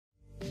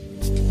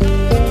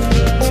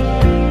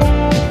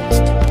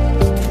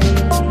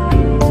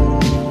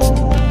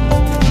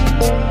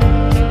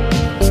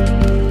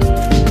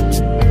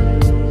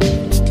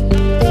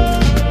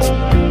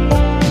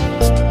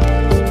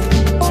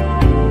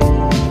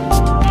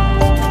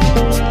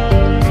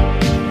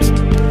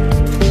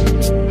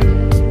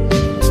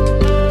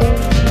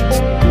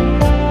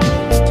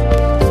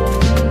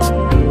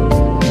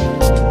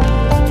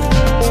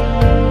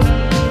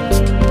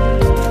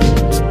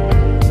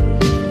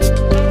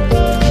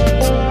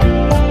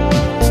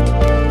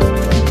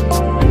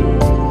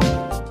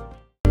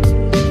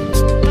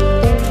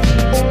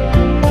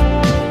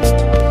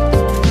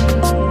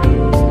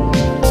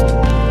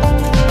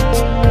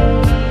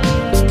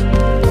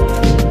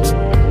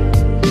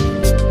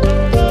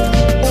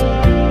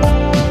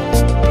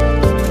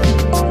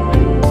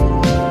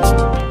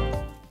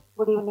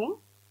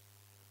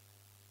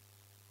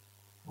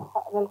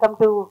welcome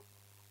to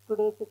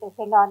today's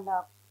session on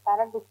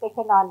panel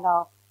discussion on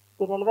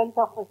the relevance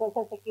of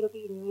social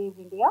security in New Age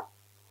India,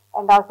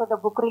 and also the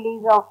book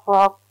release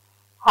of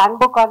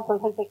Handbook on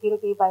Social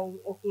Security by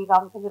Sri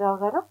Ramchandra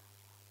Garu.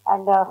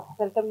 And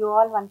welcome you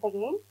all once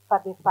again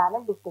for this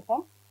panel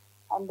discussion.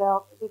 And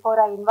before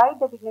I invite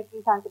the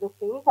dignitaries onto the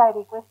stage, I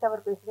request our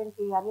President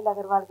Sri Anil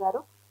Agarwal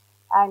Garu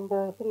and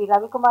Sri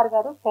Ravi Kumar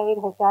Garu, Chair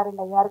HR and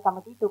IR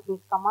Committee, to please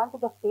come onto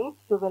the stage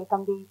to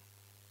welcome the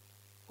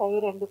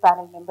Chair and the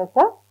panel members,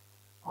 sir.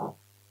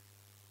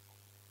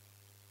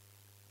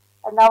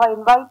 And now I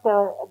invite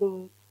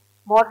the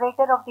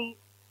moderator of the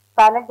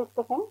panel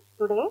discussion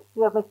today,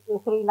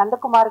 Mr. Sri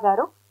Nandakumar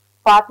Garu,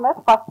 Partner,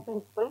 First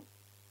Principal,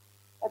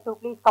 to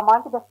please come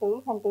onto the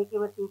stage and take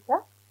your seat,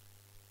 sir.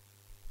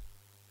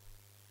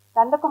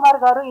 Nandakumar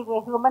Garu is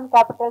a human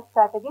capital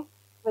strategist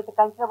with a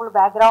considerable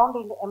background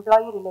in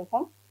employee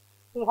relations.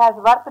 He has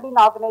worked in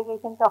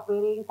organizations of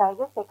varying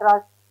sizes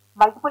across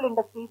multiple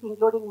industries,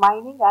 including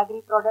mining,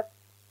 agri-products,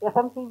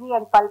 FMCG,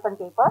 and pulp and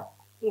paper.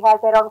 He has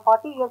around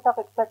 40 years of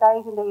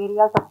expertise in the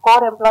areas of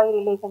core employee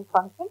relations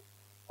function,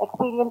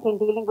 experience in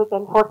dealing with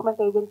enforcement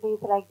agencies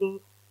like the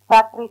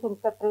Factories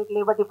Inspectorate,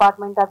 Labour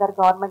Department, other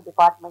government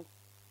departments.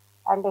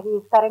 And he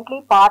is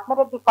currently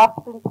partner at the First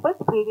Principles.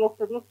 Previous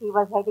to this, he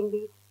was heading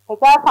the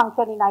HR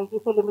function in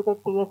ITC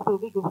Limited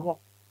CSPD division.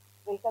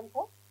 Welcome,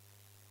 sir.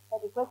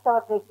 I request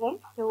our President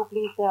to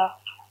please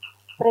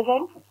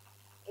present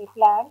a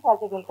plant as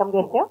a welcome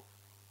gesture.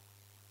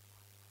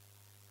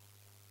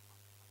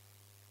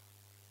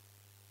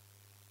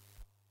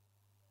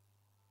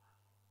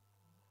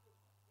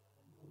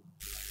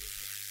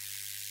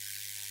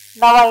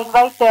 Now I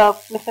invite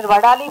Mr.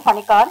 Vadali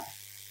Fanikant,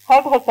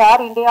 Head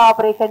HR India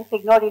Operations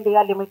Signode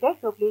India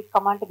Limited, to please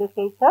come on to the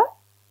stage, sir.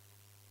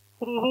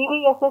 Sri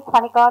VVSS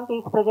Fanikant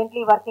is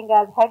presently working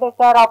as Head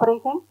HR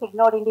Operations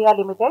Signode India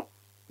Limited.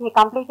 He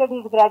completed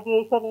his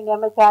graduation in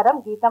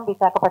MHRM, Geetham,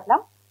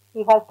 Visakhapatnam.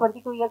 He has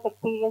 22 years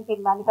experience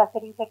in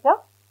manufacturing sector.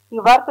 He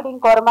worked in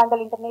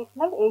Coromandel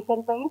International,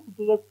 Asian Paints,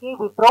 GSK,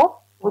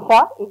 Wipro,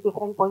 Usha in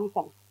different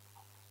positions.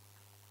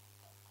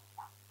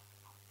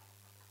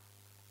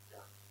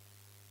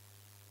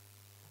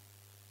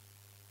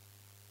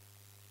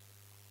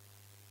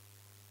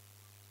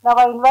 Now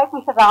I invite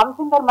Mr.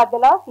 Ramchandra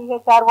Madala,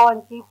 CHRO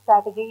and Chief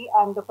Strategy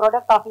and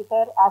Product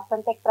Officer,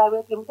 Aspentech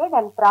Private Limited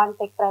and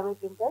Prantech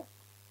Private Limited,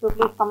 to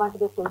please come on to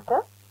the stage,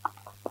 sir.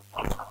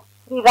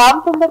 Sri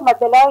Ramchandra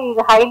Madala is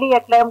a highly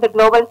acclaimed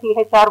global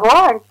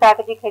CHRO and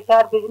strategic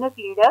HR business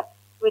leader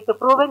with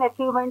proven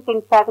achievements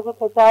in strategic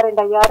HR and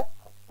IR,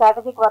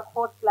 strategic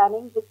workforce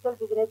planning, digital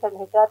business and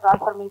HR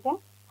transformation,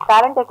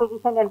 talent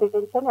acquisition and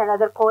retention, and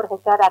other core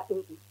HR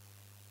activities.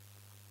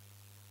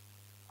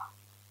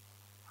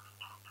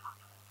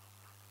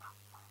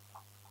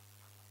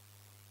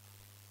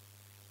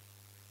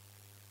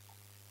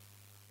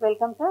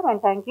 Welcome, sir,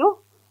 and thank you.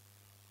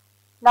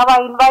 Now I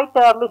invite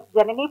Ms.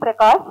 Janani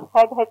Prakash,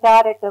 Head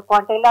HR at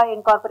Quantela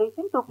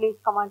Incorporation, to please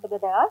come on to the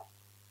dais.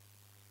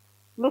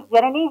 Ms.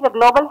 Janani is the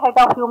Global Head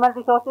of Human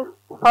Resources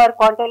for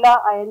Quantela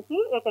Inc.,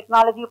 a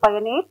technology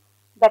pioneer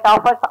that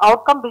offers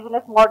outcome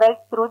business models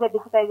through the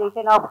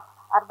digitization of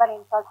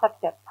urban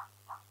infrastructure.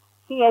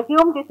 She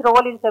assumed this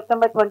role in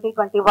September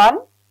 2021,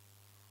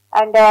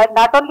 and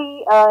not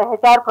only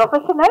HR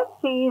professional,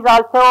 she is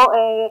also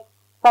a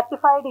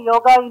certified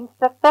yoga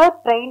instructor,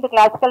 trained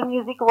classical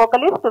music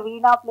vocalist,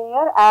 veena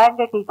player, and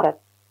a teacher.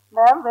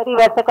 Ma'am, very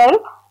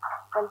versatile.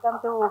 Welcome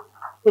to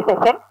the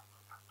session.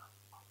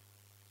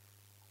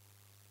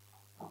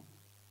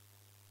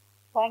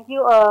 Thank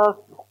you,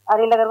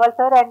 Anil Agarwal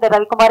sir and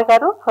Ravi Kumar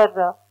Garu,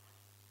 for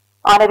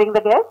honoring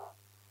the guest.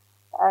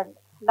 And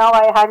now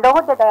I hand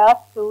over the dais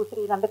to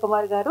Sri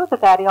Nandakumar Garu to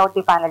carry out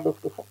the panel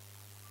discussion.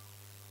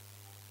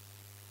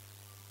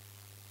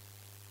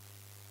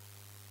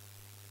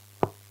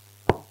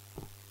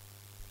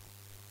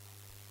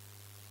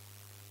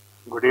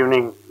 Good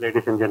evening,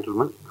 ladies and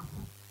gentlemen.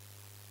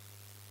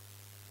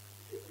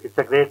 It's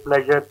a great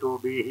pleasure to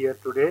be here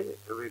today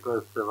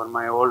because one of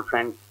my old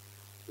friends,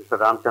 Mr.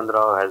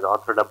 Ramchandra, has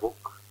authored a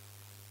book.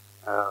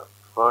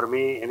 For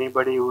me,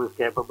 anybody who is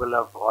capable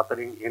of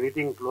authoring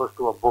anything close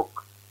to a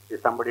book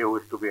is somebody who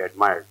is to be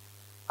admired.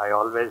 I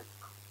always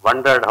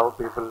wondered how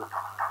people...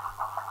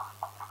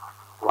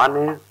 One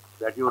is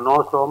that you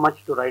know so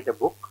much to write a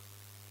book,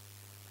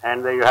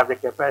 and you have the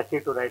capacity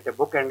to write a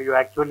book and you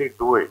actually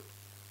do it.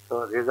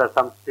 So these are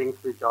some things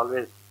which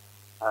always,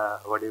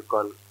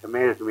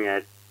 amazed me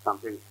as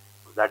something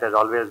that has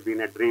always been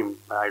a dream.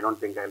 I don't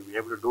think I'll be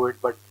able to do it,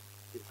 but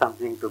it's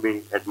something to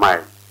be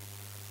admired.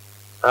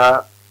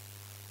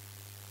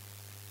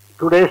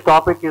 Today's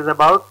topic is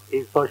about,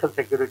 is social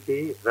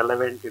security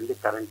relevant in the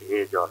current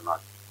age or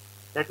not?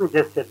 Let me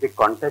just set the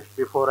context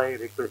before I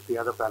request the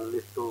other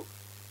panelists to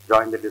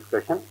join the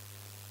discussion.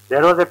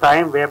 There was a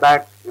time way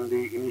back in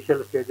the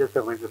initial stages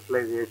of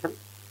industrialization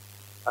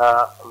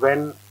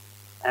when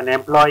an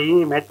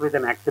employee met with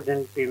an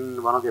accident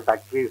in one of the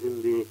factories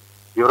in the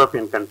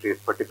European countries,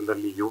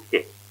 particularly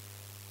UK.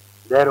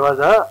 there was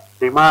a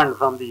demand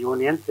from the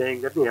union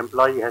saying that the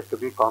employee has to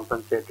be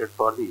compensated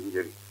for the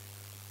injury.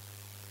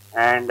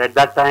 And at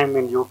that time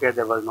in UK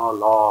there was no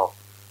law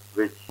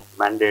which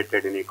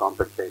mandated any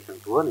compensation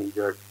to an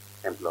injured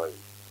employee.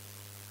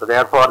 So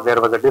therefore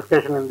there was a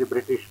discussion in the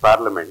British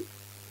Parliament,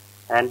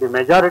 and the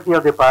majority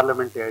of the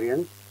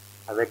parliamentarians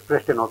have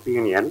expressed an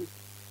opinion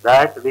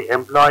that the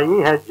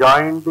employee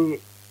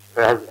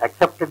has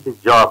accepted the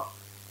job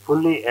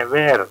fully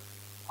aware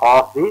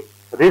of the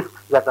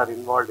risks that are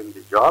involved in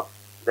the job.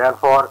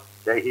 Therefore,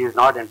 he is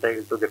not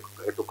entitled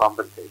to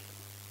compensation.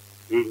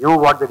 He knew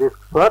what the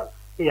risks were.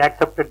 He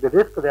accepted the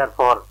risk.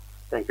 Therefore,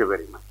 thank you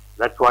very much.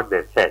 That's what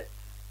they said.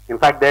 In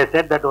fact, they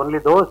said that only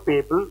those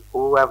people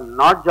who have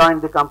not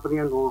joined the company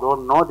and who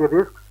don't know the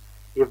risks,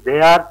 if they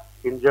are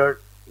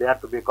injured, they are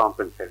to be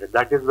compensated.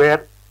 That is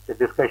where the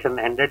discussion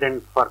ended,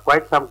 and for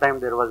quite some time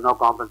there was no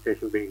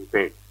compensation being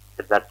paid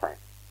at that time.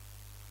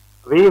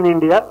 We in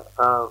India,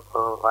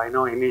 I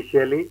know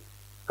initially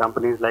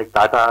companies like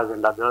Tata's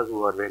and others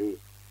who are very,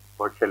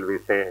 what shall we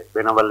say,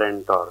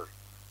 benevolent or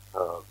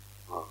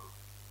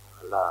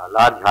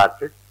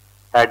large-hearted,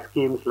 had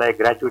schemes like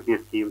gratuity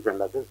schemes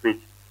and others, which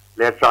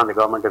later on the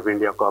government of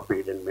India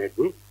copied and made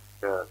the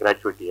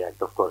Gratuity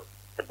Act. Of course,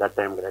 at that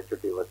time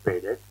gratuity was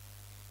paid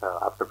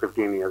after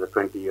 15 years or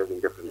 20 years in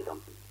different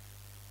companies.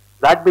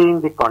 That being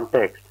the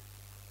context,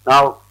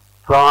 now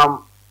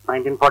from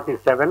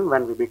 1947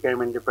 when we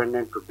became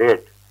independent to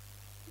date,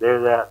 there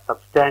is a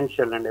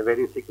substantial and a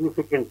very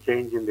significant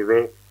change in the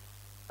way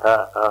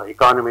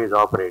economy is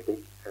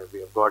operating.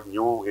 We have got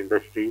new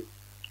industries,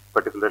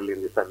 particularly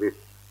in the service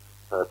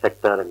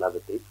sector and other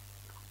things.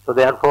 So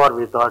therefore,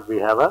 we thought we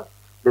have a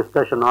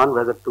discussion on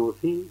whether to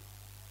see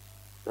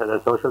whether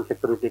social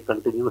security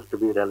continues to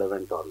be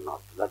relevant or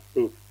not. That's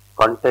the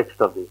context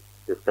of the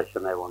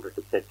discussion. I wanted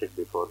to set it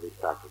before we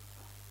started.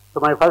 So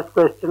my first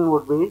question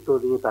would be to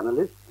the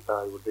panelists.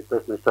 I would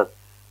request Mr.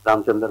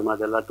 Ramchandra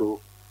Madella to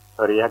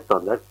react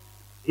on that.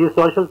 Is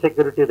social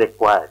security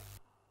required?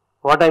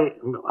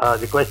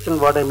 The question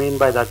what I mean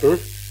by that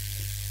is,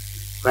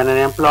 when an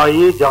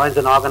employee joins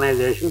an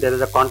organization, there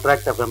is a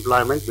contract of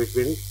employment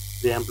between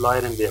the employer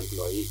and the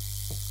employee.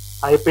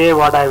 I pay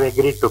what I have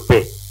agreed to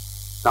pay.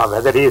 Now,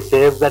 whether he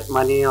saves that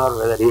money or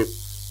whether he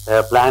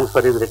plans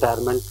for his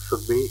retirement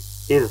should be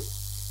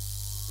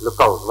his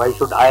lookout. Why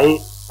should I,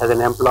 as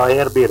an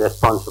employer, be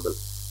responsible?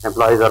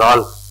 Employees are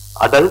all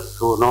adults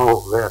who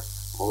know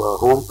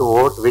whom to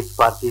vote, which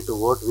party to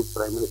vote, which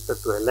prime minister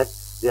to elect.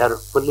 They are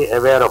fully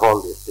aware of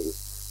all these things.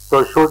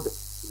 So, should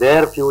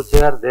their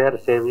future, their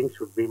savings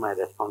should be my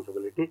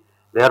responsibility.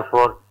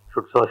 Therefore,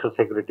 should social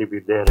security be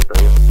there?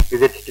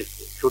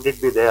 Should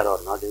it be there or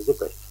not is the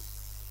question.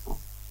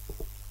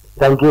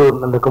 Thank you,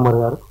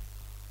 Nandakumar.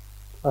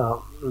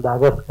 The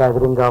August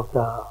gathering of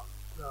the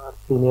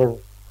seniors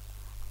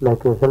like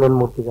SLN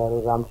Murthy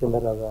Garu,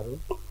 Ramchandra Garu,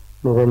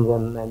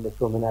 Niranjan, and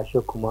so many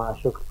Ashok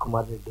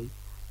Kumar Reddy,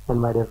 and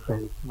my dear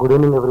friends. Good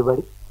evening,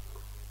 everybody.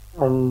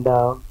 And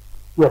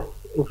yes,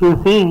 if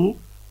you see,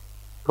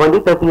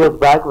 20-30 years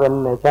back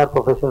when HR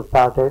profession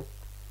started,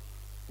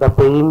 the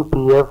paying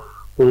PF,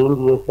 paying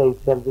ESI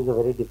itself is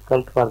very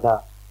difficult for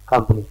the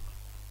company.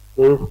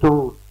 They used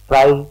to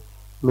try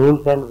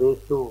means and ways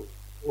to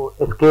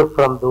escape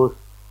from those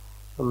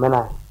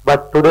menaces.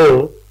 But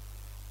today,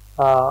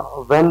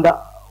 when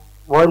the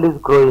world is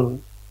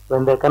growing,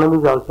 when the economy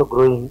is also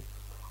growing,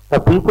 the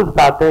people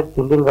started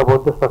thinking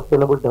about the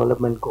sustainable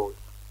development goals.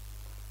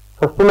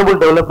 Sustainable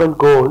development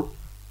goals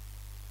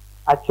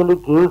actually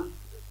gives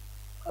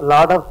a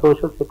lot of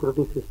social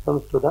security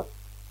systems to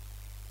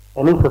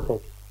any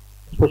society.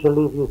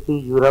 Especially if you see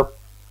Europe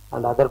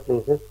and other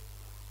places,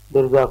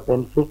 there is a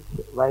benefits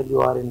while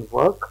you are in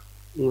work,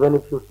 even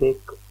if you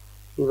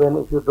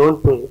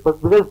don't pay.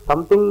 But because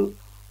something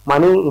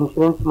money,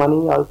 insurance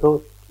money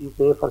also you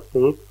pay for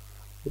state,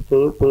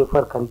 you pay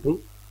for country,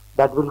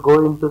 that will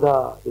go into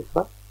this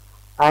one.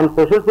 And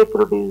social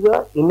security is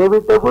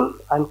inevitable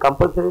and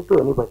compulsory to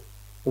anybody,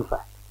 in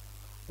fact.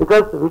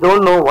 Because we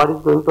don't know what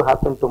is going to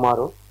happen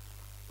tomorrow.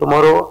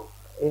 Tomorrow,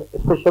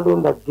 especially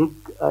in the gig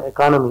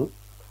economy,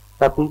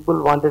 the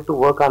people wanted to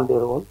work on their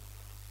own.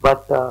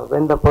 But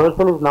when the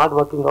person is not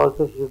working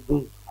also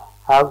should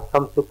have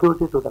some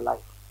security to the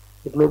life.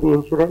 It may be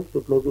insurance,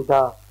 it may be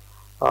the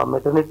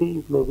maternity,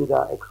 it may be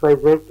the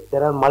XYZ.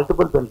 There are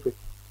multiple benefits,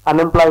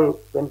 unemployed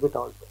benefit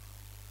also.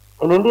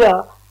 In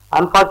India,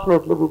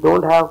 unfortunately, we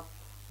don't have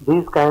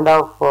these kind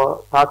of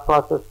thought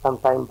process some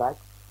time back.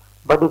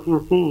 But if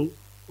you see,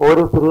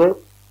 over a period,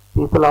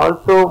 people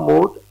also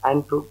moved,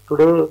 and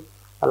today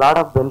a lot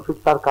of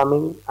benefits are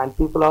coming, and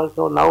people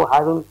also now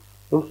having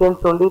insurance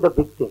only the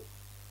big thing.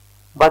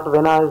 But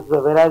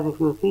whereas if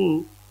you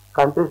see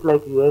countries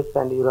like US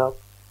and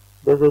Europe,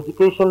 there's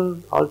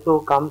education also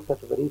comes at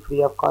very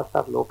free of cost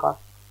or low cost.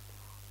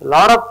 A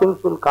lot of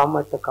things will come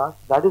at the cost.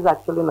 That is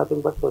actually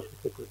nothing but social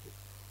security.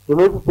 You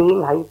may be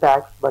paying high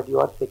tax, but you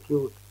are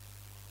secured.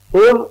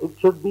 Same, it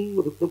should be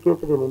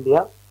replicated in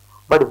India,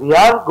 but we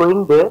are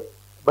going there,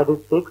 but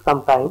it takes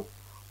some time.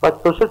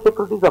 But social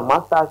security is a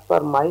must as per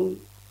my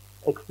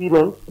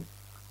experience.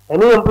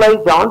 any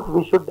employee joins,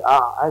 we should,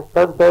 as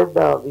sir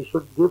said, we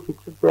should give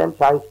fixed pay and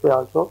choice pay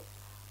also.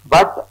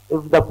 But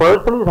if the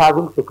person is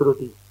having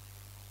security,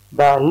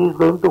 he is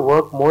going to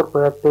work more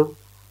productive,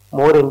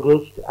 more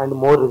engaged, and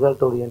more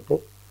result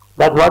oriented.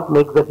 That's what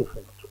makes the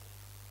difference.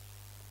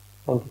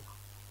 Thank you.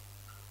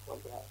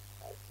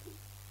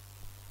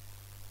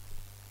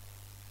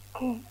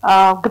 Okay.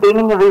 Good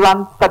evening,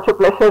 everyone. Such a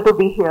pleasure to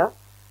be here.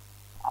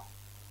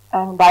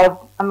 And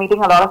I'm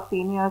meeting a lot of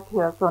seniors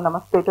here, so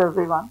namaste to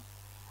everyone.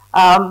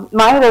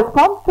 My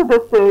response to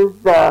this is,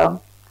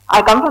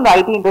 I come from the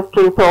IT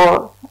industry,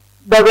 so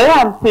the way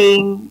I'm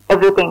seeing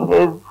everything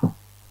is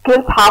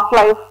skills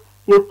half-life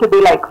used to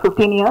be like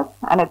 15 years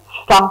and it's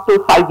shrunk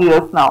to 5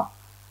 years now.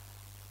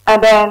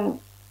 And then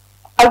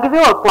I'll give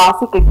you a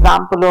classic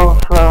example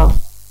of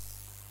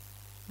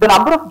the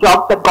number of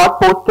jobs that got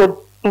posted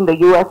in the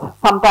US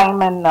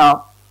sometime in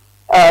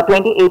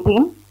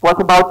 2018 was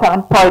about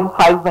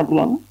 7.5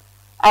 million.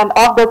 And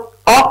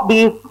of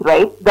these,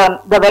 right,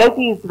 the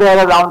varieties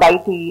were around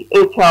IT,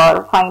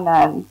 HR,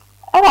 finance,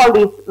 and all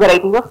these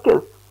varieties of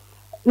skills.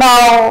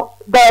 Now,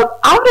 the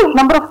average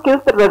number of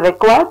skills that were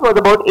required was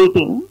about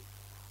 18.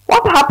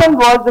 What happened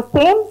was the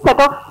same set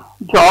of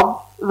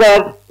jobs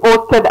were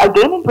posted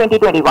again in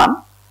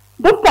 2021.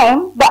 This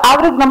time, the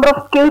average number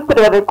of skills that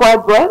were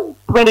required were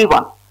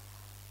 21.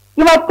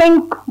 You might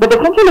think the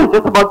differential is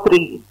just about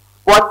 3.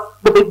 What's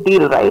the big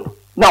deal, right?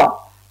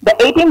 No. The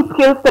 18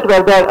 skills that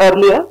were there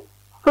earlier,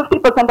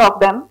 50% of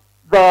them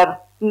were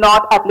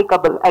not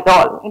applicable at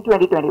all in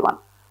 2021,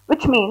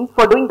 which means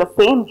for doing the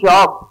same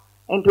job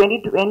in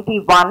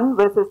 2021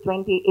 versus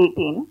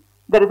 2018,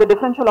 there is a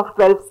differential of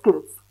 12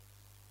 skills.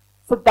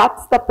 So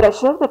that's the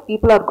pressure that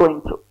people are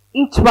going through.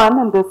 Each one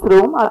in this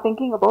room are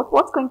thinking about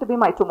what's going to be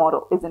my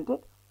tomorrow, isn't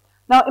it?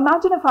 Now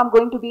imagine if I'm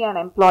going to be an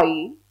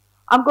employee,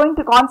 I'm going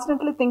to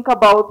constantly think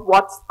about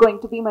what's going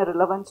to be my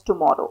relevance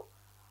tomorrow.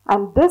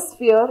 And this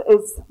fear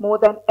is more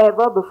than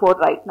ever before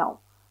right now.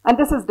 And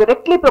this is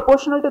directly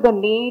proportional to the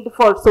need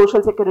for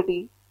social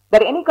security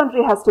that any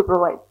country has to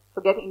provide.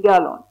 Forget India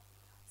alone.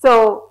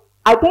 So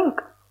I think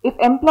if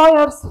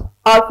employers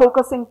are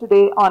focusing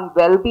today on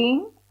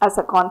well-being as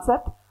a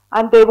concept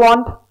and they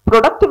want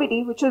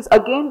productivity, which is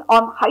again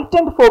on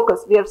heightened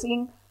focus, we are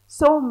seeing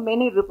so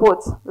many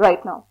reports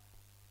right now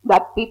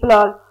that people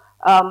are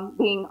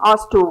being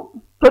asked to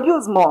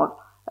produce more,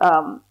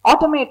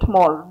 automate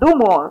more, do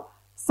more,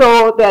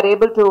 so they are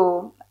able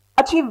to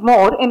achieve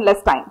more in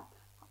less time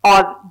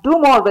or do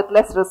more with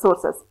less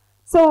resources.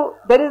 So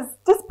there is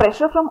just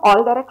pressure from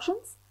all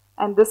directions,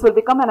 and this will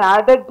become an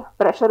added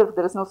pressure if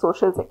there is no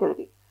social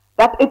security.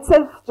 That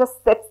itself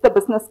just sets the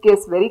business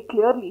case very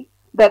clearly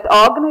that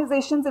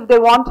organizations, if they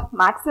want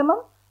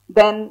maximum,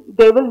 then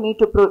they will need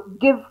to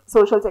give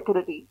social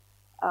security.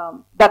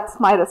 That's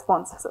my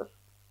response, sir.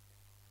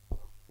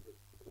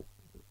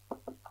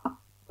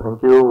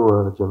 Thank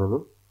you,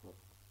 Janani.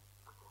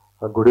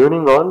 Good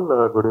evening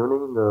all. Good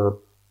evening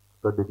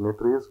the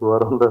dignitaries who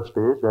are on the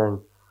stage and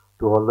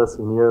to all the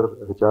senior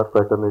HR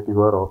fraternity who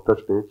are off the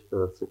stage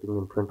sitting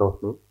in front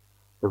of me.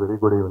 A very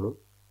good evening.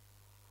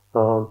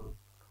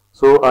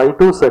 So I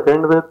too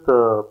second with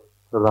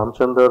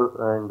Ramchandar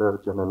and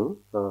Janani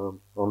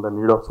on the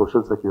need of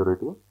social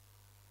security.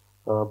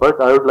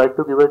 But I would like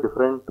to give a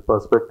different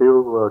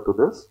perspective to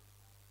this.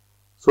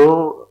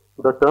 So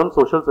the term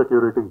social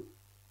security,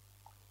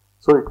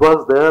 so it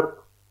was there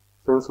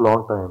since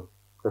long time,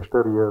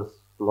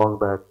 years, long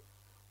back.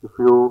 If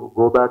you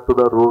go back to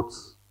the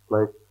roots,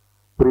 like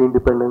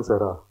pre-independence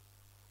era,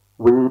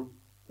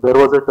 there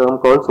was a term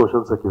called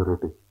social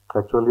security.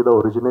 Actually, the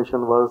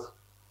origination was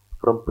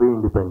from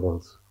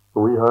pre-independence.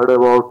 So we heard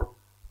about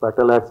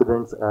Fatal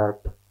Accidents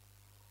Act,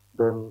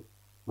 then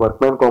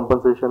Workmen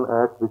Compensation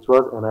Act, which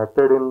was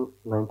enacted in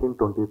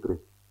 1923.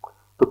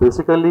 So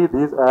basically,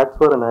 these acts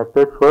were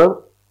enacted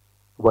for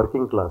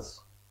working class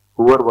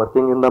who were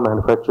working in the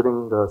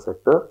manufacturing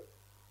sector,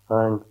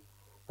 and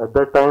at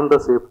that time the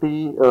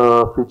safety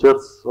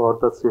features or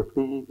the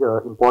safety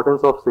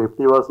importance of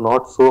safety was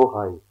not so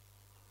high.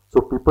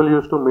 So people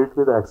used to meet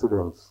with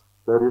accidents.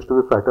 There used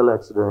to be fatal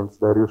accidents.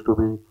 There used to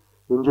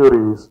be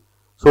injuries.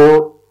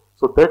 So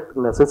that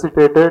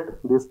necessitated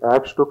these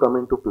acts to come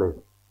into play.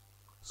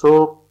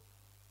 So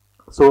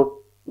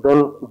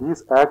then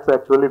these acts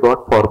actually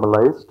got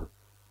formalized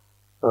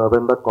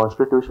when the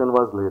Constitution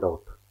was laid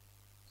out.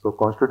 So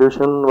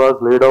Constitution was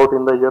laid out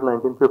in the year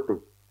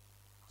 1950.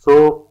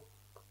 So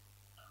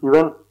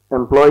even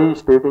Employee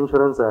State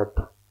Insurance Act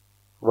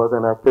was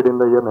enacted in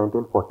the year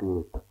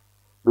 1948,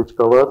 which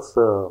covers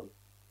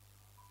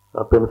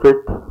a benefit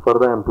for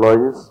the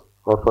employees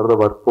or for the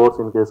workforce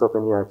in case of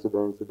any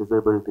accidents,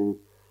 disability,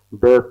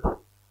 death,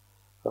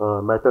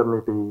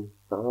 maternity,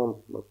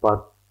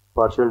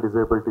 partial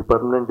disability,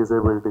 permanent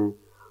disability.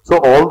 So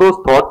all those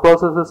thought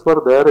processes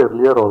were there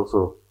earlier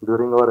also,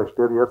 during our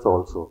exterior years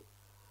also,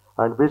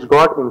 and which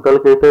got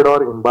inculcated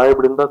or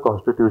imbibed in the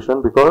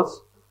Constitution,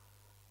 because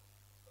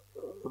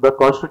the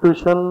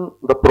Constitution,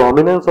 the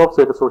prominence of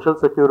social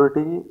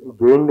security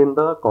gained in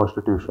the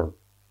Constitution.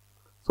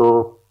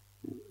 So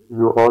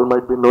you all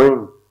might be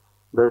knowing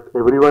that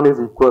everyone is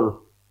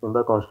equal in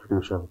the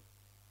constitution.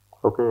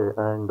 Okay,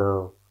 and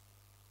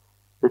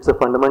it's a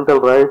fundamental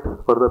right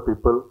for the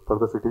people, for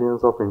the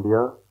citizens of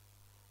India,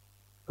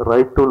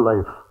 right to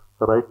life,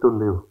 right to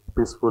live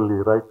peacefully,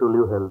 right to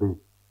live healthy.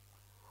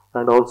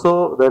 And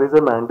also there is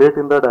a mandate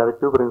in the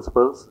directive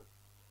principles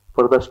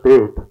for the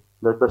state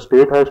that the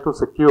state has to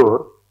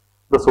secure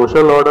the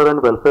social order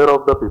and welfare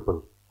of the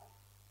people.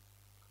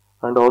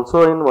 And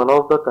also in one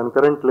of the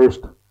concurrent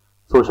list,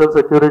 social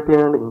security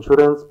and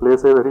insurance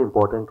plays a very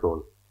important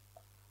role.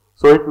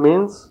 So it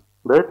means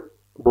that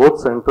both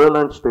central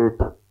and state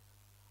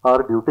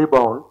are duty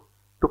bound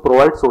to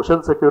provide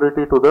social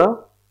security to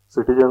the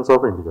citizens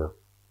of India.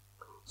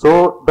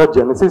 So the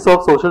genesis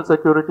of social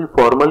security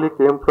formally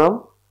came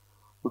from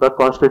the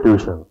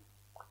constitution.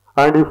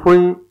 And if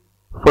we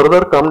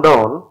further come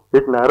down,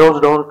 it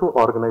narrows down to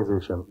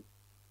organization.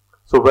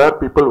 So where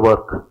people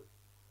work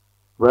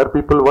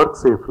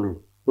safely.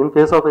 In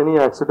case of any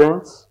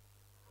accidents,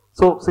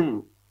 so see,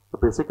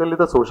 basically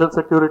the social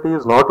security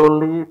is not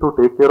only to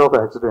take care of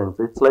accidents,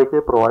 it's like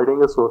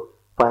providing a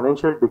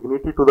financial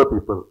dignity to the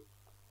people.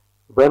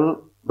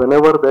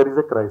 Whenever there is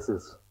a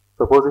crisis,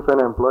 suppose if an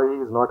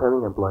employee is not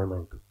having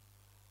employment,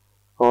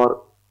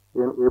 or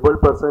an able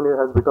person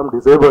has become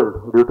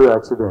disabled due to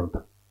accident,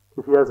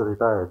 if he has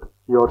retired,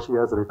 he or she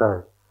has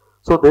retired.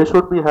 So they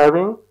should be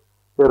having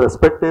a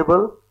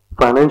respectable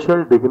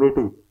financial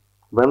dignity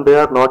when they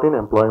are not in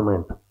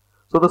employment.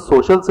 So the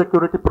social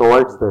security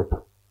provides that.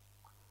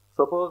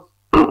 Suppose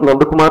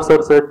Nandakumar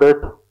sir said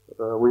that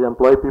we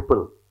employ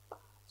people.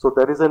 So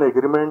there is an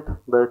agreement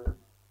that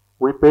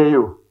we pay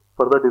you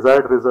for the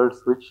desired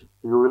results which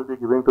you will be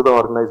giving to the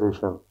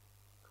organization.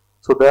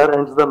 So there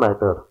ends the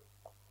matter.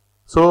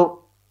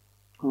 So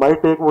my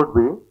take would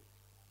be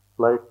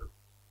like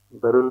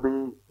there will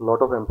be a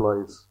lot of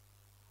employees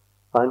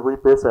and we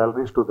pay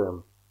salaries to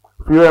them.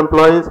 Few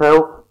employees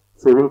have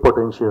saving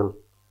potential.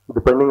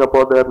 Depending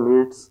upon their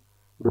needs,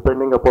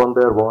 depending upon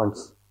their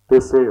wants, they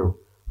save.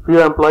 Few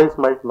employees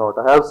might not.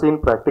 I have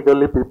seen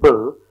practically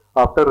people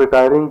after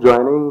retiring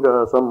joining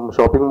some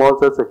shopping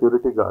malls as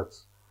security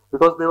guards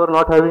because they were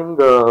not having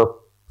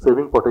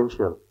saving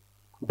potential.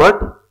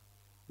 But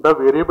the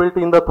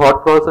variability in the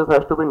thought process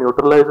has to be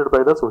neutralized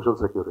by the social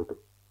security.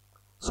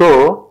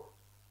 So,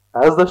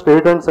 as the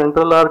state and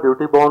central are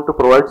duty bound to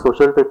provide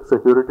social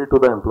security to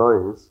the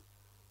employees,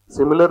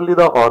 similarly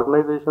the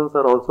organizations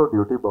are also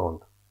duty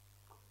bound.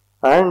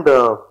 And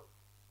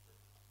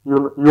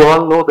you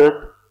all know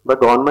that the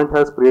government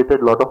has created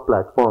a lot of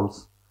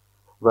platforms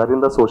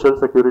wherein the social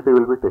security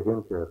will be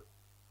taken care,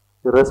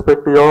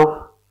 irrespective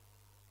of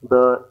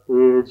the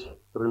age,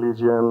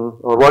 religion,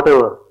 or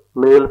whatever,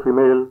 male,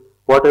 female,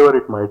 whatever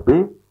it might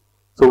be.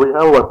 So we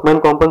have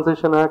Workmen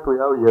Compensation Act, we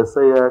have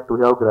ESI Act,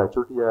 we have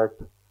Gratuity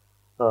Act.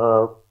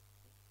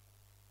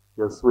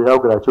 Yes, we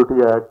have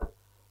Gratuity Act.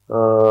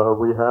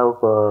 We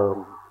have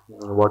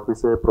what we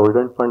say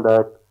Provident Fund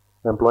Act,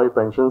 Employee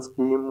Pension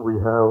Scheme. We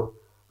have,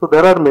 so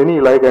there are many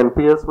like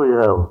NPS.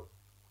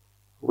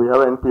 We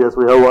have NPS.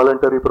 We have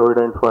Voluntary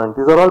Provident Fund.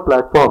 These are all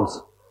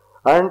platforms,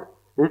 and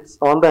it's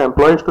on the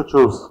employees to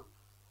choose,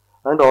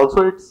 and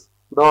also it's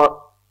the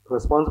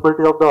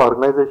responsibility of the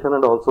organization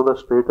and also the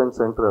state and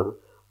central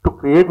to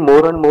create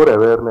more and more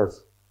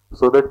awareness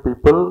so that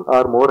people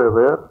are more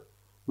aware.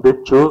 They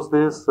choose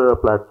these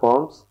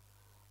platforms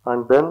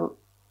and then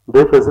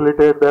they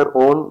facilitate their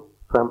own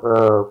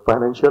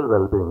financial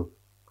well-being.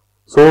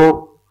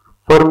 So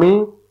for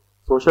me,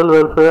 social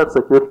welfare,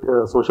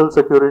 social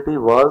security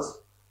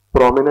was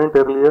prominent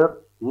earlier,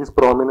 is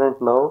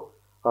prominent now,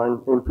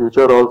 and in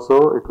future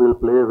also it will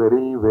play a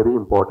very, very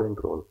important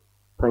role.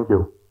 Thank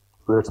you.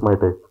 So that's my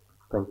take.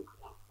 Thank you.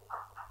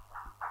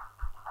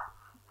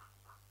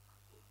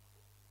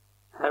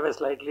 I have a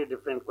slightly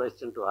different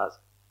question to ask.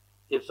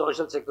 If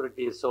social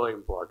security is so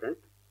important,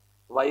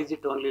 why is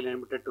it only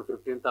limited to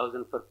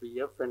 15,000 for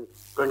PF and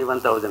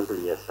 21,000 to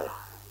ESI?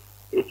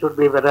 It should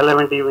be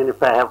relevant even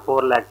if I have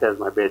 4 lakhs as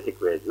my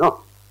basic wage, no?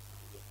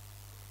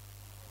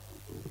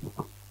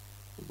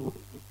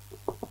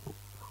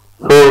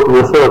 So,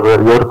 yes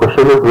sir, your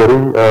question is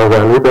very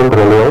valid and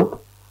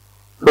relevant.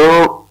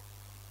 So,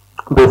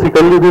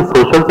 basically the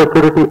Social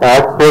Security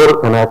Acts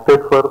were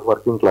enacted for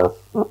working class.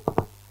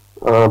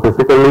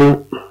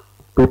 Basically,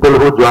 people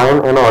who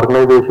join an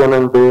organization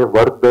and they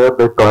work there,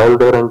 they toil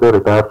there and they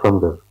retire from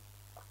there.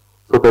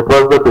 So that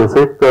was the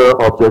basic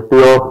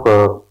objective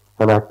of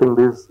enacting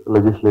these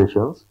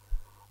legislations.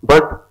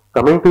 But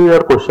coming to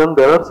your question,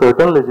 there are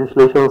certain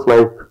legislations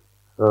like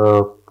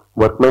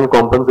Workmen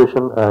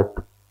Compensation Act,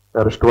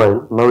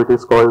 erstwhile, now it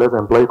is called as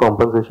Employee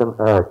Compensation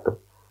Act.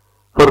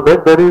 For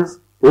that there is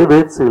a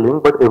wage ceiling,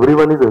 but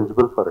everyone is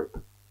eligible for it,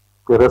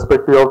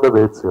 irrespective of the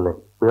wage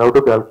ceiling. We have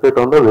to calculate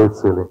on the wage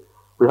ceiling.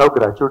 We have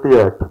Gratuity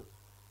Act,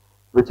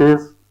 which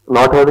is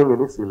not having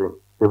any ceiling.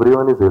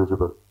 Everyone is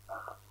eligible.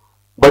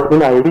 But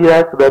in ID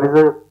Act, there is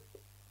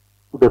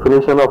a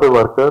definition of a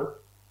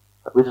worker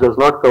which does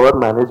not cover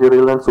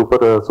managerial and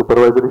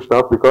supervisory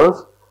staff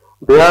because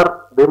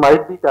they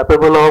might be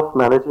capable of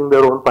managing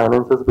their own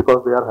finances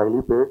because they are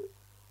highly paid.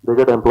 they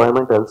get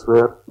employment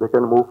elsewhere. They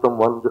can move from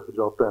one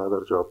job to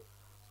another job.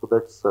 So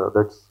that's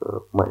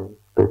my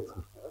take,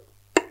 sir.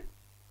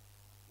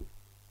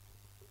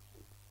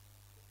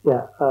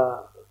 Yeah,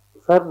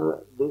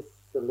 sir, this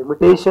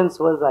limitations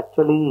was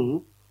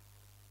actually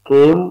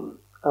came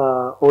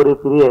over a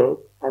period,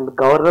 and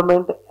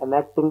government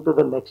enacting to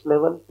the next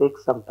level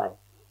takes some time.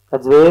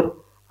 That's where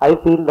I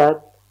feel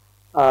that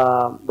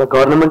the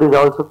government is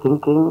also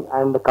thinking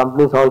and the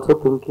company is also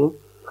thinking,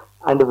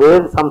 and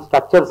where some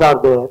structures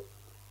are there,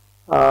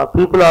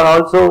 people are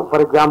also,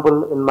 for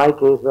example, in my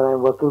case, when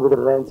I'm working with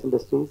Reliance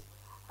Industries,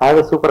 I have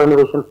a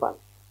superannuation fund.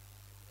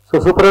 So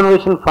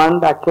superannuation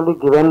fund actually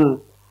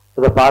given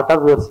as a part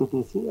of your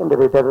CTC, and the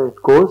retire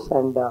it goes,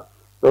 and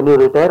when you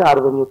retire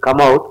or when you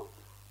come out,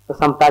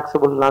 some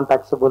taxable,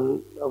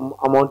 non-taxable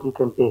amount you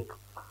can take.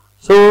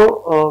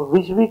 So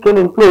which we can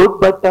include,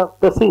 but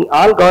see,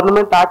 all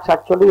government acts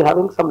actually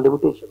having some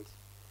limitations.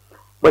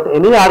 But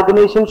any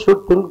organization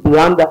should think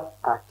beyond the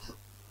acts,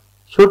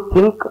 should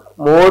think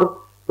more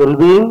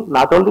well-being,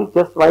 not only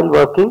just while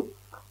working.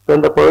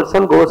 When the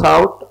person goes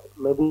out,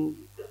 maybe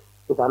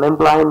with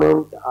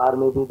unemployment, or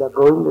maybe they're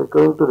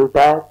going to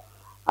retire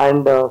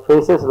and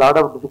faces a lot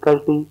of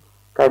difficulty,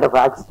 kind of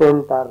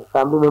accident or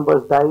family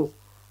members dies.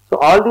 So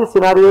all these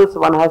scenarios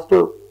one has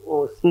to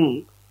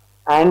see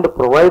and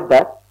provide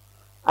that.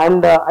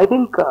 And I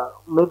think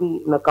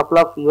maybe in a couple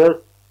of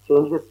years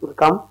changes will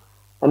come.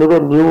 Anyway,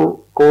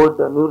 new code,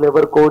 new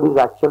labor code is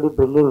actually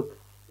bringing,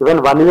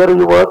 even 1 year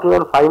you work,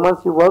 even 5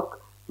 months you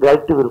work,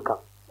 gratuity will come,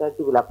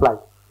 gratuity will apply.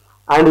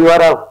 And you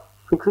are a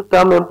fixed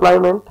term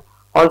employment,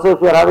 also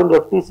if you are having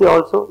FTC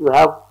also, you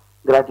have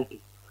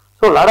gratuity.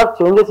 So a lot of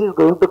changes is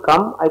going to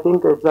come. I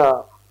think it's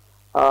a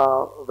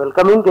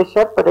welcoming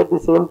gesture, but at the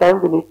same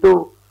time we need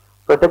to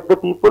protect the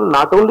people,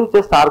 not only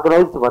just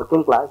organized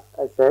working class,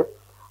 I said,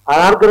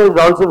 unorganized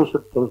also we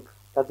should think.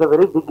 That's a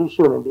very big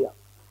issue in India.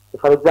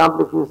 For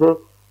example, if you say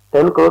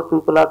 10 crore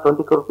people or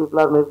 20 crore people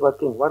are not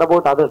working, what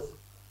about others?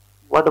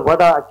 What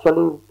are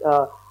actually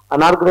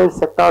unorganized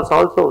sectors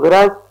also?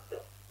 Whereas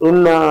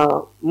in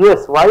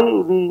US, why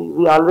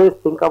we always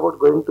think about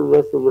going to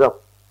US or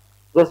Europe?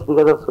 Just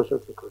because of social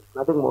security,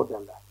 nothing more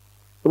than that.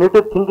 We need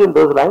to think in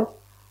those lines,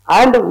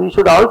 and we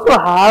should also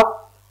have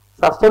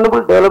sustainable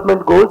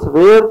development goals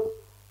where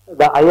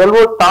the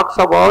ILO talks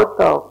about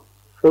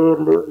fair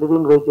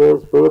living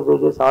wages,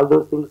 all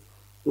those things.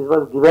 This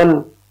was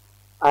given,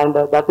 and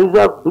that is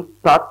a big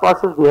thought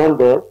process behind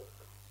there.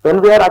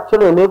 When we are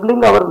actually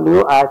enabling our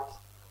new acts,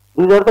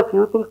 these are the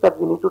few things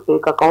that we need to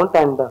take account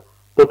and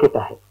take it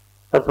ahead.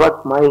 That's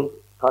what my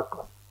thought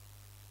was.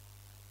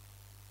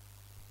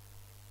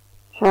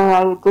 Sure,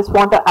 I just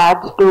want to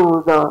add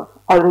to the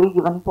already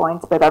given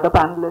points by the other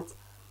panelists.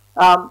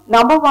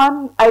 Number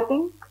one, I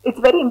think it's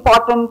very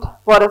important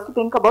for us to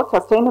think about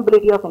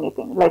sustainability of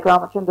anything, like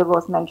Ramachandra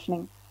was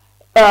mentioning.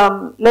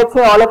 Let's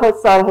say all of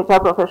us are HR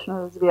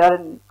professionals, we are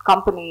in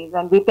companies,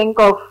 and we think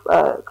of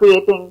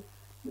creating,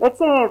 let's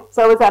say,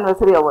 service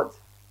anniversary awards.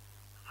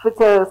 If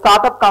it's a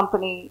startup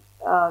company,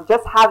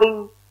 just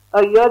having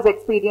a year's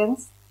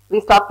experience, we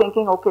start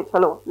thinking, okay,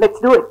 chalo, let's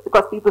do it,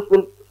 because people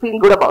will feel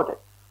good about it.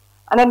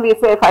 And then we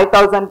say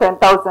 5,000,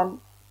 10,000.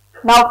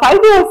 Now 5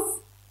 years,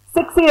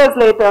 6 years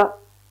later,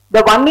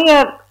 the 1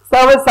 year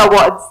service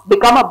awards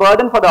become a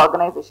burden for the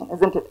organization,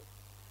 isn't it?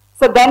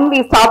 So then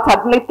we start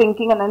suddenly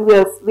thinking, and then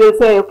we'll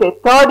say, okay,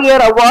 3rd year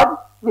award,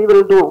 we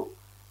will do.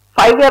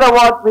 5 year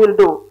award, we will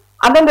do.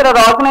 And then there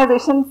are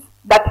organizations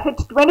that hit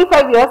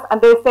 25 years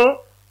and they say,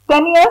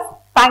 10 years,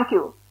 thank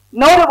you.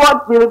 No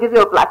reward, we will give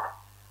you a plaque.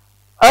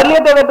 Earlier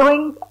they were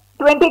doing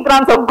 20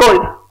 grams of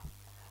gold.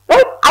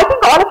 Right? I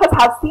think all of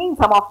us have seen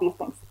some of these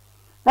things.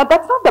 Now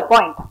that's not the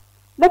point.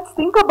 Let's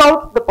think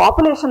about the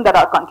population that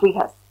our country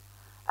has.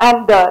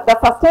 And the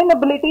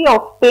sustainability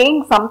of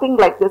paying something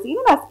like this,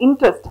 even as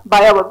interest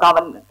by our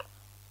government,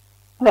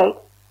 right?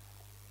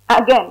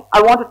 Again,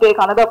 I want to take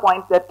another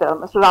point that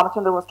Mr.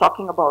 Ramachandra was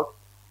talking about.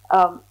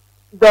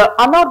 The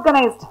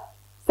unorganized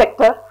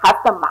sector has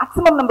the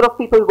maximum number of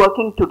people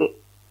working today.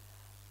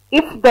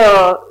 If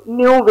the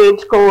new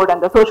wage code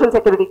and the social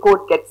security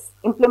code gets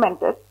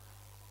implemented,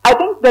 I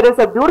think there is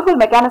a beautiful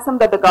mechanism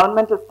that the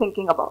government is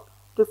thinking about.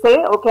 To say,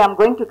 okay, I'm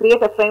going to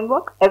create a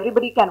framework,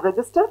 everybody can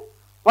register.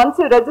 Once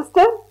you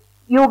register,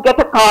 you get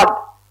a card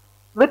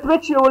with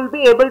which you will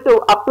be able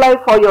to apply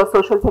for your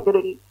social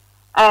security.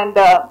 And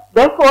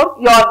therefore,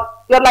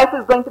 your life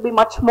is going to be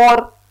much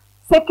more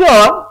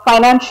secure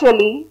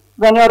financially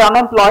when you're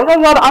unemployed or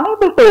you're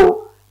unable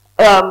to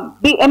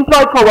be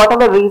employed for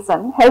whatever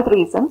reason, health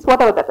reasons,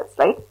 whatever that is,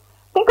 right?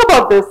 Think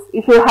about this.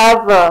 If you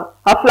have a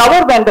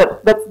flower vendor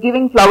that's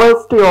giving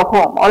flowers to your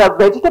home, or a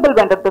vegetable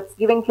vendor that's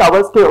giving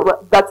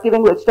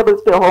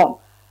vegetables to your home,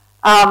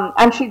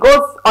 and she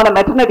goes on a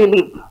maternity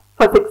leave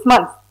for 6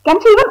 months,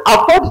 can she even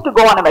afford to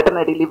go on a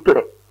maternity leave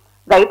today?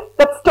 Right?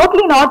 That's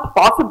totally not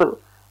possible.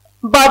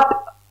 But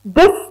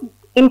this,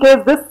 in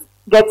case this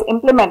gets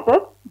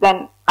implemented,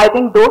 then I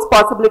think those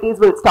possibilities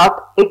will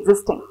start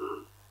existing.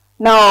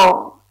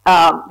 Now,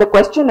 the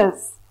question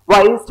is,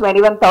 why is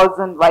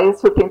 21,000? Why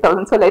is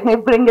 15,000? So let me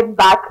bring it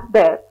back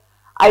there.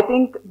 I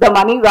think the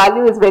money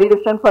value is very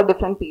different for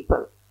different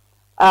people.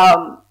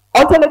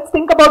 Also, let's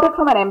think about it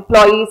from an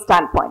employee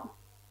standpoint.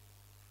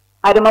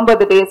 I remember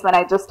the days when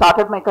I just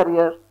started my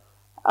career.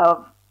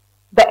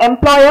 The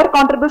employer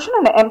contribution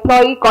and the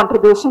employee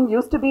contribution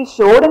used to be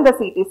showed in the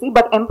CTC,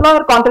 but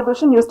employer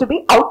contribution used to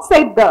be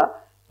outside the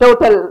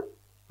total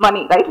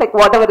money, right? Like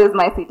whatever is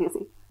my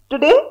CTC.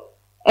 Today,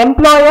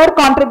 employer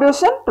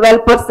contribution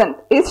 12%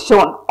 is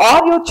shown,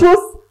 or you choose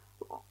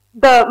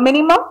the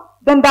minimum,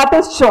 then that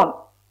is shown.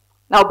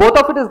 Now, both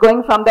of it is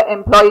going from the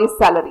employee's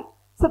salary.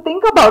 So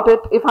think about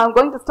it. If I'm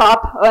going to start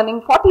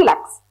earning 40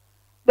 lakhs,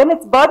 then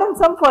it's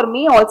burdensome for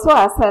me also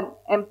as an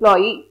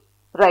employee,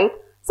 right?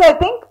 So I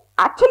think,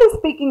 actually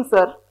speaking,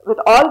 sir, with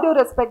all due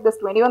respect, this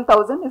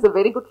 21,000 is a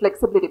very good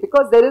flexibility,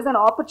 because there is an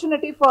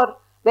opportunity for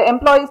the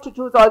employees to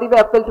choose all the way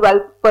up till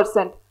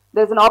 12%.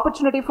 There's an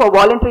opportunity for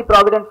voluntary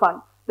provident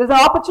fund. There's an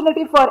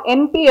opportunity for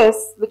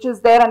NPS, which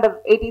is there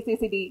under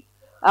FTCCI,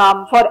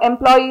 for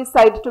employees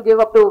side to give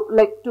up to,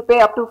 like, to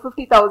pay up to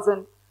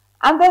 50,000.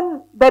 And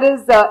then there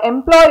is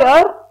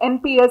employer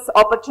NPS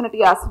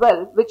opportunity as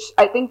well, which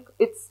I think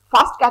it's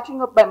fast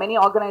catching up by many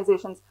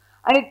organizations.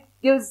 And it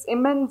gives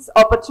immense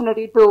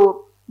opportunity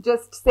to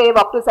just save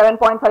up to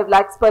 7.5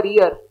 lakhs per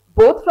year,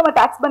 both from a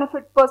tax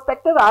benefit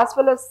perspective as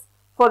well as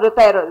for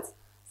retirals.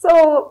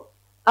 So,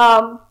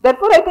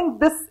 therefore, I think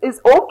this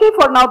is okay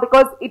for now,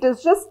 because it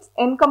is just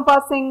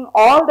encompassing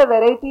all the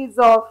varieties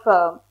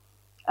of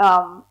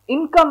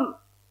income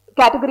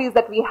categories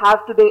that we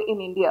have today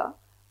in India.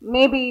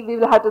 Maybe we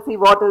will have to see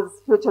what is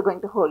future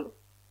going to hold.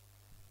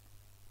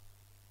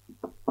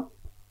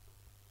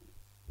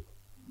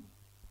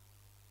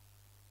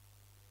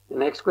 The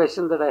next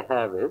question that I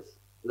have is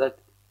that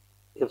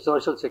if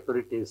social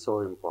security is so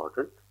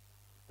important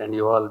and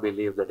you all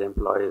believe that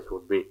employees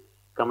would be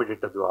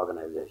committed to the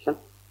organization,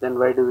 then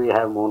why do we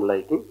have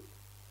moonlighting?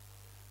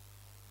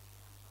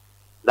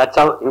 That's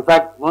how, in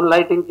fact,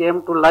 moonlighting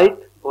came to light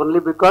only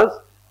because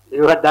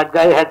you had, that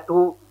guy had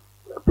 2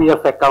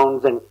 PF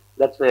accounts, and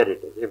that's where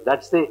it is. If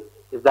that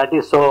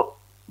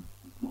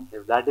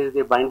is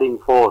the binding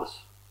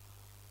force.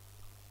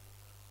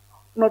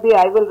 Maybe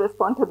I will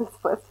respond to this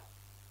first.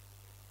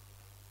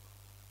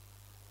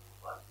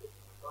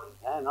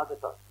 Not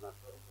at all. Not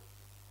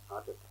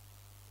at all.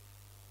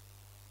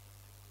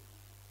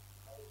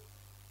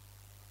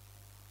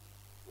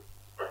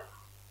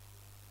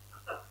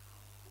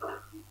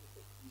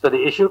 So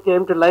the issue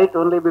came to light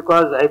only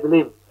because I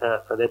believe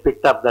they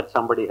picked up that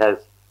somebody has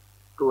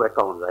 2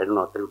 accounts, I don't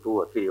know, 2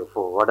 or 3 or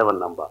 4, whatever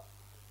number.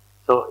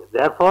 So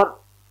therefore,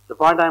 the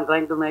point I am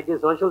trying to make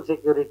is social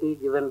security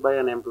given by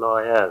an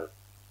employer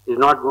is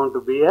not going to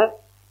be a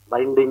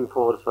binding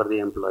force for the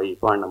employee,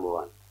 point number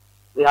 1.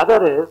 The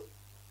other is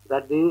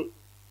that the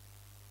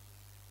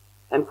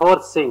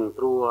enforcing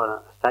through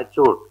a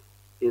statute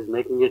is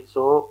making it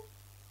so,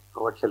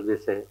 what shall we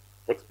say,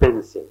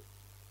 expensive,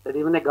 that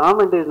even the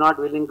government is not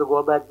willing to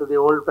go back to the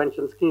old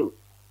pension scheme.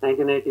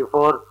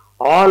 1984,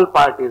 all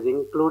parties,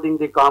 including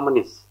the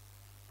communists,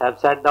 have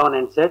sat down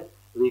and said,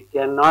 we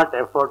cannot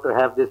afford to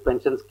have this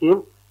pension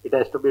scheme, it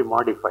has to be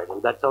modified.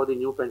 And that's how the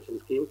new pension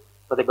scheme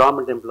for the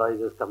government employees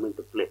has come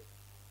into play.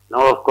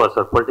 Now, of course,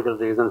 for political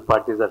reasons,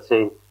 parties are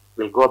saying,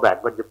 we'll go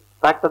back. But the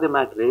fact of the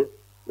matter is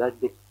that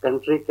the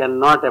country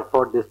cannot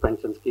afford this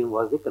pension scheme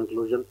was the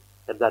conclusion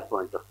at that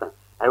point of time.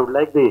 I would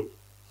like the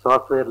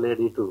software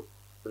lady to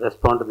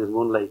respond to this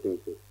moonlighting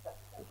thing.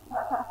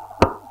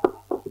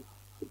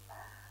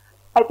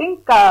 I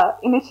think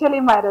initially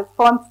my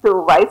response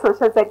to why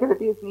social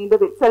security is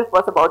needed itself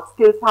was about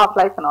skills,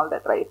 half-life and all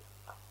that, right?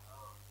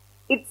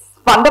 It's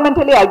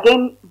fundamentally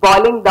again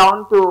boiling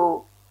down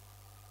to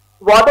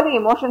what are the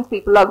emotions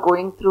people are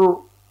going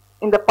through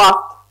in the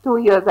past 2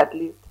 years at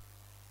least.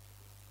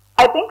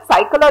 I think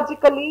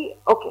psychologically,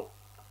 okay,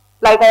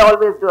 like I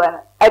always do, and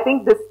I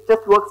think this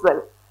just works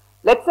well.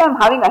 Let's say I'm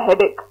having a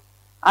headache.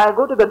 I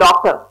go to the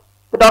doctor.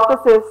 The doctor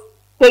says,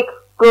 take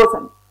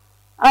Crocin.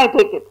 I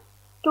take it.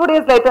 2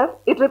 days later,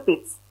 it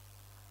repeats.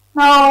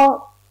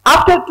 Now,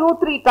 after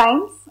 2-3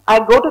 times, I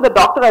go to the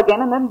doctor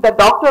again, and then the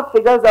doctor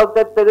figures out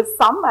that there is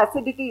some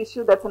acidity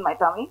issue that's in my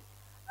tummy,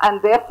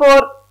 and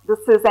therefore, this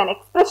is an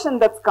expression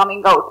that's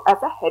coming out as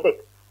a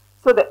headache.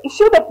 So, the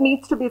issue that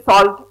needs to be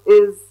solved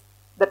is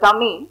the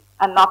tummy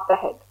and not the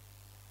head.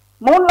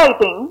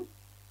 Moonlighting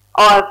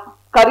or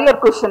career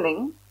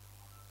cushioning,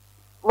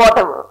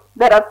 whatever.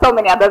 There are so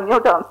many other new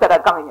terms that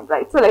are coming in,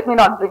 right? So let me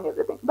not bring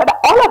everything. But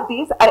all of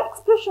these are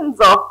expressions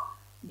of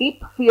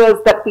deep fears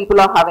that people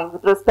are having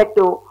with respect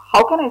to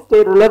how can I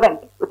stay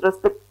relevant with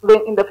respect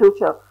in the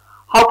future?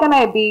 How can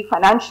I be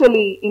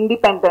financially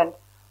independent?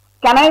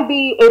 Can I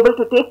be able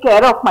to take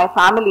care of my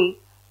family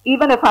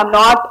even if I'm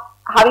not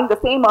having the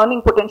same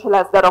earning potential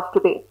as that of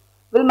today?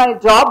 Will my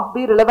job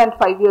be relevant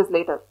 5 years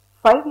later?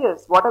 5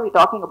 years, what are we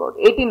talking about?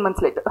 18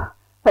 months later.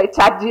 Right,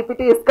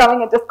 ChatGPT is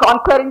coming and just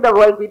conquering the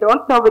world. We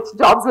don't know which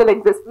jobs will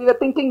exist. We were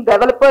thinking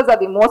developers are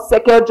the most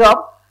secure job,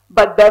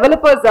 but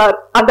developers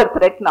are under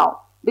threat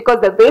now because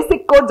the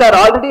basic codes are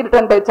already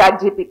written by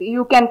ChatGPT.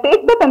 You can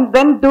take that and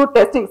then do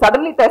testing.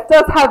 Suddenly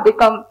testers have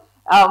become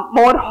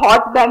more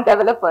hot than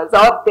developers,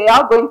 or they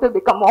are going to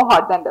become more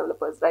hot than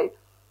developers, right?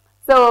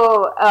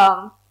 So,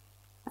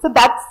 so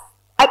that's,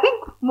 I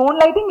think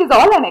moonlighting is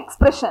all an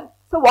expression.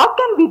 So what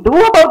can we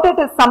do about it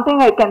is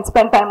something I can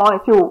spend time on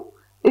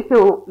if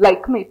you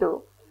like me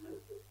to.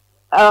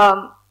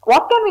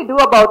 What can we do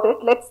about it?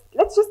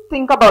 Let's just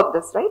think about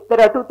this, right?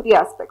 There are 2-3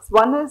 aspects.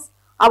 One is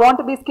I want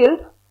to be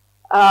skilled.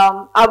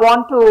 I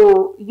want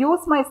to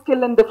use my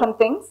skill in different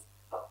things.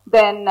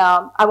 Then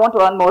I want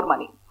to earn more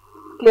money,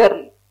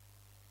 clearly.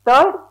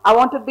 Third, I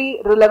want to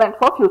be relevant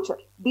for future.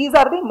 These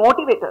are the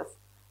motivators.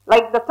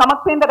 Like the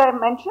stomach pain that I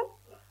mentioned.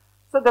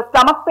 So the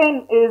stomach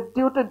pain is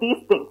due to these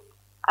things.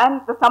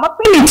 And the stomach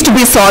pain needs to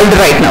be solved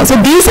right now. So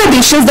these are the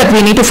issues that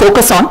we need to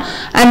focus on,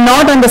 and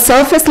not on the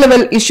surface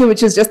level issue,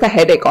 which is just a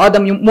headache or the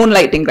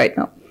moonlighting right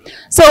now.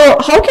 So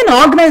how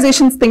can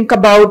organizations think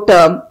about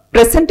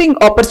presenting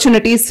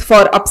opportunities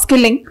for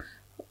upskilling,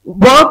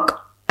 work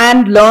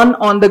and learn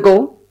on the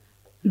go,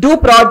 do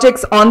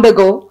projects on the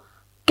go?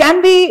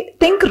 Can we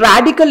think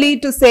radically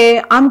to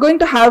say, I'm going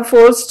to have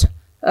forced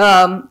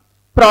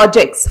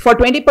projects for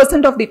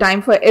 20% of the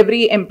time for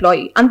every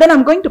employee, and then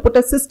I'm going to put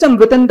a system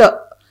within the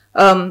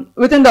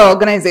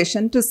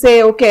organization to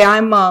say, okay,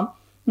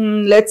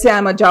 let's say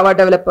I'm a Java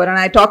developer and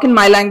I talk in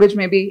my language,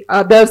 maybe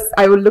others,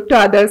 I will look to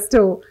others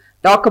to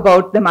talk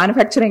about the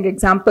manufacturing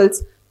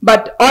examples,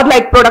 but, or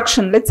like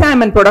production, let's say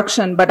I'm in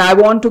production, but I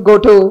want to go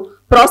to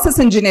process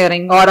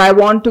engineering, or I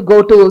want to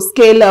go to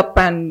scale up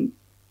and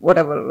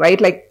whatever,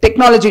 right? Like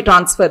technology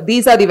transfer.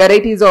 These are the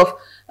varieties of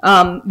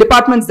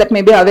departments that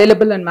may be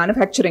available in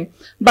manufacturing.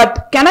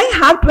 But can I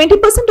have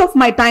 20% of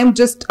my time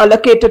just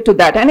allocated to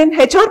that? And in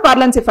HR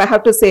parlance, if I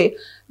have to say,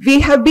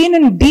 we have been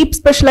in deep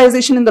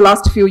specialization in the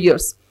last few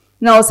years.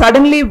 Now,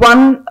 suddenly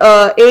one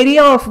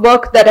area of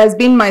work that has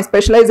been my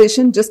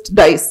specialization just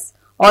dies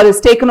or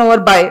is taken over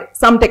by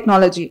some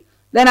technology.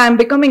 Then I'm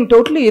becoming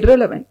totally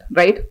irrelevant,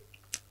 right?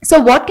 So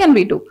what can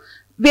we do?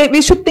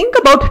 We should think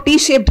about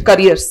T-shaped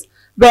careers,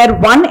 where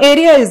one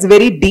area is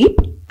very deep,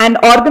 and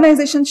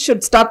organizations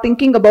should start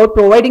thinking about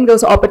providing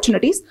those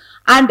opportunities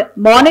and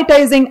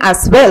monetizing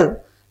as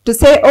well. To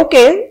say,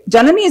 okay,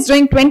 Janani is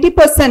doing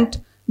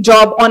 20%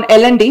 job on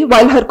L&D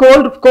while her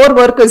core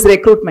work is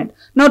recruitment.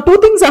 Now, 2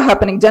 things are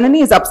happening.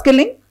 Janani is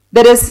upskilling.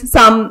 There is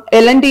some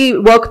L&D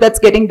work that's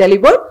getting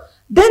delivered.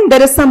 Then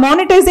there is some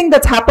monetizing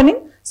that's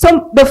happening.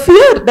 So the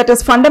fear that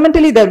is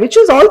fundamentally there, which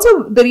is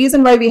also the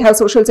reason why we have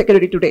social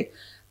security today.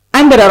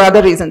 And there are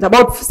other reasons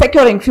about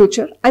securing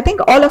future. I think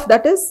all of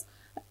that is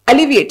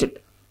alleviated.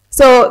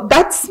 So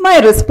that's my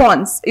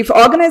response. If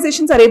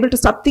organizations are able to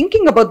start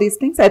thinking about these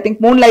things, I think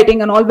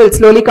moonlighting and all will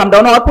slowly come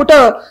down, or put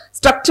a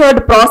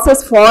structured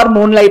process for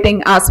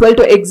moonlighting as well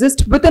to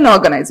exist within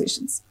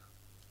organizations.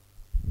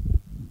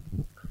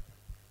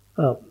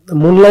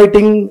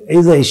 Moonlighting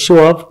is an issue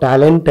of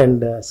talent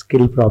and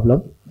skill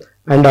problem,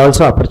 and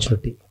also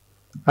opportunity.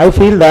 I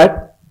feel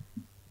that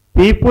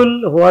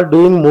people who are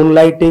doing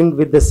moonlighting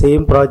with the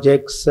same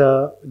projects,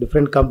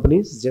 different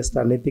companies, just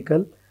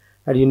unethical.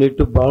 And you need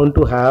to bound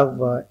to have,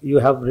 you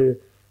have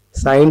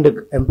signed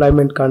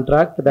employment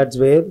contract, that's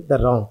where the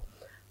wrong.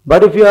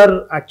 But if you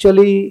are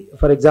actually,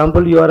 for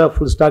example, you are a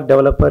full stack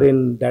developer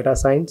in data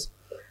science,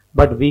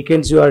 but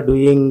weekends you are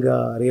doing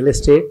real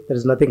estate, there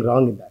is nothing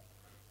wrong in that.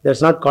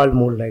 That's not called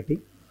moonlighting.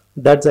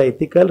 That's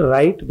ethical,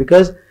 right?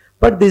 Because,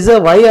 but this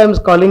is why I am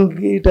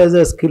calling it as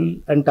a skill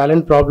and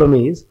talent problem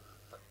is,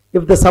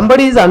 if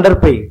somebody is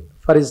underpaid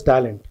for his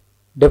talent,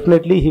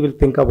 definitely he will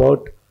think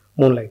about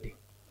moonlighting.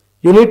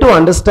 You need to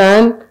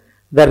understand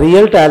the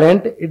real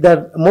talent.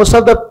 That most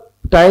of the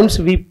times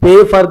we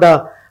pay for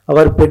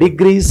our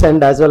pedigrees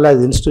and as well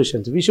as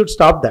institutions. We should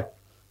stop that.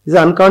 This is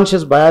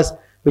unconscious bias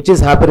which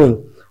is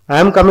happening. I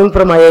am coming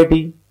from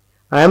IIT.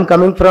 I am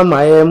coming from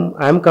IIM.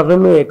 I am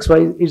coming from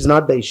XY. It's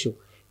not the issue.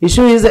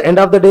 Issue is the end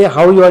of the day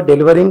how you are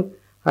delivering.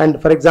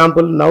 And for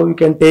example, now you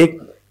can take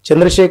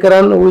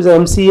Chandrasekharan, who is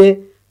an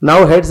MCA,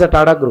 now heads the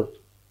Tata Group.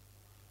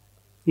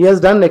 He has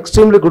done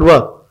extremely good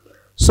work.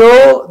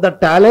 So the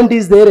talent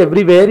is there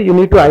everywhere. You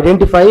need to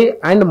identify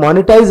and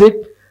monetize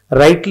it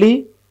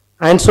rightly,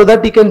 and so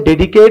that you can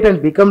dedicate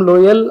and become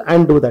loyal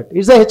and do that.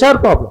 It's a HR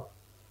problem.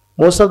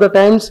 Most of the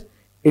times,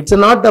 it's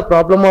not the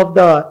problem of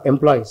the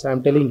employees. I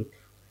am telling you,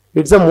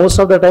 it's most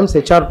of the times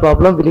HR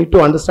problem. We need to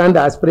understand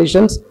the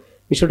aspirations.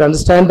 We should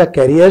understand the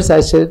careers.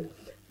 I said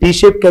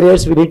T-shaped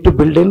careers. We need to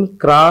build in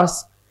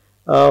cross,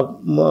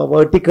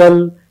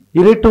 vertical.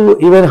 You need to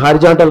even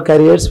horizontal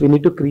careers. We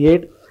need to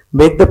create.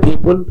 Make the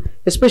people,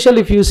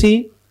 especially if you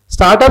see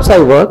startups I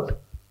worked,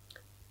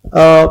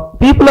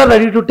 people are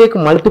ready to take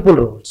multiple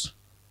roles,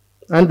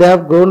 and they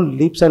have grown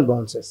leaps and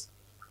bounds,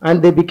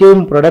 and they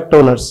became product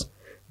owners.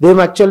 They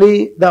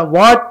actually the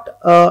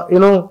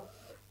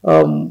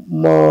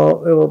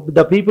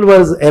people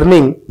was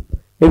earning,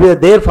 maybe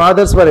their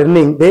fathers were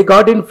earning, they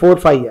got in 4 or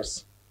 5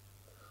 years.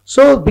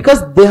 So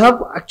because they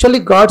have actually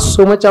got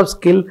so much of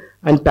skill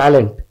and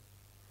talent,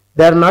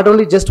 they are not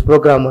only just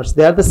programmers,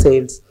 they are the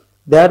sales.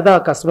 They are the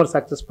customer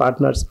success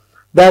partners.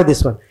 They are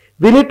this one.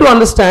 We need to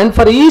understand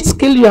for each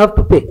skill you have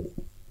to pay.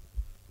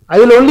 I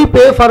will only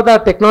pay for the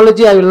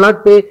technology, I will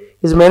not pay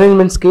his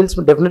management skills.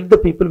 Definitely the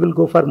people will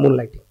go for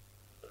moonlighting.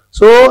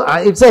 So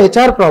it's a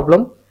HR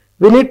problem.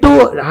 We need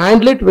to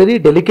handle it very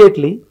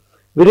delicately.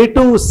 We need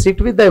to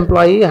sit with the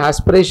employee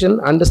aspiration,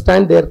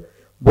 understand their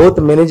both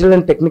managerial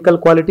and technical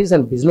qualities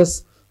and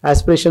business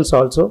aspirations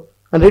also,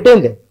 and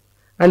retain them.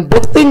 And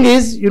best thing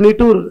is you need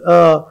to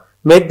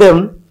make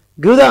them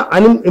give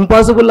the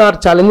impossible or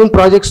challenging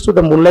projects to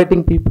the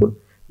moonlighting people.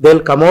 They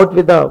will come out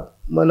with the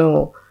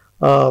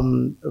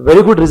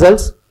very good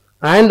results,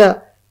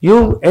 and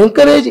you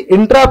encourage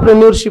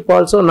intrapreneurship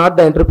also, not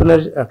the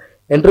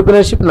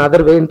entrepreneurship in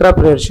other way,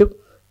 intrapreneurship.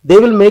 They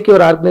will make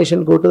your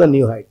organization go to the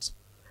new heights.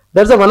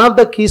 That's one of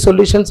the key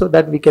solutions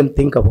that we can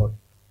think about.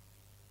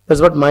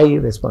 That's what my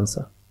response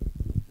is.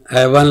 I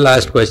have one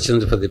last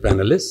question for the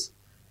panelists.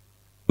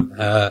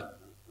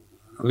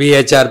 We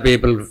HR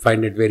people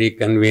find it very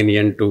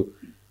convenient to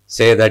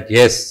say that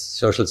yes,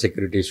 social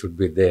security should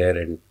be there,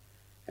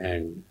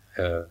 and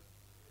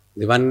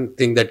the one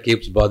thing that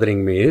keeps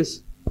bothering me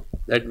is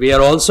that we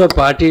are also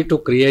party to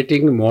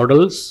creating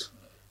models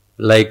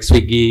like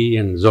Swiggy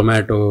and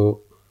Zomato,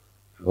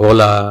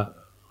 Ola,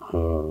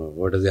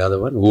 what is the other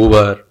one,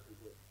 Uber,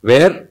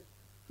 where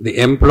the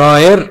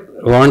employer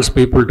wants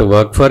people to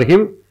work for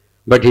him,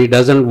 but he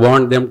doesn't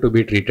want them to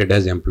be treated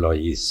as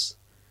employees.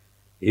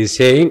 He's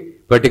saying,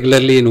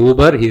 particularly in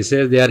Uber, he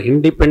says they are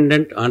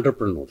independent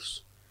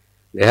entrepreneurs.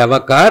 They have a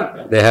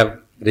car, they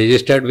have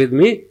registered with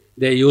me,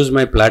 they use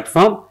my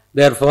platform,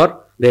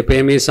 therefore they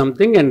pay me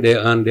something and they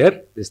earn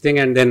their this thing,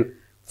 and then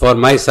for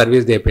my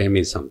service they pay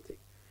me something.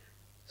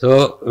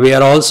 So we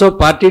are also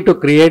party to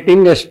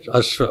creating a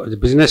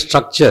business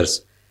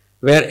structures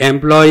where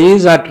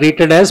employees are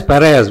treated as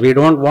pariahs. We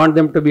don't want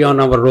them to be on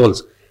our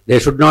rolls. They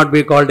should not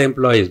be called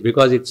employees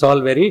because it's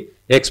all very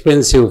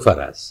expensive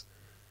for us.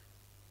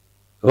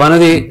 One of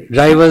the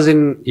drivers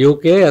in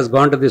UK has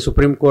gone to the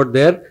Supreme Court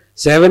there.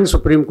 7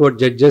 Supreme Court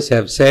judges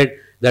have said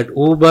that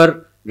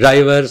Uber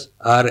drivers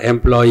are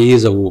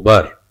employees of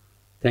Uber.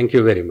 Thank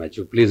you very much.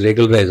 You please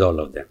regularize all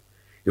of them.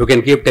 You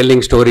can keep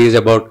telling stories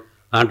about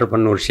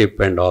entrepreneurship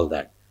and all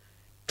that.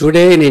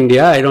 Today in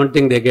India, I don't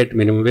think they get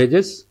minimum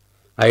wages.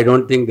 I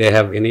don't think they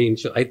have any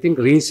insurance. I think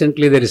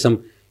recently there is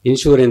some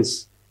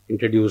insurance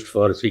introduced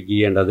for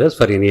Swiggy and others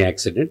for any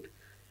accident.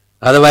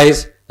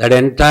 Otherwise, that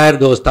entire,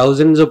 those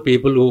thousands of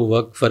people who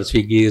work for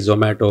Swiggy,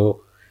 Zomato,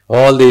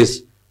 all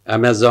these,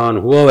 Amazon,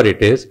 whoever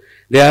it is,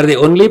 they are the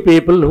only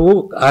people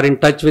who are in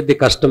touch with the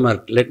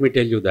customer. Let me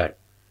tell you that.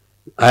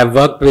 I have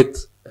worked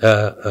with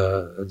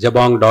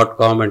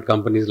Jabong.com and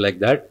companies like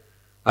that.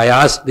 I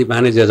asked the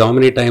managers, how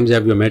many times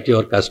have you met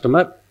your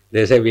customer?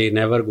 They say, we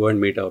never go and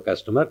meet our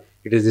customer.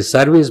 It is the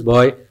service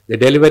boy, the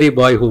delivery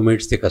boy who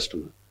meets the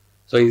customer.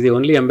 So he is the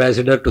only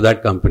ambassador to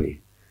that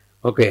company.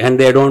 Okay, and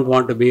they don't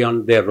want to be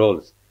on their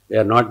roles. They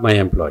are not my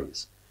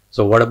employees.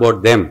 So what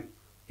about them?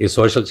 Is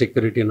social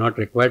security not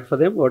required for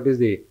them? What is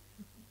the...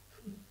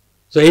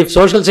 So if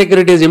social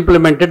security is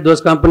implemented,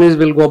 those companies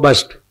will go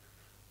bust.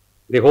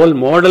 The whole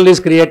model is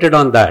created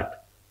on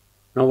that.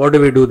 Now what do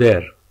we do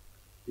there?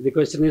 The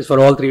question is for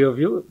all three of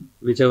you,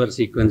 whichever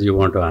sequence you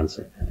want to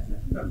answer.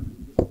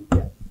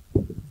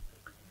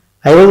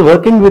 I was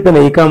working with an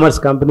e-commerce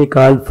company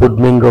called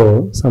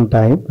Foodmingo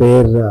sometime,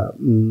 where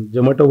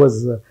Zomato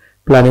was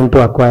planning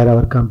to acquire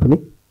our company.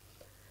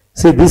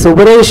 See, this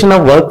uberization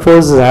of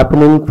workforce is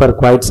happening for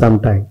quite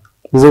some time.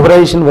 This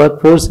uberization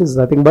workforce is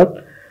nothing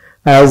but,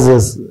 as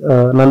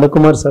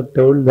Nandakumar sir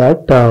told,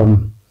 that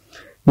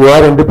you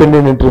are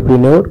independent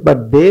entrepreneur,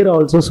 but there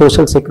also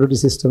social security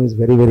system is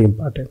very, very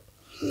important.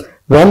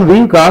 When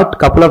we got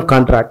couple of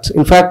contracts,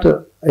 in fact,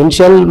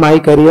 initial my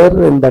career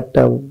in that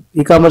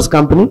e-commerce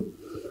company,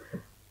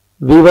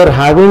 we were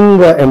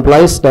having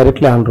employees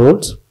directly on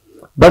rolls,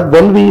 but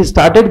when we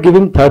started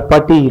giving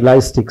third-party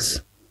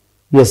logistics,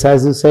 yes,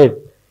 as you said,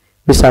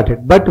 we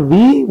started, but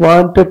we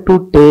wanted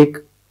to take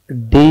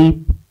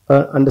deep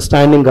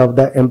understanding of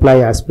the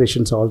employee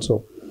aspirations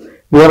also.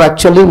 We have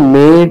actually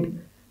made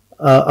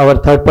our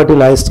third-party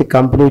logistic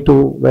company to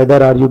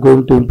whether are you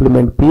going to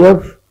implement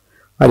PF,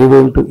 are you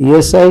going to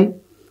ESI,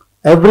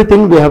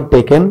 everything we have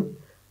taken.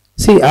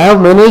 See, I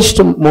have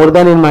managed more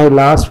than in my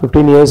last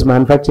 15 years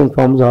manufacturing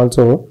firms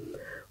also.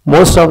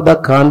 Most of the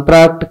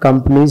contract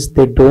companies,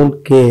 they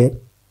don't care,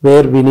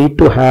 where we need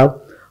to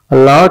have a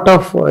lot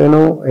of,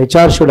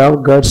 HR should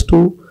have guts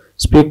to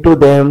speak to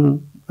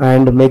them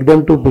and make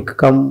them to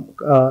become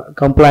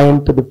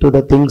compliant to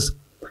the things.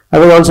 I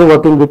was also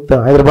working with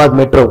Hyderabad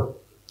Metro.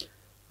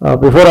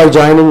 Before I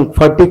joining,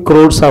 40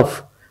 crores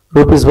of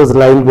rupees was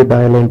lying with the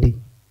LNT.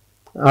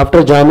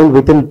 After joining,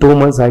 within 2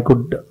 months, I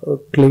could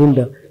clean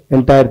the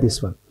entire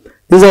this one.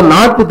 These are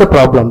not with the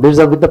problem. These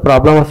are with the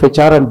problem of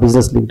HR and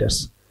business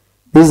leaders.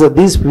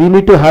 These we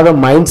need to have a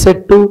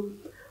mindset to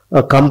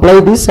comply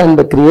this and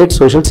create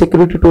social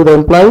security to the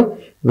employee,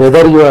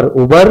 whether you are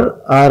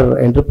Uber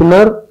or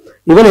entrepreneur.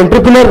 Even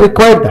entrepreneur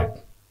required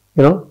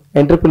that,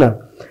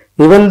 entrepreneur.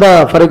 Even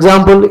for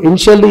example,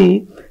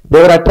 initially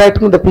they were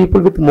attracting the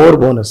people with more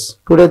bonus.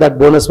 Today that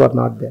bonus was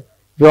not there.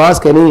 If you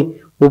ask any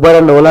Uber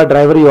and Ola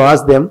driver, you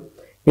ask them,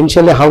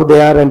 Initially how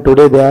they are and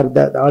today they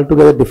are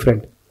altogether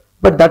different.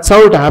 But that's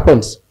how it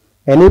happens.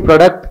 Any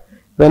product,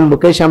 when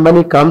Mukesh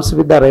Ambani comes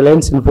with the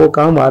Reliance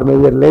Infocom or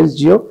maybe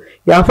Reliance Jio,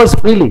 he offers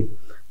freely.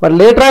 But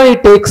later on he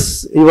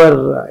takes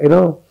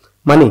your,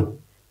 money.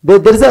 There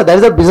is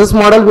a business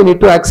model we need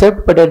to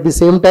accept, but at the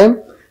same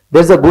time,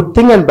 there is a good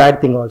thing and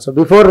bad thing also.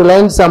 Before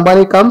Reliance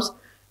Ambani comes,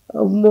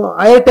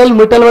 IITL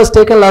Mittal was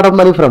taken a lot of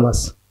money from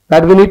us.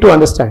 That we need to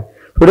understand.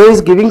 Today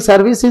is giving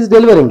service, is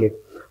delivering it.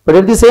 But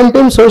at the same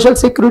time, social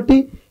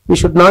security, we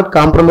should not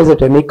compromise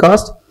at any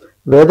cost.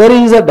 Whether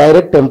he is a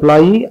direct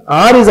employee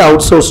or is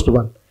outsourced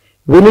one,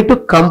 we need to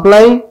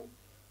comply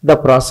the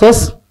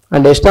process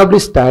and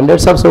establish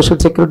standards of social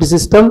security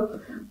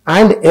system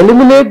and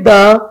eliminate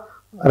the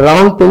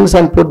wrong things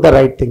and put the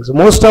right things.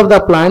 Most of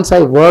the plants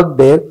I worked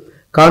there,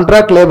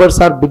 contract laborers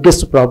are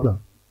biggest problem.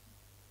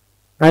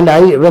 And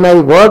when I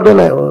worked in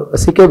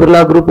CK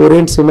Birla Group,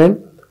 Orient Cement,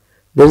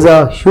 there is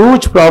a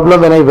huge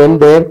problem when I went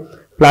there.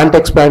 Plant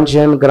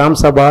expansion, Gram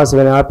Sabhas,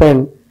 when it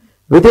happened,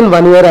 within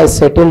 1 year I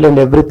settled and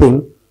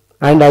everything,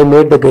 and I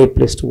made the great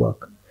place to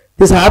work.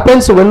 This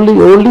happens only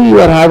you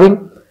are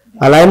having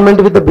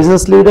alignment with the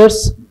business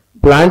leaders,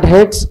 plant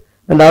heads,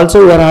 and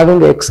also you are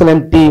having an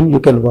excellent team you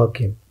can work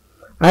in.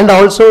 And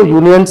also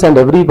unions and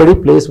everybody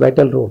plays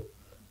vital role.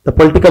 The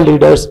political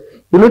leaders,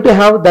 you need to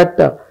have that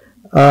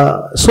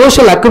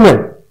social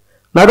acumen,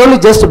 not only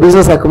just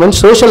business acumen,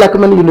 social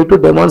acumen. You need to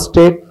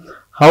demonstrate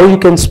how you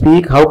can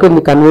speak, how can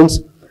you convince.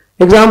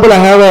 Example, I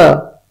have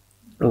a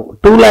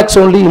 2 lakhs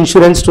only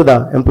insurance to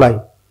the employee.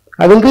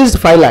 I have increased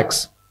 5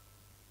 lakhs.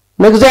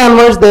 Next day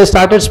onwards, they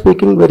started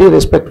speaking very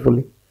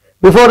respectfully.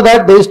 Before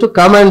that, they used to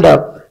come and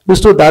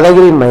used to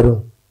dadagiri in my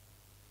room.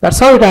 That's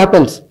how it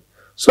happens.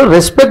 So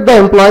respect the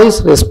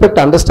employees,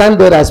 understand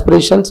their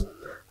aspirations,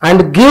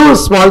 and give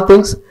small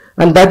things.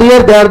 And that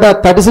year, they are the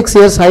 36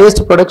 years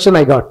highest production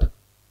I got.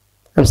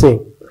 I'm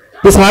saying.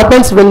 This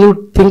happens when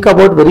you think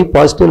about very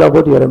positive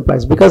about your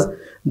employees, because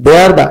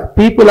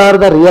people are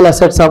the real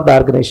assets of the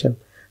organization.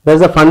 There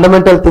is a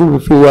fundamental thing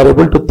if you are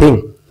able to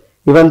think.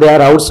 Even they are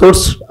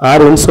outsourced or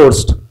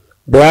insourced,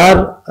 they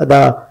are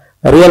the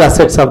real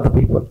assets of the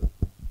people.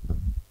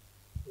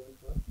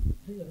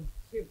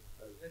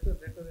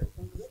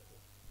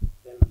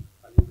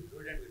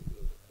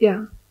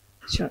 Yeah,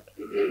 sure.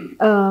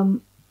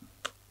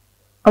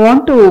 I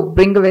want to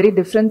bring a very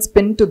different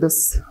spin to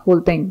this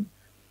whole thing.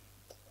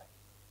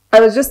 I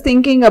was just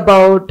thinking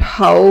about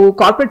how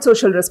corporate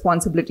social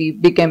responsibility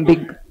became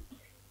big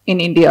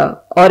in India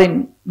or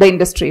in the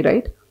industry,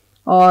 right?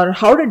 Or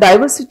how did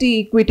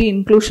diversity, equity,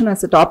 inclusion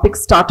as a topic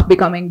start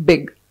becoming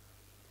big?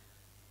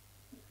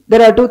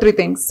 There are 2-3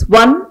 things.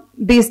 One,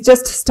 they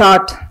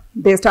start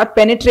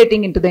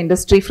penetrating into the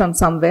industry from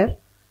somewhere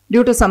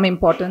due to some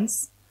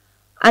importance.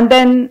 And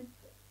then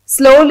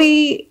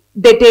slowly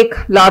they take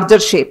larger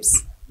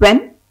shapes.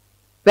 When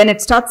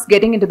it starts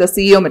getting into the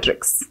CEO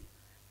metrics.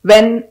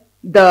 When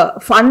the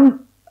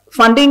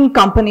funding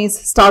companies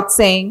start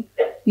saying,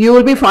 you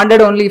will be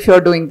funded only if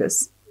you're doing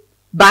this.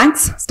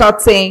 Banks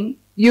start saying,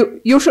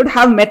 you should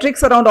have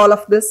metrics around all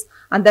of this,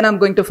 and then I'm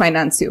going to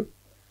finance you.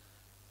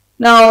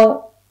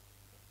 Now,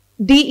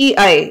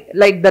 DEI,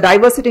 like the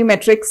diversity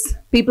metrics,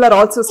 people are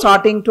also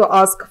starting to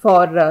ask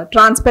for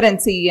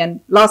transparency,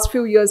 and last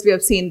few years we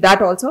have seen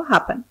that also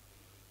happen.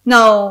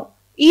 Now,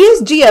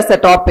 ESG as a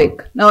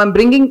topic. Now, I'm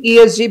bringing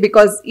ESG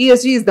because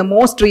ESG is the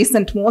most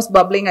recent, most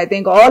bubbling. I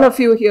think all of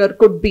you here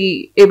could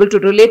be able to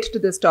relate to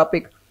this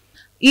topic.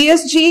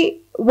 ESG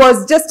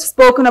was just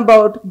spoken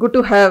about, good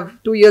to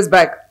have 2 years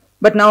back,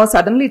 but now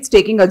suddenly it's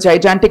taking a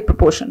gigantic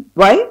proportion.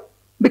 Why?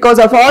 Because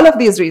of all of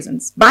these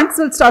reasons. Banks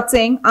will start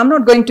saying, I'm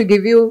not going to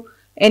give you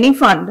any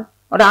fund,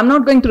 or I'm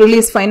not going to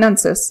release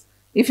finances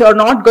if you're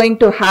not going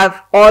to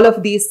have all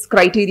of these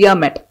criteria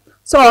met.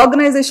 So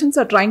organizations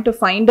are trying to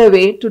find a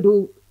way to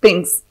do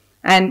things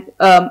and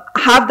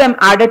have them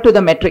added to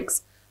the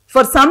metrics.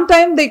 For some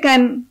time they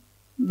can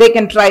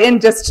try and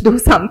just do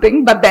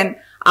something, but then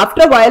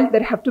after a while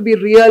there have to be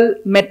real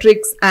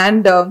metrics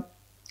and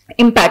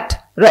impact,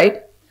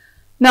 right?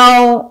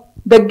 Now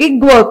the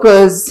gig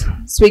workers,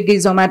 Swiggy,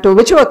 Zomato,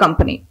 whichever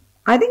company,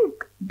 I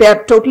think they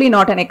are totally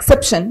not an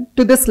exception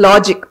to this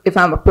logic if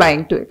I'm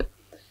applying to it.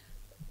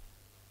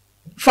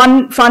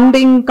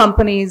 Funding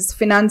companies,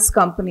 finance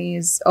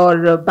companies,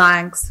 or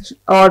banks,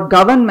 or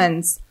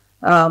governments,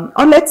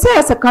 or let's say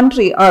as a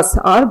country,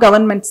 our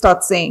government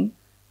starts saying,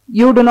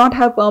 you do not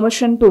have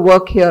permission to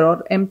work here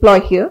or employ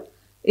here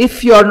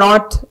if you're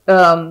not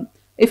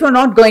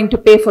going to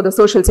pay for the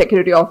social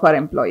security of our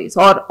employees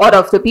or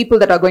of the people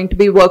that are going to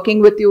be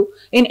working with you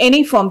in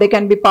any form. They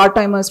can be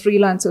part-timers,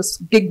 freelancers,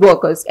 gig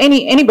workers,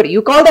 anybody.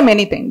 You call them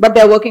anything, but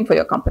they're working for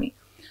your company,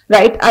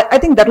 right? I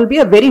think that will be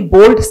a very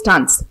bold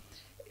stance.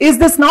 Is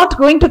this not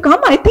going to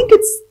come? I think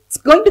it's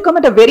going to come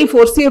at a very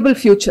foreseeable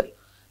future,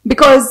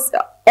 because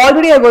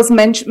already I was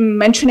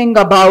mentioning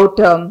about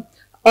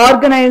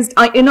organized,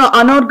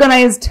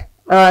 unorganized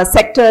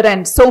sector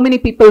and so many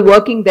people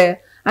working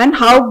there, and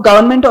how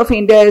Government of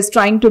India is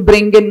trying to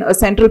bring in a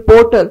central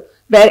portal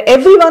where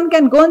everyone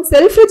can go and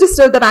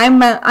self-register that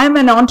I'm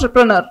an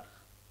entrepreneur.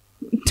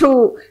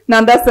 to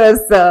Nanda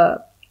sir's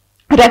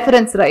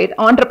reference, right?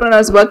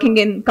 Entrepreneurs working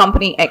in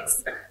company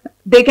X,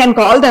 they can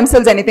call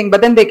themselves anything,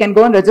 but then they can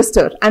go and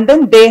register, and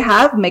then they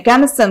have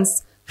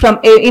mechanisms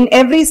in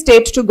every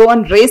state to go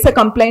and raise a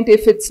complaint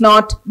if it's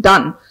not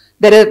done.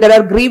 There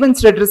are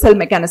grievance redressal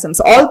mechanisms.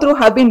 All through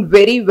have been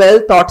very well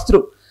thought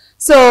through.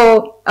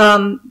 So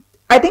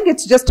I think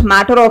it's just a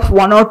matter of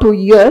 1 or 2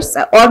 years,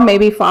 or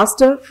maybe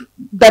faster,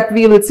 that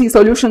we will see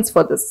solutions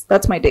for this.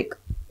 That's my take.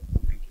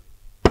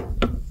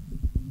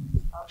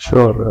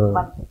 Sure.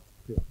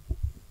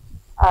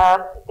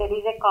 There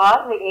is a car,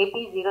 the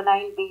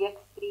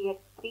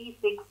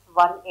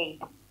AP09BX3618.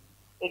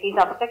 It is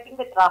obstructing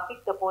the traffic.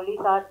 The police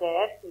are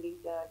there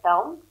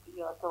down.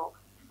 So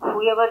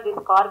whoever this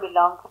car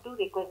belongs to,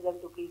 request them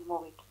to please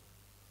move it.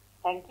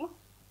 Thank you.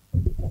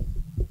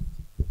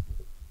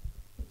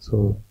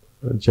 So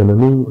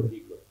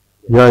Janani,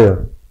 yeah.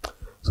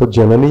 So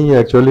Janani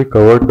actually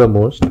covered the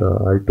most.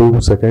 I too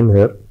second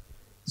here.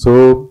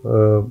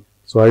 So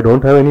I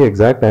don't have any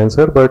exact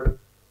answer, but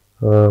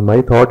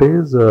my thought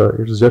is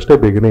it's just a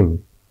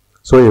beginning.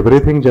 So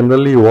everything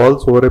generally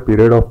evolves over a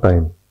period of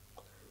time.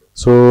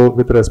 So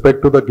with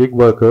respect to the gig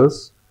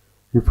workers,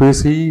 if we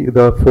see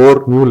the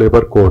 4 new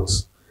labor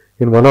codes,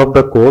 in one of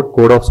the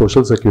code of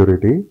social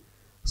security,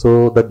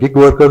 so the gig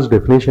workers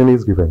definition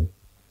is given,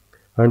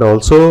 and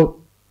also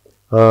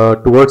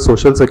towards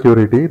social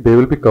security they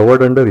will be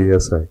covered under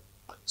ESI.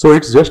 So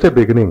it's just a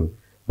beginning,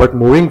 but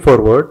moving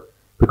forward,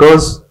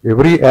 because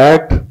every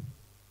act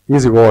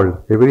is evolved,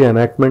 every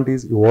enactment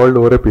is evolved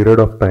over a period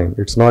of time.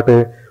 It's not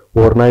a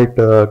overnight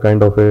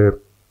kind of a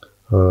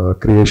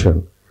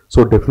creation.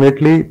 So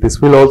definitely this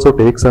will also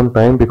take some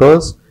time,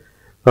 because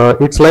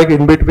it's like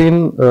in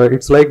between,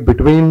 it's like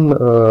between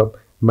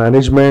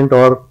management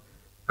or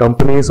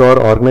companies or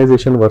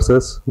organization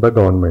versus the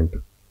government.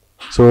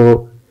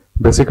 So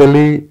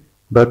basically,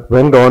 that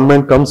when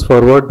government comes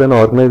forward, then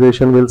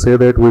organization will say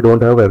that we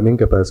don't have earning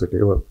capacity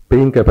or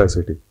paying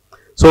capacity.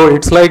 So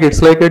it's like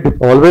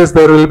always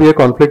there will be a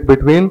conflict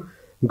between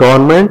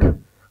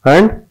government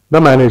and the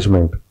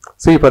management.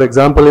 See, for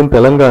example, in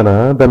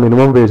Telangana, the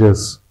minimum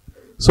wages.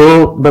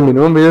 So the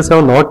minimum wages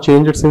have not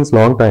changed since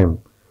long time.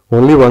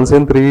 Only once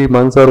in 3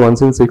 months or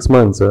once in 6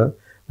 months, the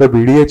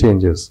BDA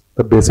changes.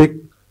 The basic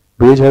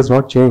wage has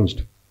not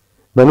changed.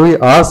 When we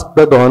ask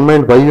the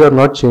government why you are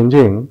not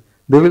changing,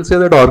 they will say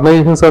that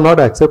organizations are not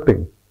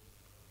accepting,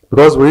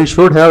 because we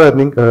should have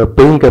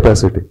paying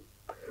capacity.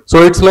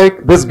 So it's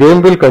like this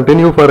game will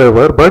continue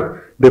forever, but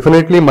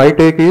definitely my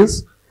take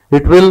is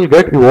it will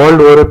get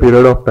evolved over a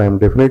period of time.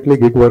 Definitely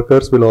gig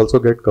workers will also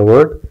get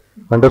covered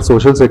under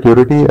social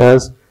security,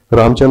 as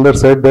Ramchandar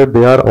said that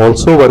they are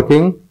also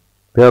working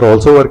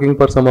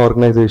for some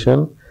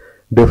organization.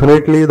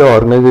 Definitely the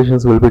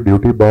organizations will be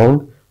duty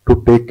bound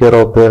to take care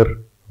of their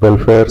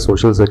welfare,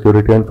 social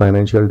security and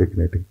financial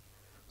dignity.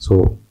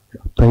 So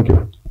thank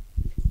you.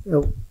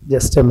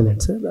 Just a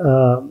minute, sir.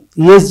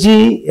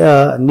 ESG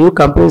New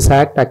Companies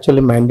Act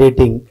actually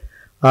mandating,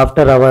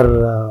 after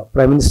our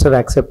Prime Minister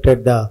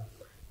accepted the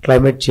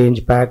Climate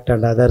Change Pact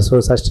and other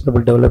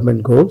sustainable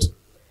development goals,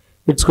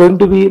 it's going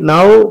to be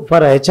now for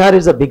HR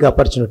is a big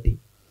opportunity,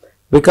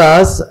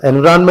 because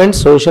environment,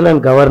 social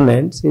and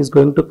governance is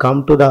going to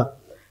come to the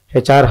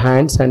HR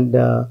hands, and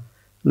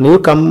New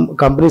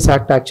Companies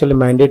Act actually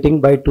mandating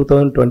by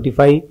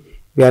 2025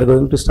 we are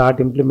going to start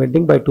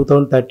implementing. By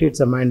 2030 it's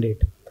a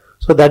mandate.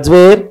 So that's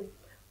where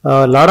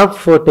a lot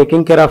of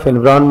taking care of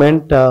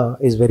environment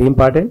is very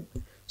important.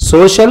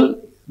 Social,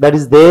 that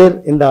is there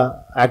in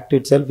the act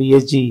itself,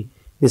 ESG,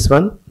 this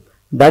one,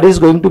 that is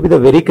going to be the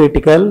very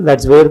critical.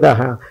 That's where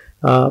the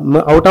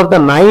out of the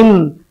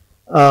 9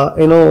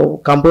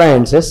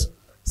 compliances,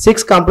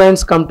 6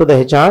 compliance come to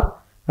the HR,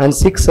 and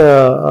 6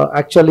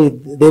 actually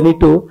they need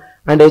to,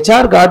 and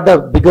HR got the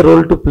bigger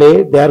role to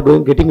play. They are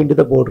getting into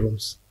the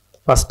boardrooms.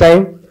 First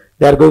time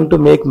they are going to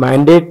make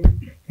mandate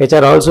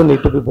HR also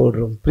need to be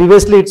boardroom.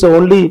 Previously it's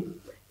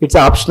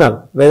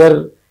optional,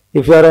 whether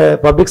if you are a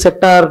public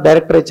sector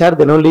director HR,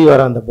 then only you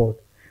are on the board.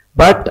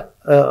 But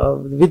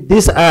with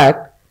this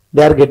act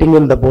they are getting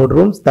in the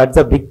boardrooms. That's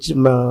a big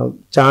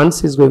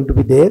chance is going to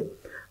be there,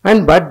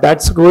 and but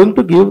that's going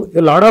to give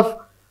a lot of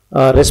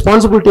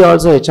responsibility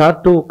also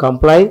HR to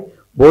comply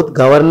both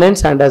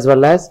governance and as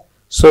well as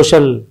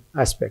social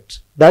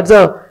aspects. That's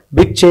a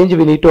big change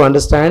we need to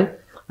understand,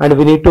 and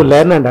we need to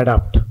learn and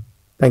adapt.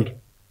 Thank you.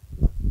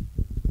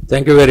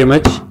 Thank you very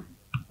much.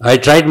 I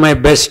tried my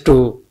best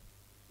to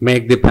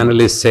make the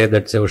panelists say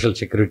that social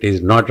security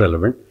is not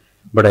relevant,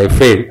 but I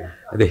failed.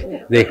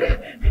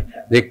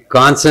 The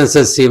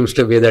consensus seems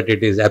to be that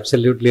it is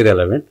absolutely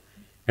relevant,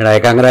 and I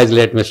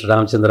congratulate Mr.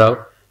 Ramchandra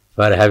Rao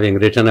for having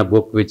written a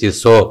book which is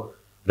so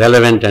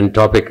relevant and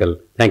topical.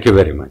 Thank you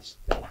very much.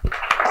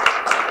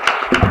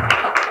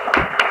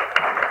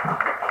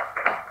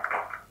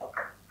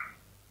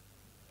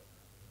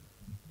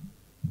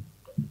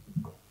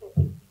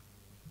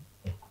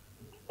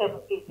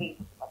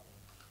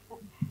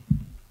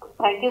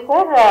 Thank you,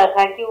 sir.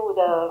 Thank you,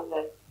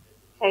 the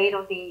chair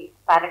of the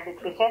panel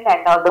discussion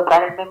and all the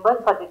panel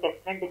members for this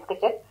excellent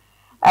discussion.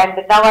 And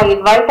now I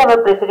invite our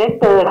President,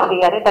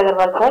 Sri Anit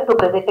Agarwal sir, to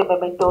present a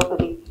memento to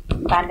the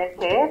panel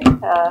chair,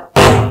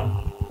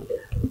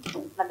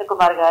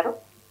 Nandakumar Garu.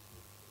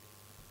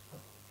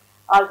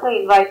 Also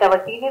invite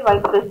our Senior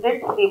Vice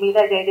President, Sri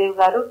Meera Jaydev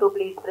Garu, to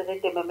please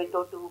present a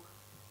memento to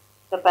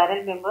the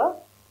panel member.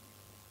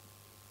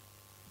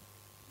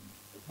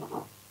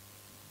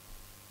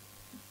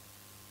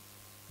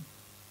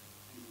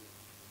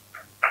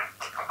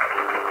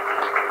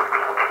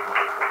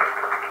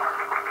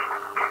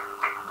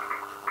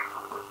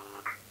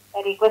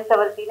 I request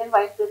our Senior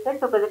Vice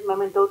President to present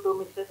memento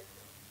to Mr.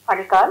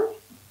 Hanikal.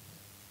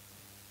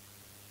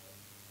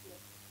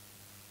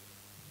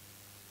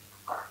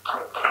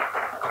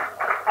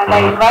 And I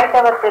invite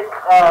our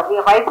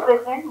Vice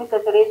President,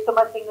 Mr. Suresh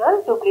Kumar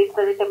Singhal, to please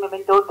present a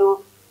memento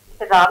to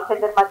Mr.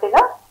 Ramchandar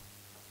Matila.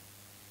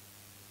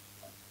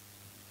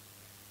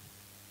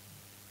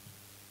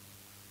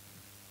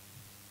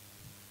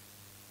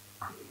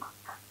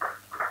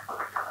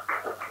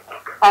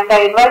 And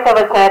I invite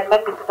our Chairman,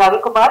 Mr. Ravi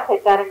Kumar,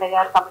 HR and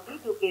IR Committee,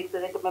 to please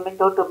present a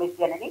memento to Ms.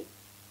 Janani.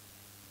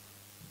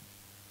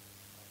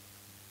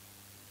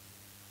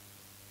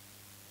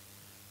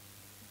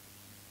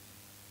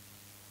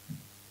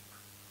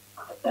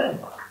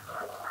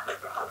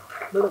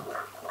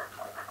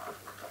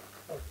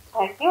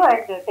 Thank you,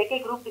 and take a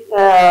group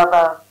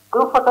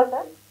photo,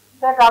 sir.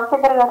 Sir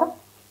Ramchandra Garu,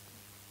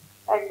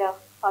 and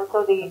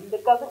also the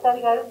Durga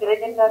Prasad Garu,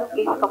 Niranjan Garu,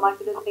 please come on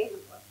to the stage.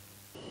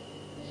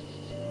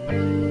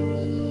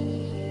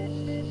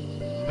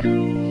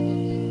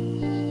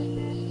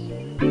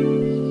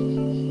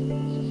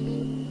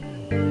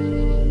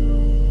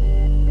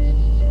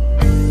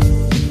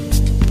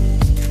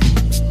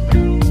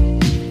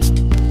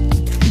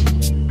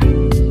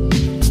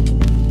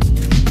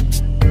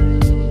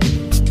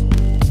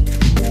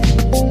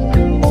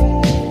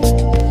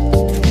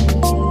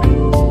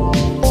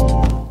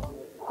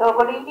 So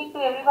good evening to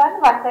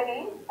everyone once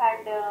again,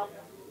 and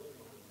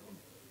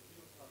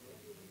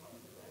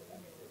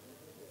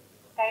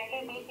kindly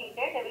be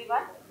seated,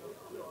 everyone.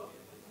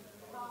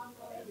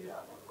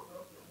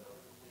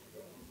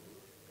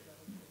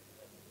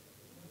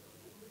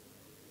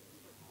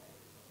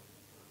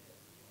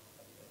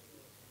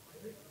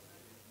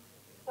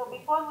 So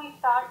before we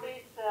start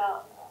this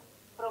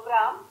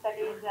program, that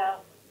is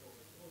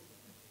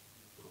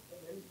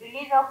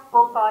release of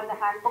book on the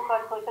handbook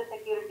on social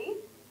security,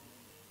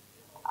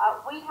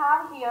 we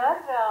have here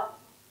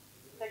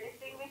the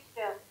distinguished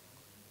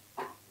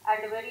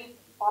and very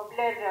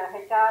popular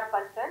HR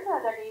person,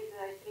 that is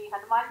Sri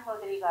Hanuman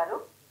Chaudhary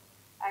Garu,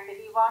 and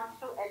he wants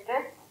to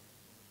address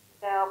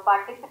the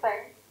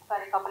participants for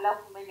a couple of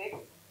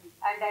minutes,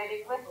 and I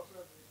request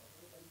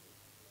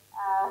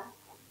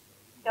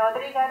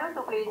Chaudhary Garu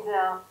to please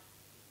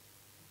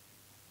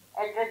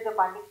address the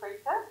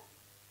participants, sir.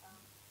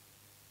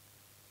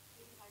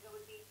 Please hand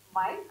over the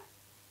mic.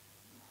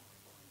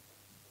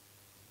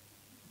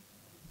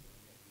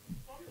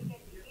 Then we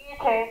can see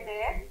a chair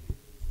there.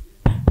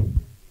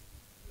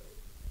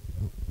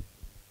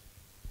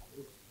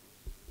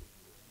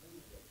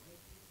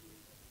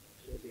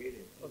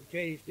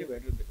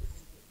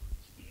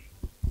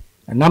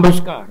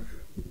 Namaskar.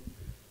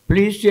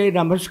 Please say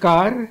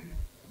Namaskar.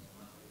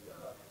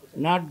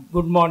 Not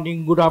good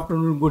morning, good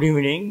afternoon, good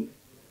evening.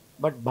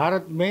 But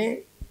Bharat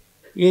में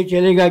ये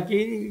चलेगा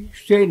कि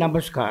say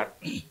Namaskar.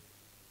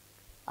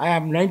 I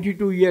am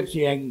 92 years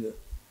young.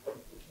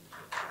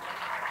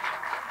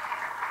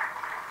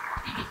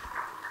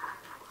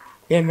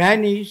 A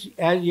man is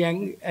as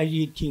young as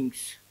he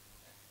thinks.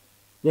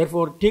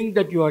 Therefore, think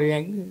that you are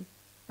young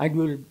and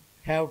you will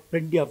have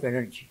plenty of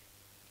energy.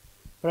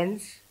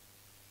 Friends,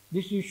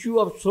 this issue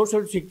of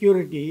social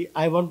security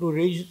I want to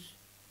raise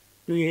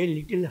to a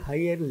little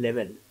higher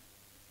level.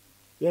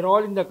 We are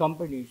all in the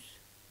companies.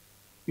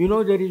 You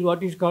know there is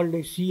what is called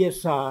a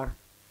CSR,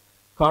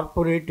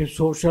 corporate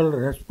social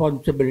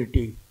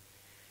responsibility.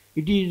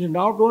 It is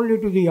not only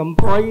to the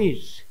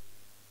employees,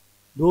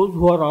 those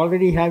who are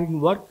already having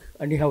work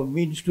and have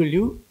means to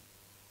live,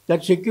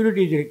 that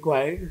security is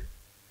required.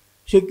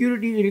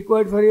 Security is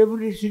required for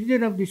every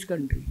citizen of this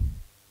country.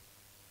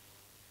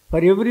 For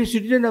every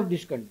citizen of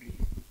this country.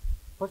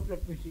 First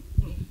let me see.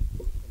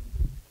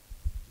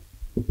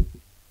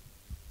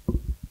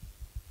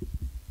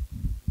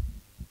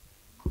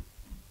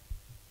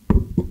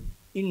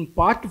 In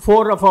part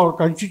 4 of our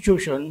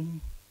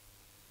constitution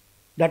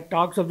that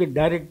talks of the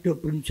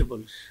directive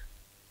principles,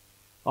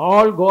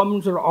 all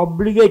governments are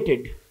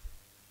obligated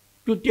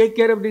to take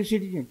care of the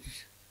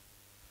citizens.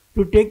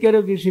 To take care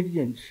of the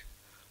citizens.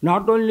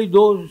 Not only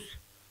those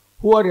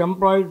who are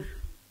employed,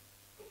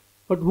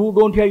 but who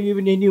don't have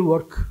even any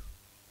work,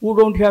 who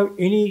don't have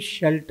any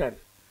shelter.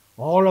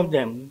 All of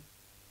them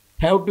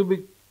have to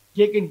be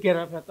taken care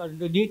of according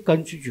to the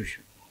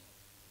Constitution.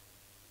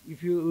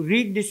 If you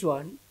read this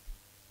one,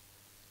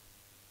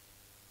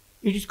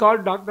 it is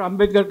called Dr.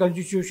 Ambedkar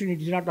Constitution.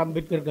 It is not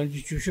Ambedkar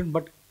Constitution,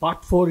 but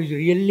Part 4 is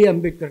really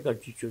Ambedkar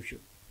Constitution.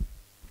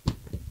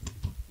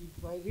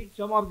 If I read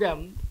some of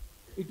them,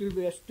 it will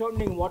be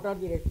astounding what are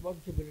the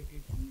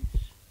responsibilities in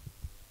this.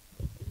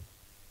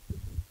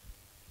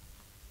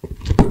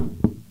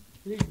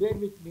 Please bear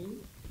with me.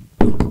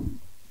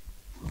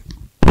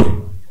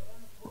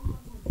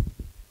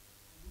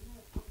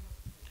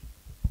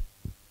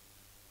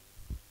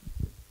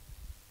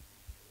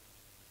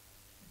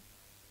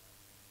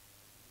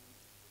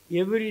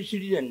 Every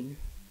citizen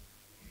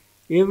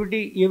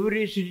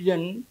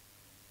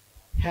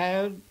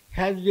has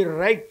the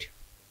right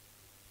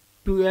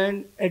to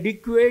an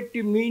adequate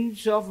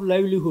means of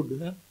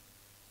livelihood.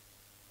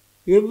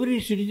 Every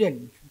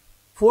citizen,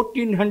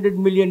 1400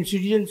 million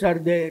citizens are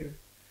there,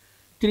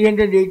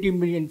 380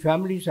 million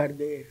families are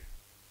there.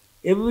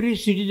 Every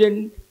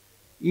citizen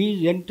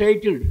is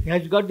entitled,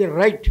 has got the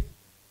right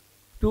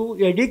to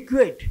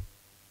adequate,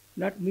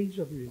 not means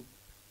of livelihood,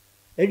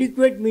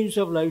 adequate means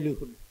of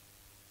livelihood.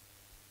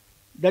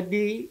 That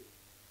the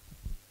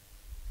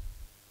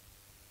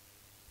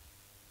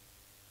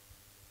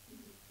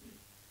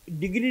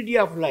dignity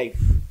of life,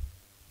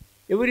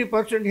 every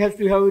person has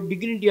to have a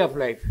dignity of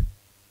life.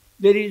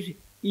 There is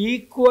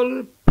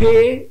equal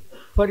pay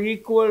for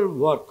equal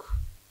work.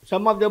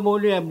 Some of them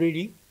only I am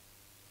reading.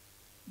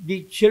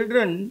 The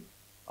children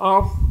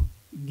of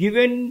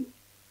given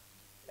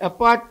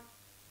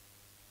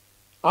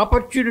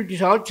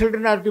opportunities, all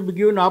children are to be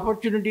given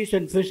opportunities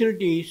and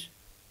facilities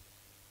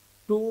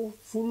to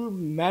full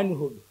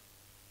manhood.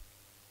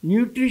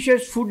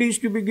 Nutritious food is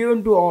to be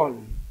given to all.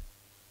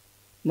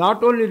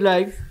 Not only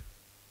life,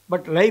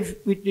 but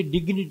life with the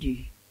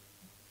dignity.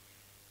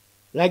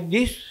 Like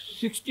this,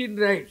 16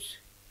 rights.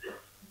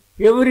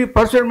 Every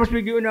person must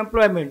be given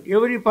employment.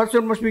 Every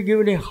person must be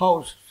given a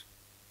house.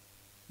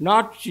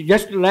 Not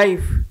just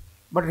life,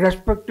 but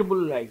respectable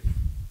life.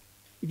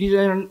 These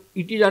are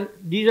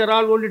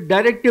all only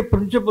directive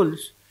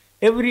principles.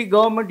 Every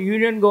government,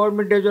 union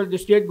government as well as the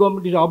state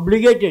government is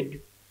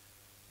obligated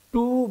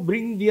to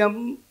bring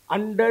them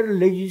under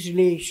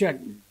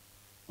legislation.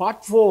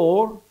 Part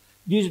 4,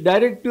 these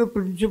directive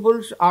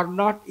principles are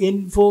not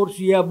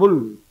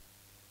enforceable.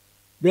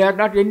 They are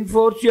not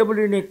enforceable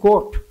in a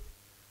court,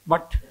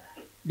 but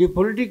the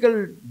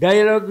political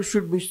dialogue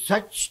should be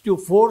such to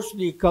force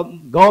the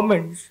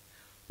governments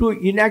to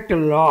enact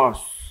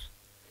laws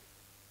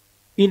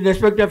in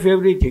respect of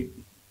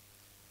everything.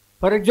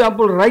 For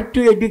example, right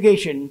to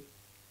education.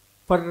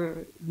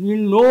 For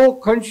no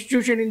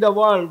constitution in the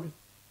world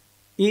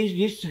is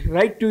this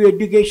right to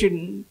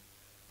education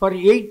for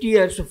 8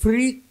 years,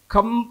 free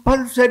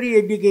compulsory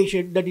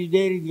education that is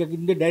there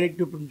in the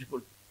directive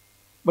principle.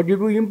 But did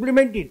we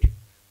implement it?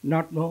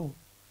 Not no.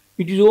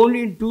 It is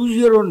only in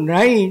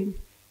 2009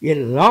 a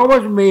law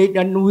was made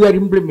and we are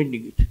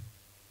implementing it.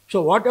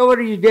 So whatever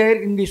is there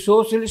in the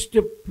socialist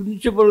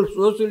principle,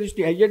 socialist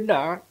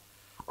agenda,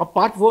 a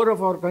part 4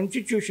 of our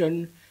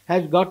constitution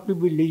has got to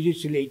be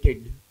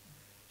legislated.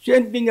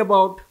 Same thing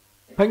about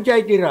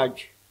Panchayati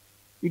Raj.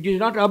 It is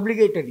not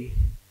obligatory.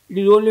 It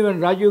is only when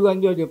Rajiv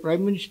Gandhi was the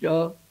Prime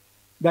Minister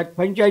that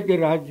Panchayati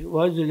Raj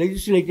was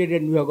legislated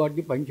and we have got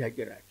the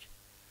Panchayati Raj.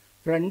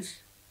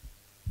 Friends,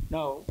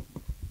 now,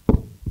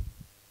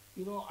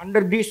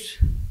 under this,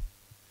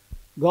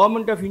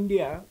 Government of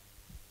India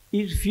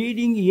is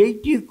feeding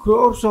 80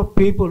 crores of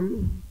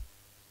people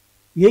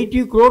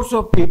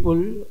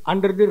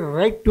under the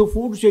right to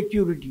food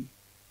security.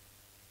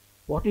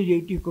 What is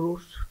 80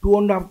 crores?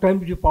 2.5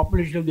 times the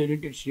population of the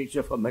United States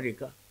of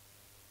America.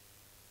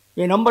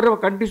 A number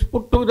of countries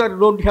put together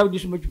don't have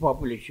this much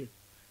population.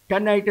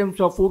 10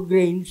 items of food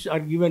grains are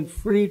given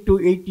free to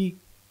 80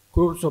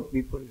 crores of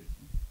people.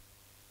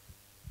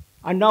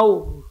 And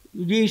now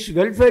this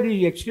welfare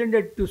is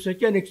extended to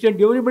such an extent,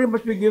 everybody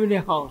must be given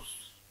a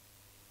house.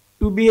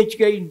 2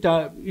 BHK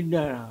in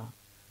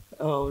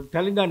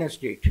Telangana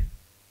state.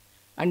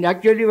 And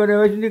actually when I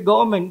was in the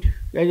government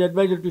as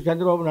advisor to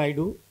Chandrababu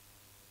Naidu,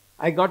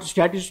 I got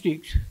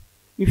statistics.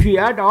 If you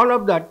add all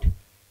of that,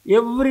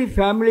 every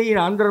family in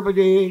Andhra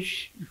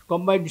Pradesh,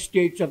 combined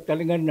states of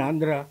Telangana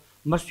and Andhra,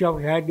 must have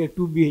had a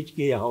 2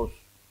 BHK house.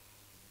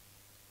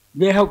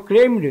 They have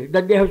claimed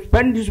that they have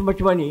spent this much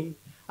money.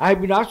 I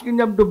have been asking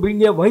them to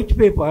bring a white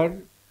paper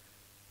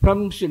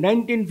from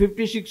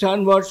 1956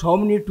 onwards, how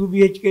many 2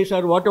 BHKs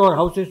or whatever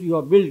houses you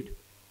have built.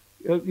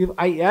 If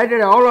I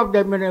added all of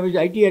them when I was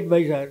IT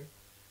advisor,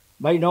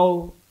 by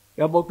now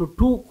about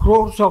 2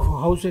 crores of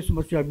houses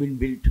must have been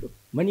built.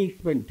 Money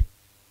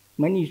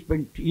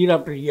spent year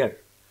after year.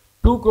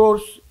 2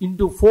 crores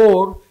into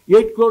 4,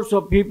 8 crores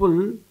of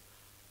people.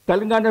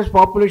 Telangana's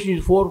population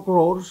is 4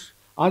 crores.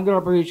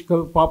 Andhra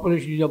Pradesh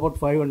population is about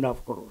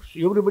 5.5 crores.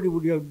 Everybody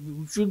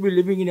should be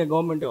living in a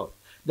government house.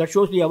 That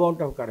shows the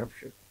amount of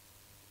corruption.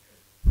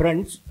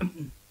 Friends,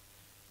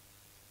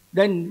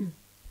 then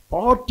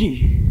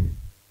poverty.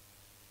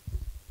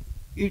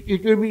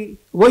 It will be,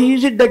 why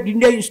is it that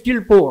India is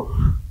still poor?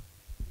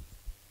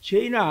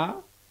 China,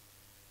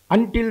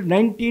 until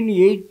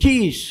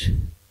 1980s,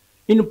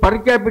 in per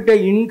capita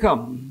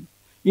income,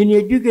 in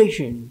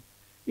education,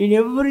 in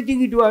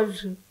everything it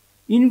was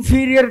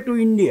inferior to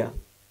India.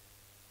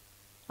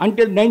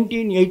 Until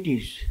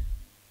 1980s.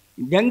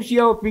 Deng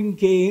Xiaoping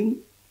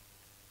came,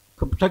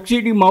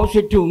 succeeding Mao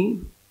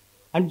Zedong,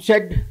 and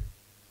said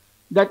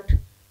that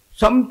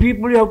some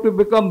people have to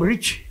become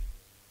rich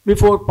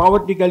before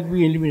poverty can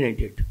be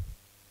eliminated.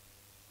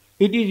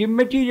 It is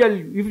immaterial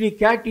if the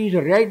cat is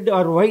red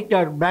or white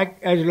or black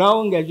as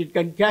long as it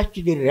can catch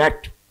the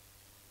rat.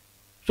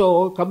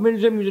 So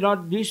communism is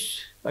not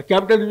this,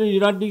 capitalism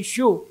is not the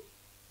issue.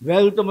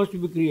 Wealth must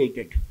be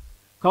created.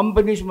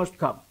 Companies must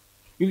come.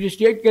 If the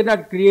state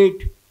cannot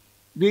create,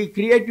 the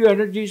creative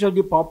energies of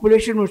the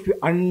population must be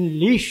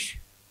unleashed.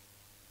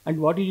 And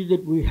what is it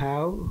that we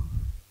have?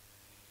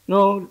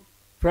 No,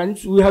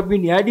 friends, we have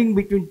been adding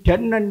between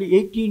 10 and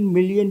 18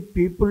 million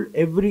people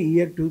every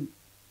year to.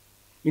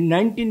 In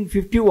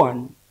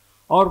 1951,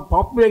 our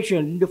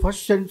population, the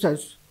first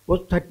census,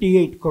 was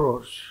 38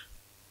 crores.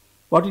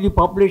 What is the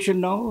population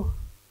now?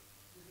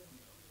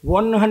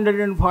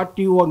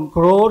 141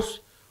 crores.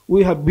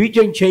 We have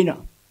beaten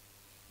China.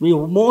 The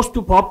most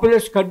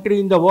populous country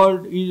in the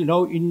world is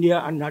now India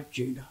and not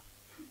China.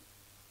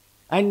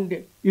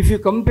 And if you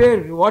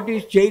compare what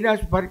is China's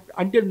until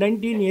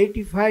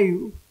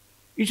 1985,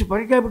 its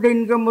per capita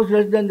income was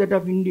less than that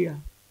of India.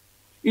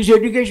 Its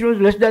education was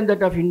less than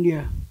that of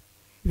India.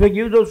 If I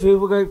give those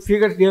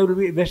figures, they will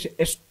be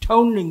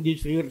astounding,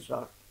 these figures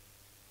are.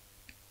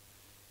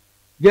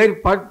 Their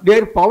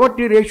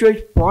poverty ratio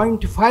is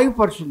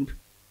 0.5%.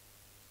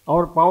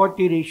 Our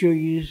poverty ratio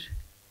is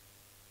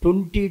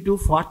 20 to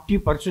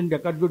 40%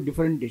 according to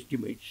different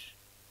estimates.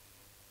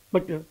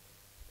 But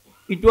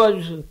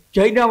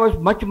China was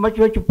much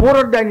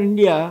poorer than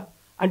India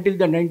until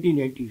the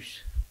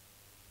 1980s.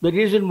 The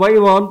reason why I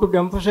want to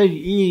emphasize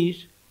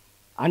is,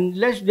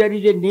 unless there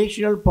is a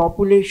national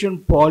population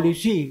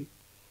policy,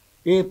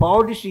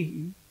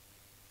 38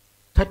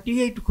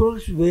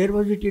 crores, where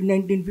was it in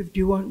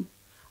 1951?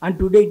 And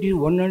today it is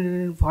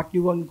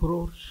 141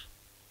 crores.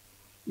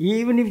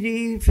 Even if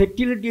the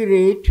fertility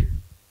rate,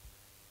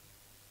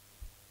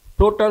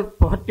 total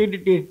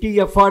fertility,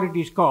 TFR it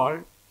is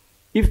called,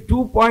 if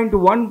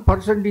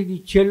 2.1% is the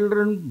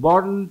children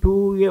born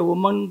to a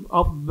woman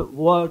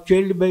of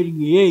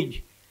childbearing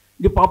age,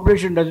 the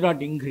population does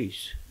not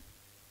increase.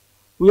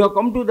 We have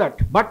come to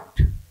that. But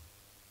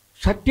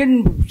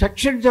certain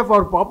sections of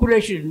our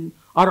population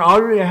have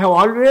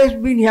always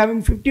been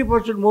having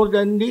 50% more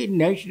than the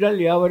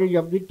national average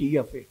of the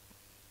TFA.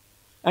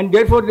 And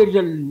therefore there is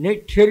a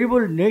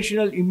terrible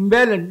national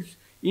imbalance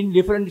in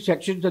different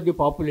sections of the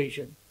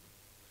population.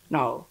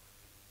 Now,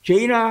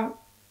 China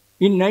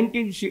in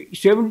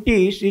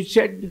 1970s, it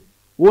said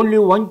only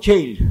one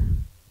child.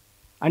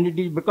 And it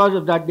is because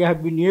of that they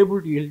have been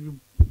able to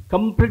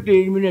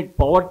completely eliminate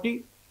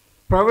poverty,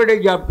 provide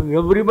a job to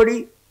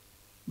everybody.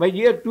 By the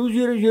year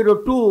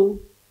 2002,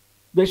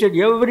 they said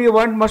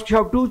everyone must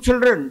have 2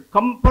 children.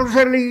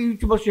 Compulsorily,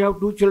 each must have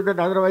 2 children,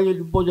 otherwise they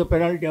will impose a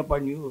penalty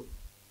upon you.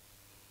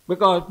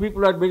 Because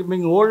people are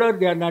becoming older,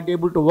 they are not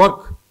able to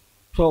work.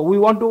 So we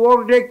want to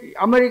overtake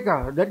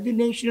America. That's the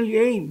national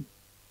aim.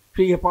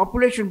 See, a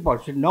population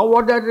policy. Now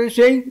what are they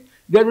saying?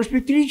 There must be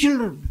 3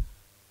 children.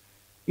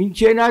 In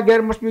China,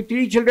 there must be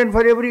 3 children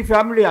for every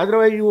family.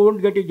 Otherwise, you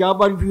won't get a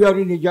job. And if you are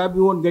in a job,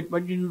 you won't get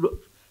money.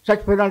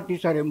 Such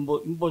penalties are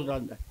imposed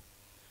on that.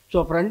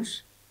 So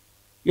friends,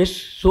 yes,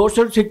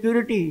 social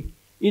security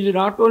is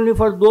not only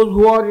for those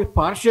who are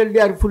partially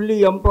or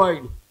fully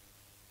employed.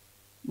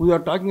 We are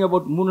talking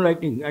about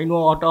moonlighting. I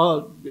know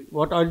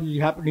what all is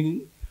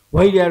happening,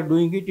 why they are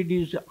doing it. It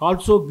is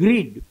also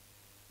greed.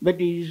 That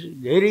is,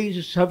 there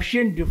is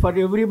sufficient for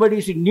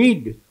everybody's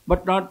need,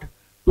 but not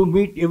to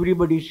meet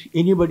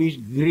anybody's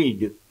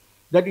greed.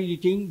 That is the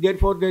thing.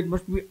 Therefore, there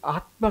must be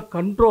Atma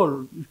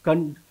control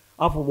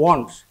of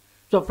wants.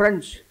 So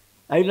friends,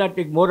 I will not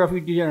take more of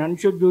it. It is an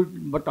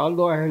unscheduled, but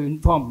although I have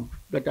informed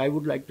that I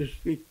would like to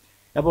speak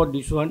about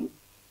this one.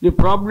 The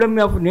problem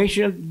of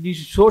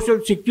this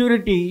social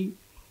security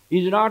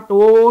is not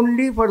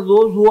only for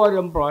those who are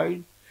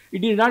employed.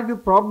 It is not the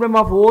problem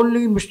of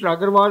only Mr.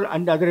 Agarwal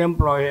and other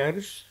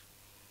employers,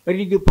 but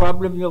it is the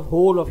problem of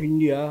whole of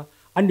India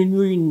and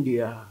New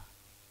India.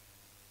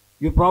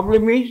 The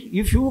problem is,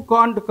 if you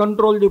can't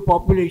control the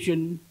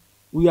population,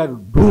 we are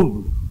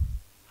doomed.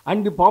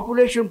 And the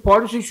population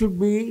policy should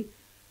be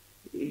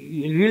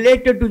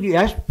related to the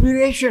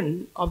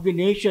aspiration of the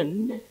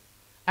nation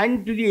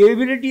and to the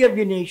ability of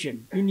the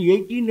nation. In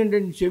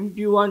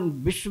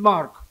 1871,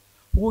 Bismarck,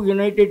 who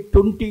united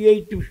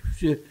 28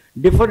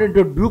 different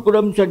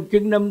dukedoms and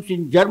kingdoms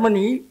in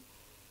Germany,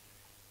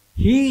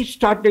 he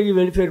started a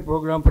welfare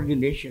program for the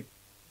nation.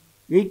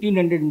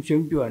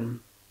 1871.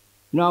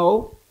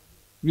 Now,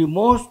 the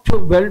most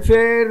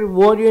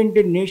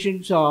welfare-oriented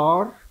nations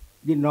are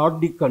the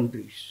Nordic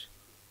countries.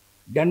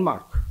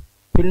 Denmark,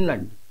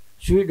 Finland,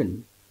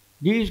 Sweden.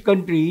 These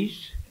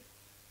countries,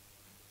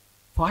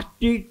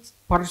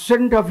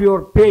 40% of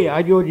your pay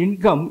or your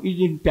income is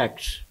in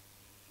tax.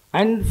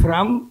 And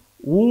from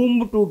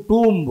womb to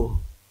tomb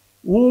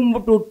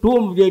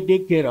they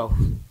take care of.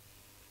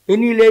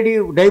 Any lady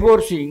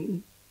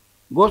divorcing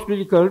goes to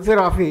the welfare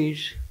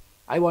office,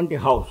 I want a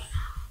house.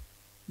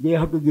 They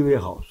have to give a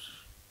house.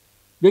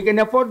 They can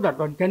afford that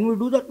one. Can we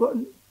do that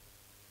one?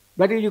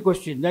 That is the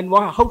question. Then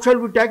how shall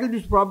we tackle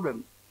this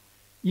problem?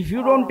 If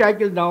you don't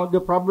tackle now, the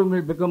problem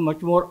will become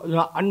much more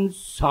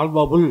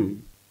unsolvable.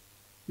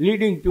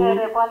 leading to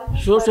Sir,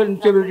 apologies social for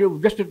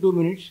instability. Just 2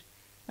 minutes.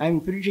 I am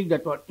finishing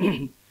that one.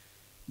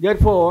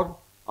 Therefore,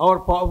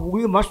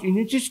 we must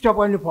insist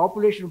upon the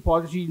population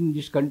policy in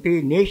this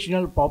country,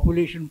 national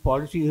population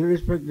policy,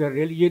 irrespective of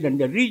the religion and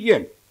the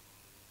region.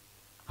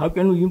 How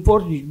can we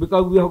enforce this?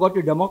 Because we have got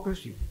a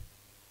democracy.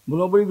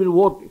 Nobody will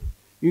vote.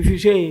 If you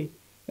say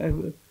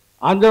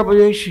Andhra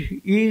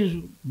Pradesh is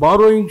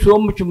borrowing so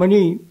much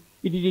money,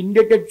 it is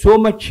indebted so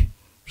much,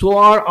 so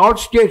are all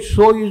states,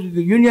 so is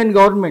the union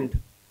government.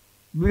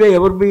 Will they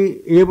ever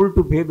be able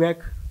to pay back?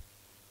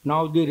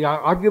 Now the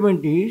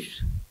argument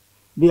is,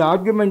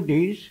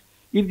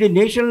 if the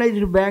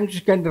nationalized banks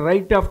can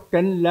write off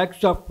 10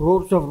 lakhs of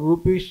crores of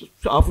rupees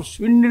of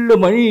swindled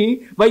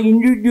money by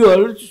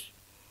individuals,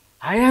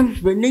 I am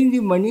spending the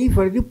money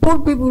for the poor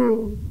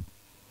people.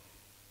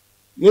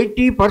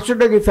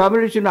 80% of the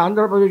families in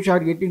Andhra Pradesh are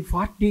getting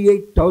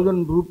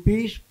 48,000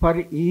 rupees per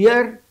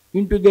year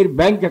into their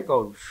bank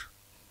accounts.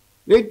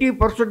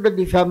 80% of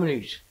the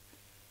families.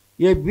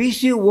 A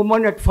BC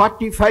woman at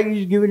 45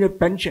 is given a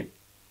pension.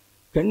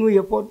 Can we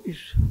afford this?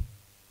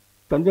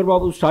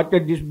 Chandrababu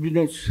started this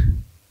business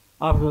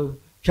of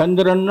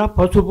Chandranna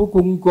Pasupu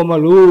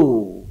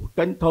Kunkumalu,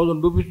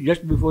 10,000 rupees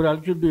just before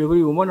election to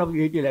every woman of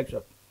 80 lakhs.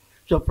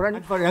 So,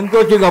 friends, for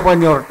encroaching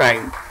upon your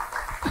time.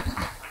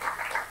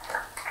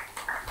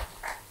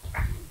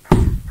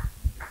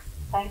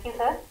 Thank you,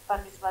 sir, for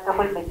this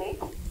wonderful message.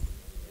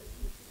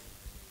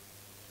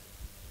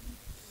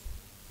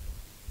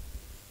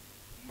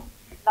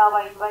 Now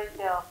I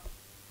invite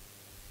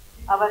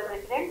our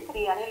President,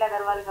 Sri Anil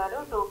Agarwal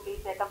Garu, to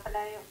please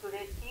accompany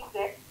today's chief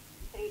guest,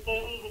 Sri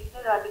K.V. Vishnu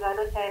Raj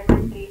Garu,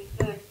 Chairman, Sri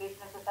Vishnu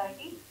Educational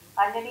Society,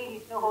 Anjani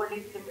Vishnu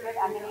Holdings Limited,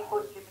 Anjani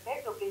Foods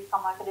Limited, to please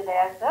come onto the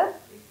dais, sir.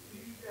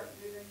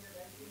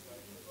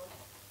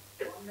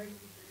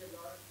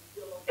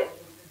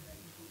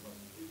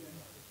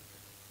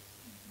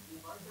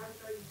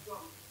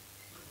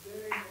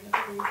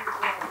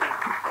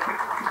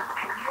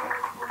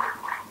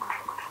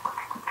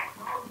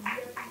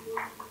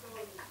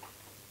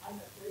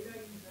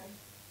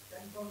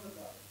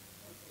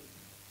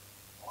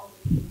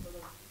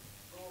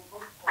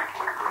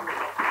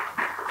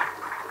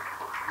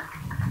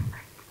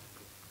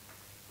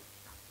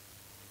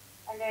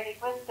 And I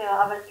request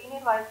our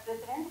Senior Vice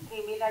President, Sri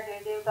Meela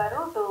Jaydev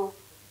Garu, to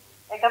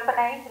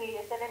accompany Sri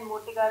S.N.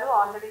 Murthy Garu,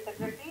 Honorary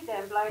Secretary,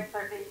 the Employees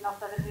Federation of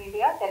Southern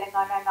India,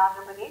 Telangana and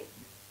Andhra Pradesh,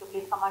 to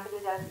please come onto the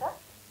dais, sir.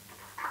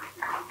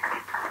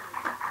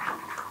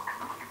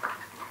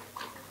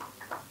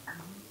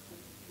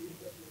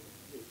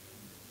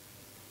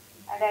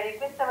 And I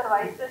request our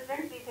Vice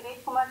President, Sri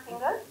Suresh Kumar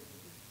Singhal,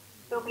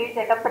 to please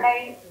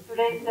accompany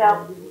today's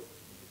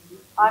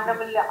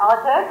Honorable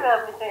Author,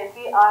 Mr.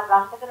 S.V.R.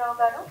 Ramchandra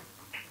Garu,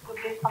 to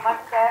please come on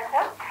to that,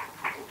 sir.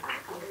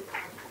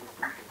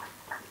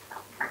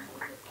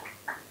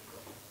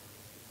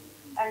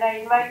 And I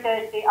invite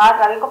Sri R.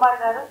 Ravikumar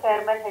Garu,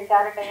 Chairman,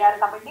 HR and IR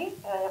Committee,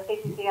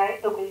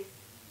 FTCCI, to please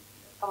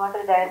come on to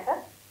the dais, sir.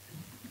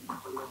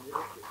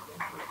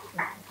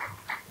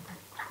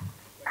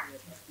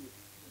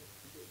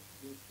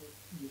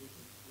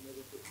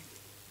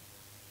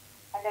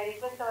 And I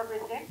request our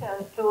President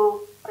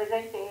to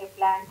present a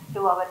plan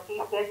to our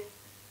chief guest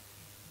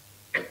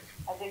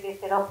as a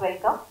gesture of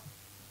welcome.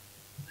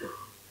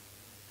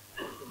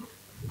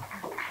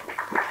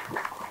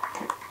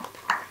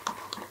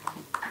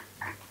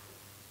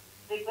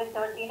 Request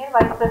our Senior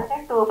Vice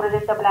President to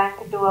present the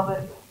plan to our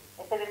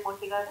S.L.N.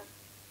 Murthy Garu.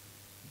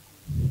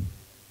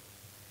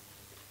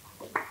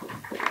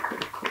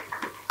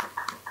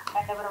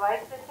 And our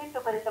Vice President to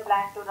present the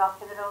plan to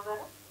Ramchandra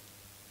Garu.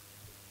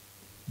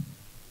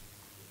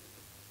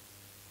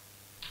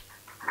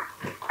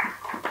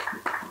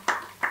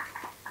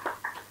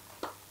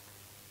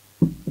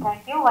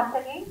 Thank you once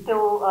again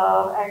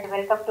and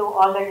welcome to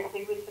all the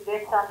distinguished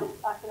guests on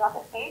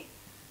the stage.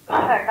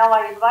 Now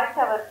I invite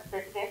our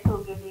President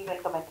to give the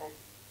welcome address.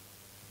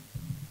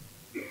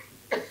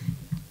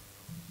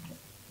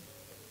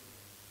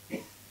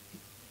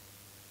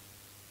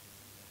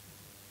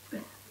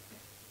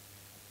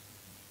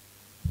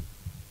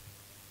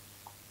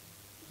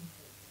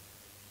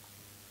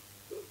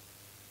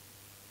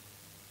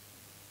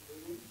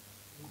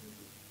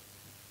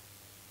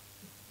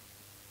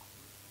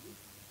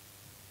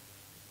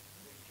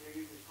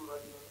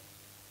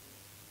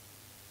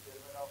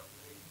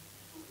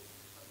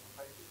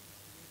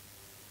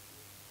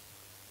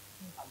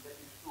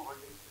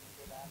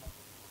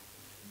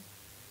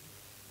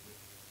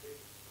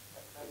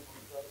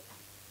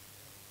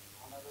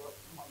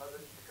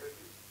 Honorary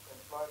Secretary,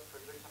 Employees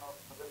Federation of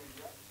Southern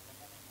India,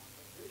 Telangana and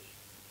Andhra Pradesh.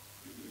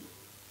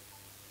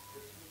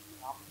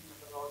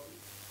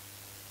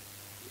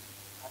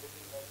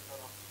 Managing Director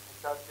of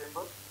HR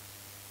Chamber.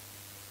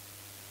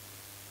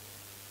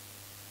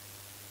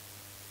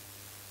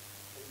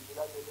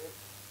 Meela Jaydev,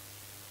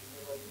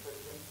 Senior Vice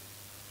President.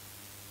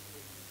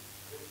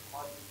 Suresh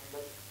Kumar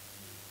Singhal,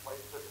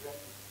 Vice President.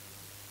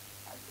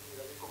 And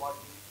Ravi Kumar,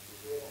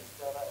 CA and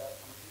HRIR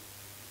Committee.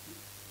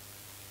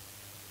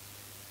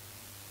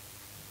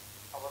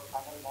 Our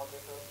panel moderator.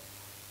 moderators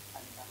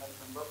and panel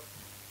members,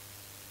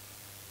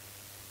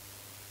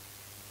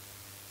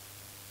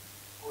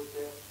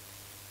 co-chair,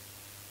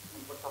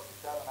 members of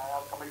HR and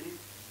IR committee,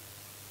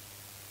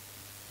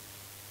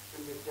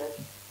 distinguished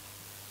guests,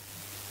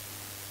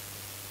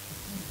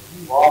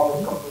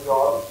 warm welcome to you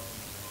all.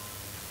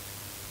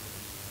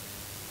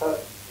 Sir,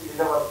 it is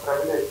our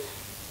privilege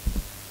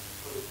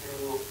to receive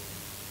you in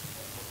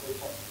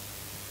presentation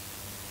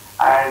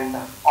and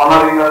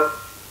honoring us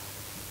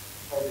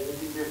by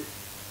releasing this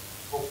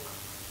book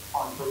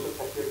on social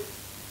security.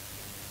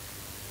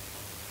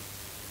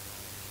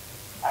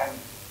 And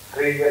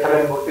Sri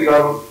KLN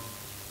Garu,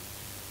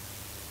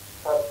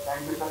 sir,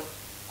 thank you, sir.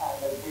 And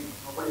I think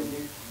nobody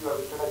needs your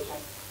introduction.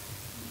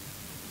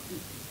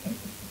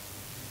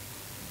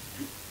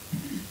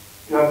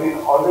 You have been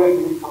always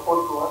giving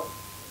support to us,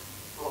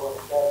 to our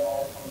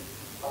entire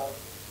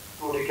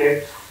for 2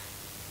 decades.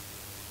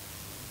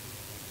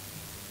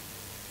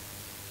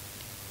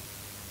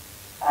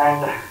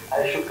 And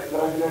I should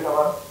congratulate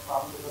our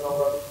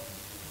Ramchandra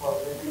for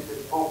releasing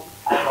this book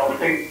and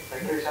opting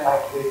Federation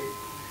as the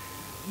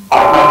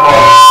partner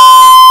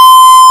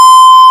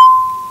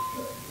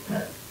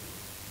for.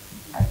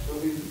 And so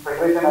the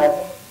Federation has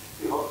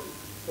the host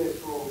place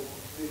to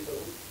this.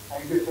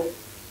 Thank you, sir.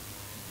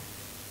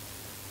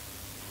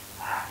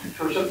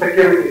 Social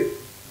security,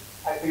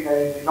 I think I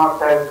did not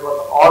tell because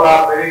all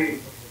are very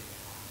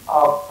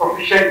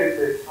proficient in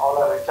this, all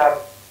are HR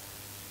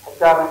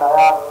and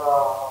IR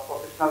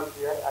professionals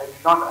here. I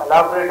did not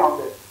elaborate on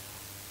this.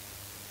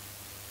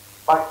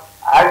 But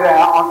as an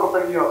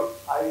entrepreneur,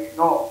 I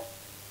know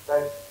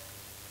that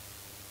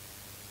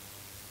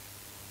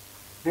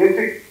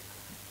basic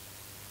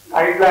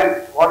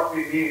guidelines, what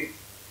we need,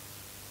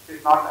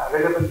 is not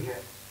available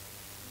here.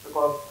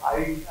 Because I,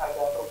 as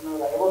an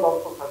entrepreneur, I was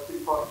also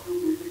searching for a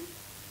few basic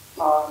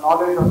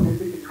knowledge or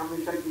basic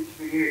information which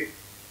we need.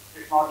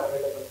 It's not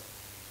available.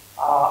 I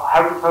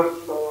have to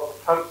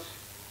search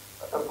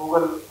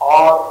Google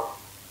or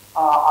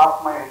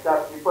ask my HR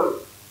people.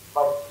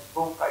 But this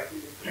book, I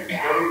think, is very,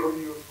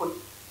 very useful.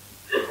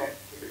 You can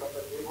keep it on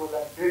the table,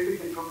 and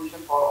basic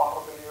information for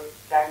entrepreneurs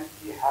can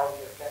be had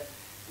here.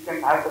 You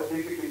can have the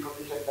basic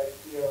information like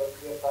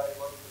PSI,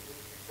 what is the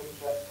basic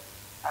extension,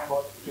 and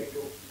what you can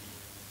do.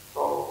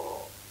 So,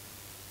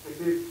 this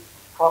is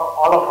for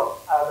all of us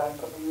as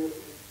entrepreneurs.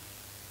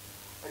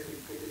 I think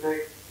it is a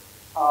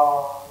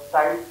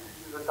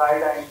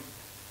guide, and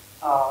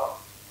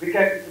we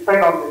can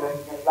depend on this and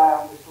we can rely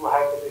on this to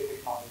have the basic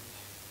knowledge.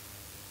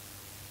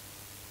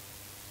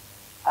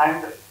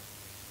 And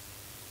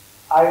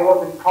I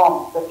was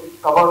informed that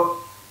it covers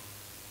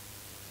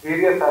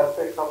various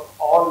aspects of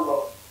all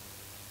laws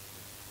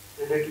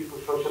relating to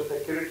social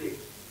security,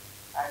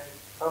 and it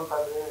serves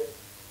as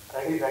a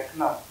ready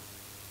reckoner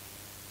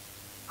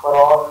for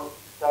all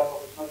HR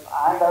professionals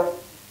and as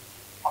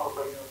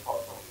entrepreneurs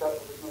also. HR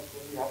professionals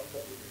really have the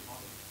basic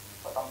knowledge,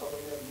 but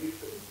entrepreneurs need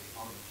the basic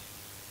knowledge.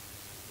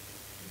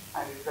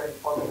 And it's an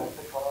important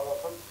asset for all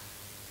of us.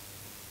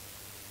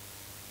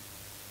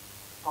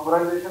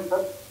 Congratulations,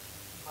 sir,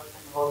 for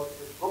involved in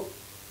this book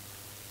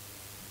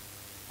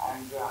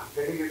and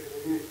getting it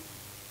released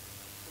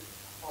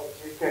for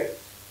JK.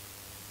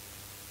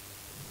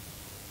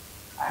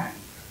 And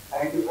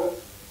thank you, sir,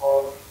 for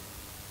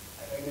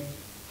attending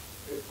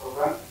this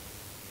program.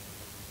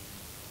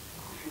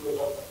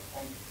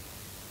 Thank you.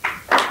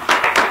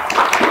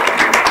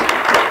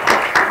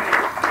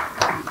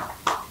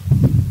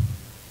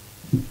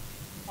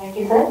 Thank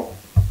you, sir.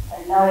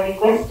 And now I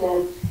request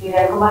Sri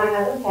Kumari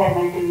Garu,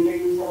 Chairman, to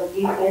introduce our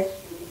chief guest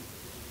today.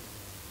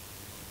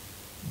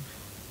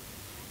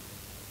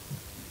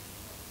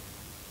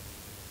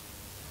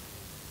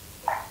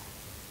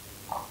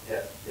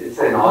 Yeah, it's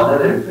an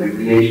honor and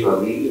privilege for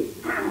me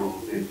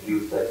to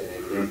introduce such an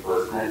eminent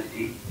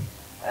personality.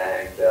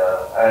 And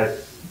as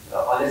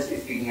honestly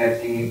speaking, I'm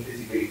seeing him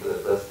physically for the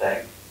first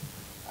time.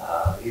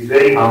 He's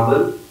very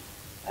humble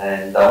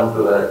and down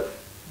to earth,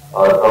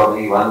 or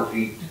probably 1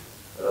 feet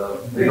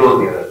below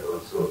the earth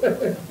also.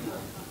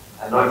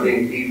 I'm not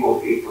saying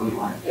 3-4 feet, only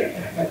 1 feet.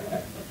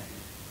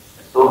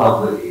 So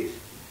humble he is.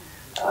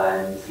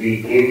 And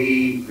Sri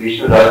K.V.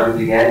 Vishnu Raju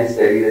began his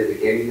studies as a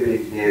chemical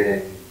engineer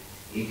in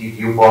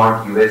E.T.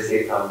 DuPont,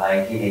 USA from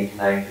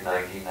 1989 to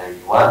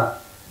 1991,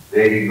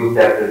 where he looked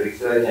after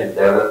research and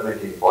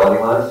development in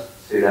polymers,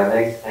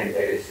 ceramics and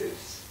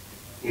adhesives.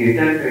 He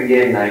returned to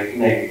India in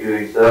 1992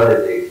 and served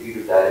as the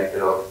Executive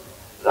Director of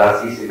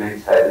Rasi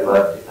Cements,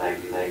 Hyderabad in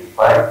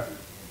 1995.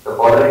 The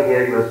following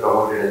year he was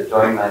promoted as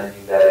Joint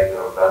Managing Director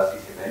of Rasi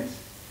Cements,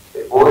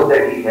 a post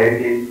that he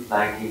held in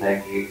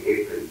 1998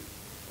 April.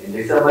 In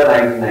December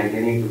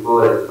 1999, he took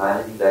over as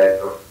Managing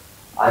Director of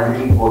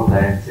Anjali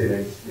Portland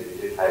Cements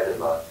Limited,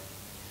 Hyderabad.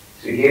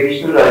 Sri K.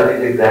 Vishnu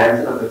Raju is a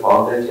grandson of the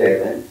founder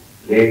chairman,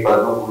 late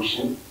Padma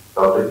Bhushan,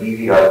 Dr.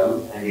 B.V.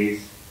 Raju, and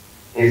is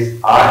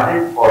his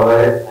ardent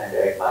follower and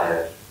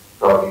admirer.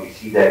 Probably we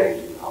see that in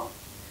him now.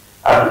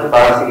 After the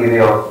passing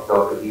away of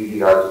Dr. B.V.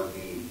 Raju,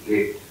 the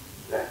late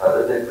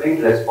grandfather, the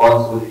twin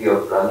responsibility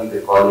of running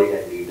the college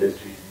and the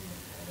industries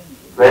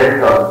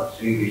dwelt on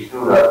Sri Vishnu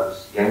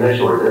Raju's younger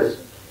shoulders,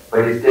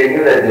 but his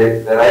tenure as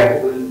a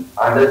veritable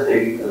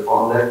understudy to the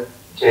founder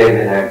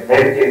chairman had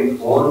helped him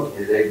hone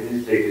his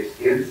administrative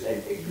skills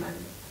and acumen.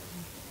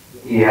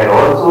 He had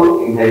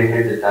also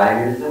inherited the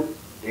dynamism,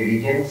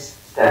 diligence,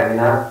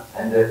 stamina,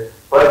 and the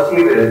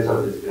perseverance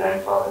of his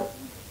grandfather.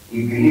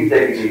 He believed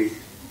that it is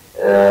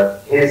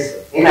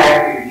his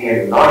inactivity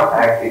and not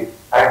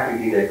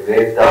activity that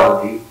wears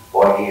down the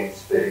body and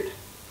spirit.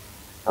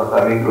 Now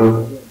coming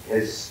to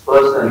his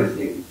personal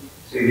history,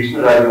 Sri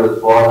Vishnu Raju was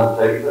born on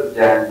 31st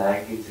Jan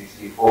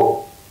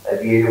 1964. At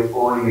the age of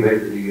 4, he went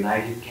to the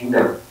United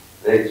Kingdom,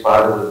 where his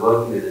father was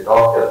working as a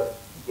doctor.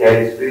 He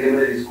had his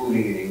preliminary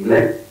schooling in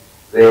England.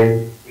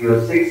 When he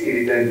was 6, he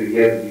returned to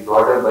India to be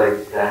brought up by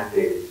his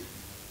grandparents.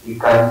 He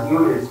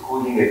continued his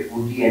schooling at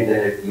Ooty and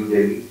then at New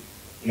Delhi.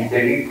 He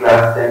studied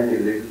class 10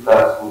 in Little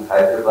Class School,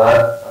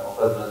 Hyderabad. Some of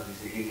us must be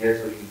sitting here,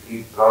 so you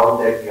feel proud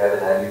that we have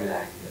an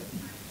alumni here.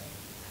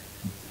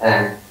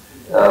 And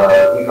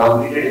he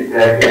completed his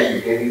graduation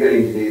in chemical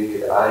engineering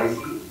at RIC,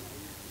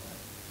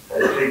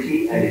 Trichy,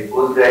 and his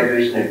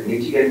post-graduation at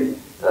Michigan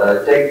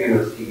Tech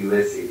University,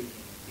 USA.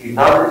 He is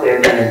now the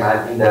chairman and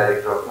managing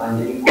director of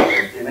Anjani Foods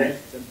and Cement,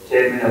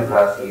 chairman of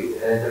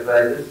Rasi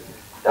Enterprises,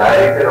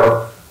 director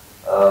of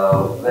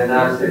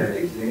Venar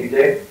Ceramics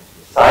Limited,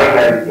 Sai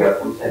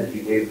Gaditya Foods and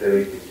Retail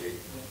Private Limited,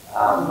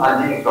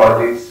 Anjani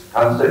Projects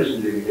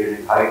Construction Limited,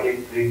 and High-Tech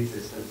Print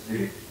Systems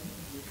Limited.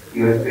 He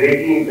was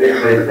greatly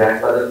impressed by his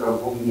grandfather, from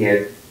whom he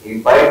had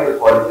imbibed the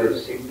quality of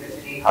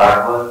simplicity,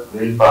 hard work,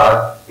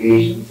 willpower,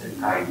 patience, and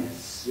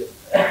kindness.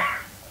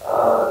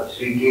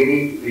 Sri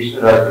K.V.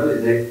 Vishnu Raju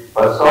is a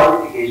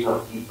personification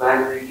of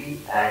equanimity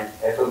and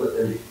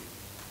affability.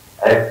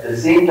 At the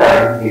same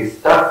time, he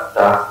is tough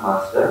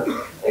taskmaster,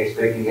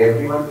 expecting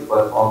everyone to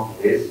perform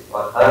to his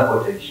or her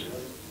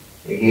potentials.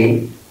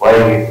 Again,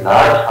 while he is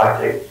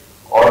large-hearted,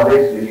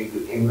 always willing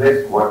to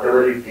invest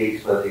whatever it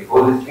takes for the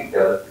holistic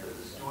development of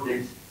the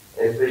students,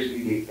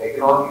 especially the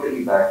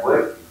economically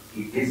backward,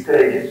 he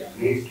discourages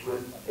wasteful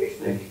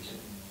expenditure.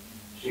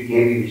 Sri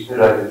K.V. Vishnu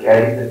Raju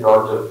carries the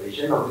torch of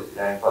vision of his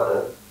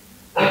grandfather.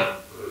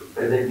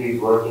 Presently, he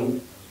is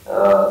working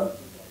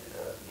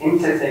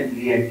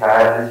incessantly and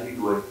tirelessly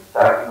towards the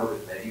starting of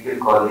his medical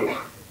college,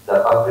 the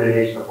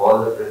upgradation of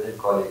all the present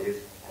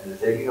colleges, and the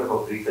setting up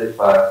of research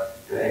parks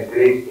to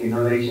encourage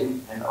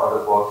innovation and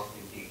out-of-box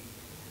thinking.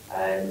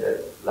 And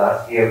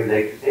lastly, I would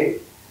like to say,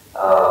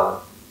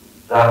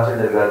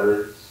 Ramchandra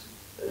Garu is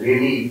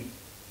really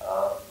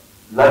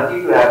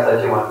lucky to have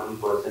such a wonderful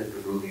person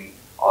to do the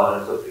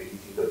honors of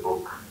releasing the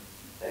book.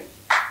 Thank you.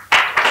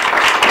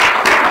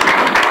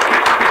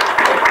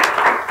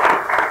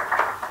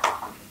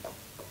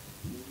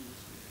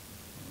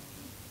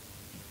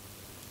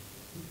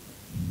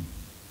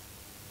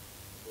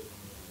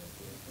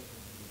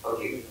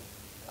 Okay.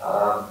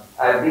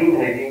 I've been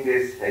heading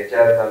this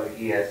HR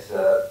committee as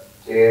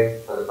chair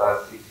for the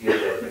past 6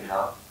 years I think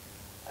now.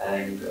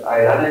 And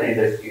I run an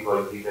industry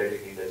called Tech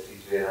Industries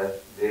where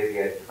we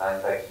are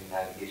manufacturing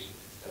navigation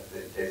systems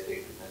and test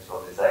equipment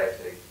from the sites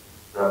like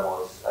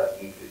BrahMos,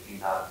 Akeem,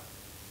 15R.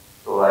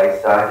 So I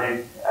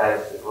started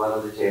as one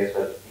of the chairs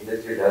for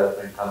Industry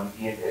Development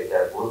Committee and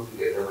HR both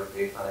together, but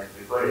later on I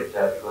preferred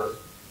HR because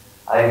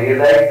I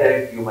realized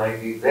that you might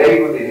be very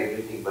good in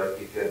everything, but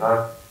if you're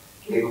not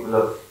capable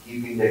of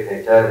keeping that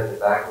HR at the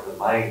back of the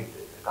mind,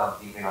 the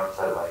company cannot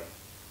survive.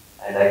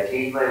 And I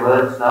change my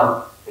words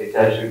now.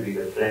 HR should be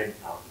the friend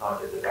now,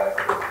 not at the back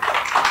of the mind.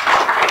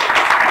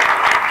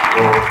 So,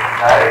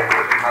 director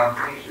of the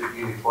company should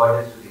give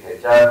importance to the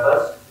HR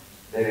first,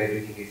 then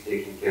everything is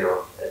taken care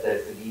of.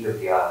 That's the need of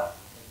the hour.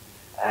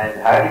 And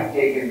having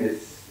taken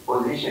this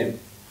position,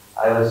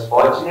 I was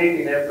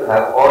fortunate enough to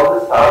have all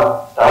the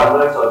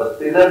stalwarts or the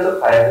pillars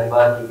of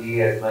Hyderabad to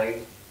be as my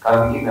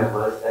committee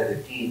members as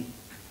a team.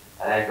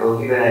 And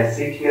only when I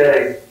sit here,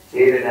 I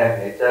say that I am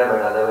HR,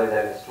 but otherwise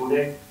I am a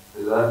student. To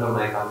learn from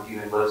my committee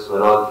members who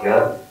are all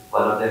here.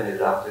 One of them is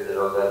Ramchandra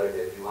Garu and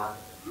everyone.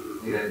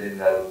 Niranjan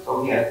Garu,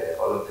 so many are there,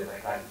 all of them I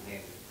can't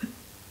name.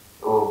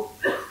 So,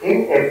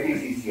 in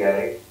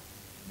FTCCI,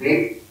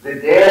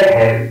 with their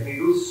help, we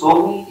do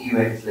so many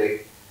events.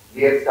 Like,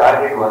 we have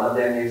started, one of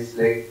them is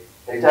like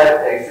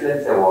HR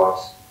Excellence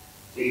Awards.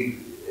 See,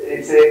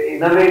 it's an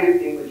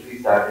innovative thing which we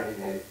started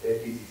in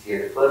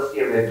FTCCI. The first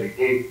year when we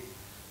did,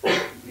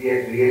 we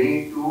had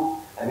really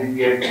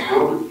we had to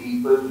go to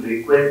people,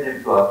 request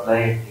them to apply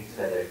and things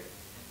like that.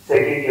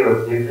 Second year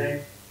was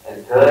different,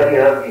 and third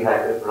year we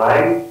had the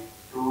pride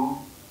to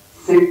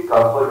sit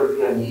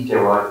comfortably on each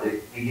award.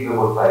 We give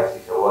about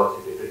 5-6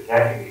 awards in different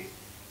categories,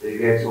 where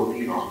we had so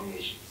many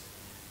nominations.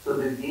 So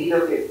the need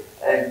of it,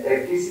 and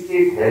FTCCI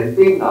is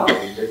helping now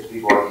the industry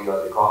body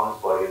or the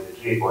commerce body or the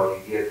trade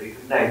body. We have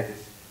recognized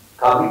this.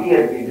 Committee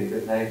has been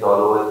recognized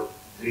all over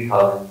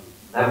 3,000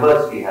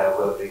 members we have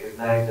who have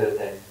recognized us,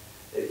 and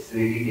it's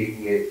really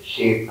taking a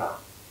shape now.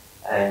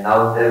 And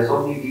now there are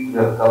so many people who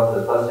have come for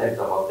the first time,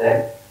 some of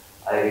them.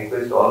 I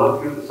request all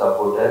of you to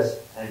support us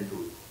and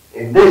do.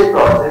 In this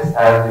process,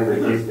 as we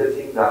were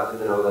discussing,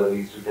 Ramchandra Garu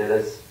used to tell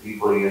us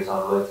 3-4 years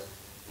onwards,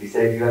 we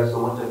said, you have so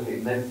much of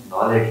immense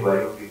knowledge, why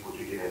don't you put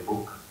it in a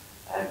book?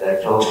 And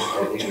that's how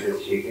I think it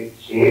has taken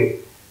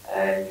shape.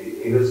 And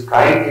it was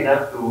kind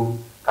enough to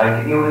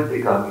continue with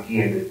the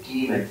committee and the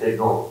team and said,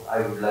 no,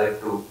 I would like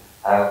to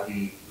have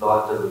the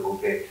launch of the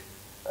book at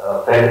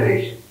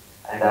Federation.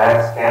 And I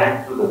have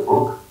scanned through the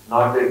book,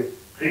 not the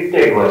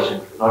printed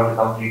version, not the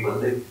complete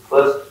one, the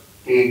first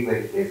take where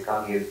it says,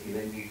 come, he has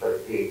given me for a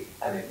take,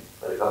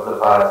 for a couple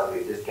of hours,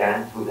 we just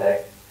scanned through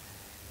that.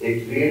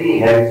 It really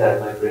helps,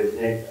 as my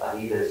president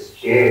Anil has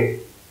shared,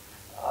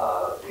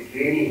 it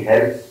really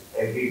helps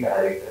every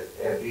director,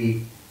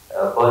 every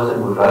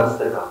person who runs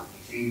the company.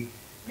 See,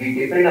 we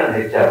depend on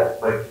HR,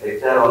 but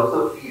HR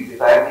also feels,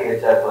 if I am the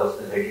HR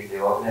person heading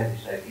the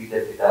organization, I feel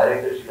that the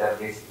director should have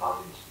basic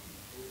knowledge.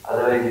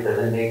 Otherwise, it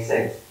doesn't make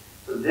sense.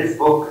 So this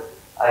book,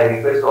 I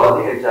request all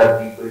the HR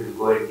people to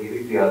go and give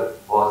it to your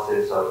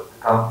bosses or the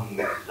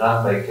company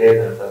run by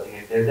chairman or something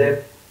and tell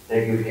them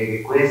that you will take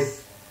a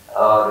quiz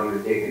or you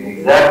will take an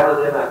exam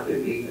for them after a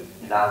week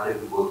and ask them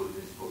to go through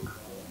this book.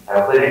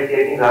 Apparently,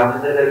 I think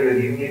Ramchandra, that you are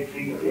giving it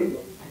free today.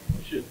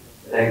 Sure.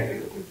 Thank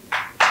you.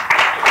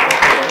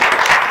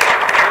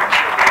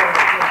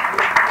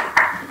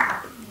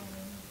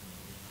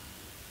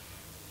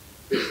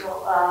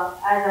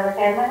 As our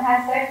chairman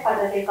has said, for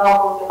the sake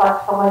of the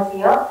customers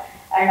here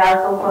and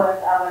also for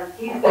our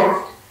chief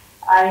guest,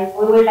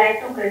 we would like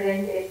to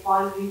present a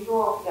small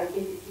video of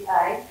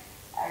FTCCI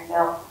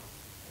and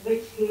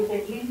which gives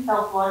a glimpse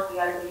of what we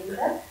are doing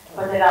here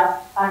for the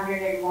last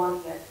 100 and more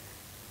years.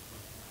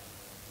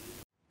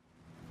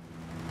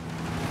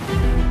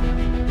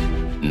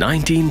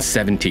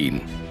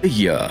 1917, the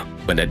year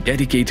when a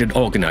dedicated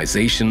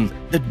organization,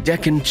 the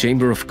Deccan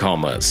Chamber of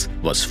Commerce,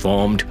 was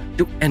formed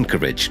to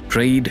encourage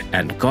trade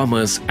and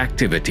commerce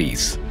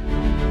activities.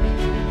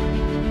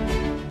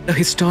 The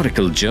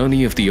historical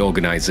journey of the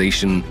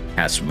organization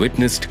has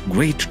witnessed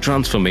great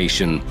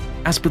transformation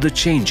as per the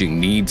changing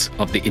needs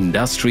of the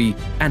industry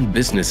and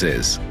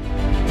businesses.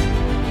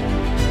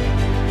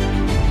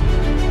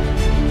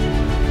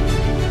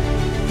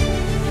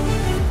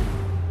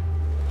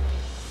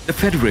 The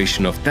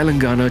Federation of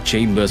Telangana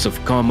Chambers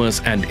of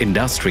Commerce and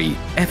Industry,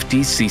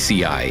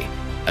 FTCCI,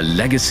 a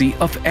legacy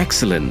of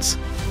excellence,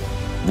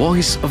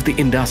 voice of the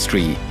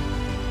industry,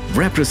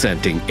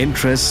 representing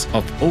interests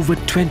of over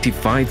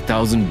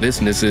 25,000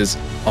 businesses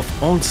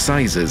of all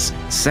sizes,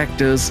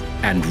 sectors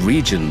and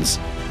regions,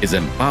 is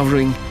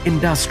empowering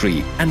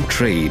industry and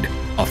trade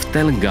of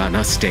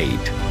Telangana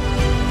state.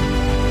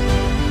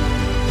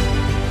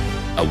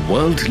 A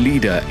world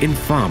leader in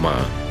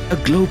pharma, a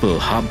global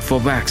hub for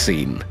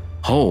vaccine,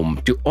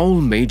 home to all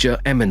major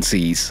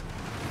MNCs,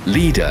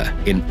 leader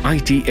in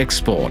IT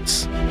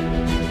exports,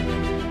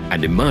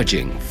 an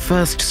emerging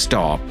first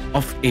stop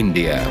of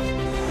India.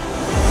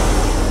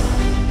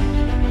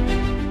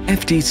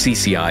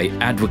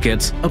 FTCCI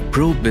advocates a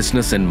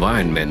pro-business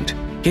environment,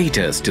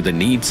 caters to the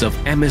needs of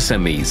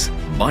MSMEs,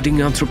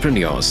 budding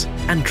entrepreneurs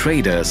and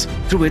traders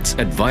through its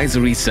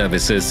advisory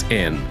services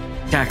in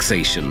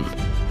taxation,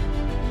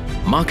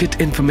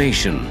 market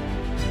information,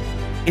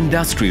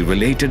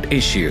 industry-related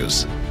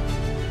issues,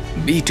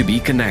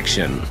 B2B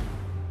connection.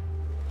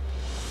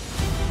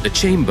 The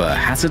Chamber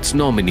has its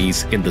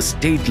nominees in the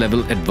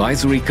state-level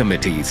advisory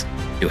committees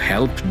to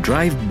help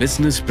drive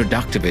business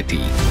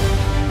productivity.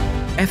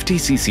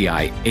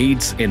 FTCCI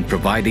aids in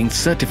providing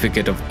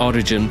certificate of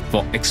origin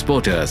for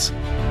exporters,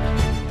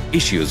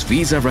 issues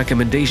visa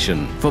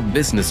recommendation for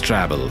business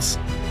travels.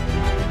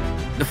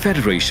 The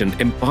Federation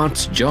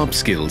imparts job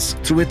skills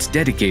through its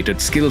dedicated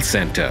skills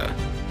center.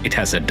 It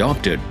has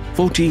adopted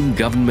 14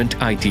 government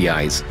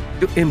ITIs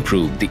to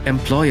improve the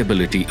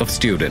employability of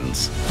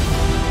students.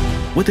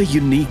 With a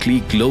uniquely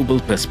global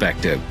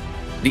perspective,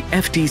 the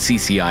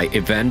FTCCI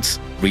events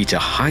reach a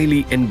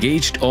highly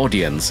engaged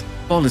audience,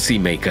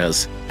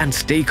 policymakers and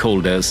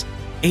stakeholders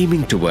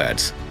aiming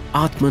towards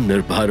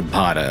Atmanirbhar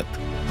Bharat.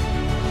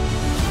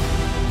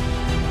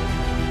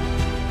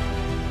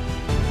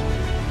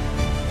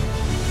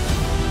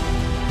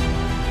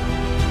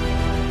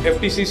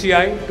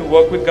 FTCCI to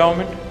work with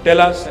government, tell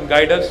us and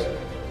guide us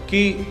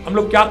कि हम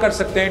लोग क्या कर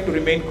सकते हैं to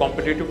remain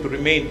competitive, to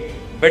remain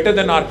better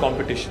than our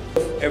competition.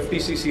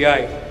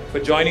 FTCCI for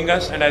joining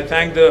us, and I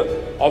thank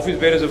the office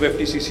bearers of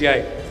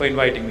FTCCI for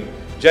inviting me.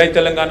 Jai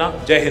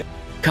Telangana, Jai Hind.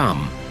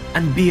 Come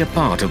and be a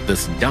part of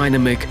this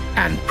dynamic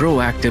and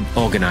proactive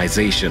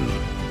organization.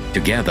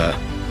 Together,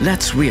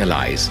 let's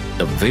realize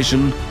the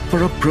vision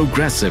for a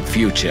progressive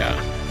future.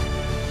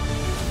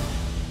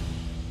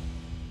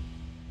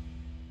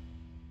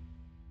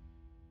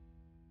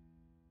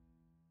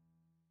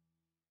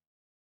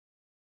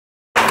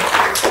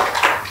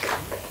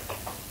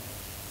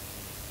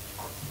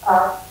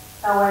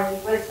 Now I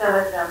request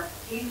our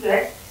chief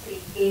guest, Sri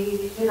K.V.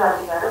 Vishnu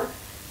Garu,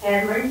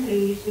 Chairman,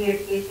 Sri Vishnu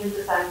Education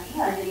Society,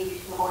 Anjali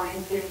Vishnu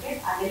Holdings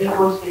Limited, Anjali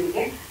Holdings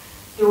Limited,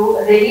 to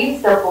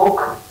release the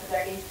book,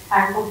 that is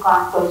Handbook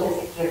on Social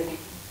Security.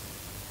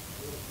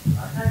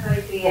 Authored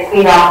by Sri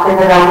S.V.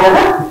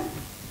 Ramchandra.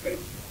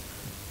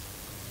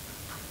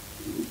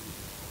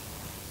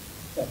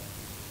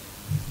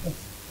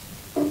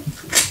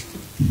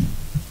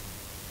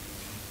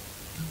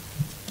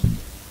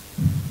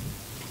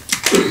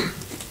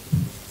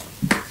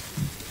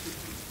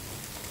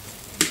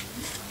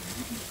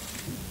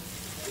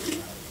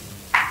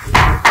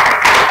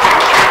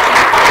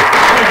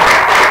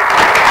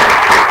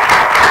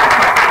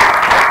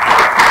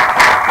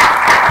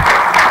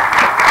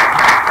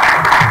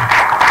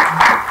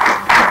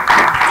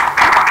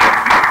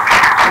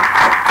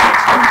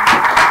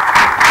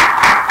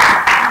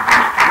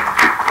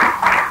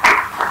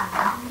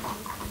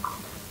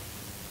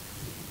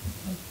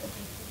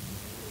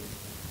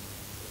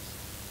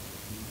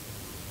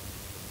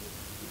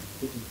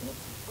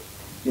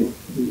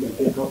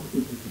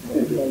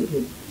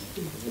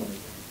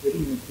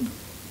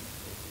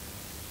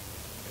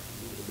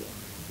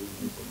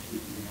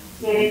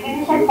 The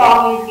requisition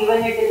form is given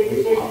at the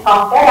registration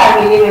counter.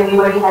 I believe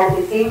everybody has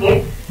received it.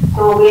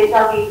 So based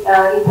on the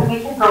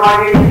information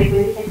provided in the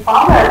requisition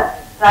form,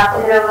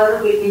 Ramchandra Garu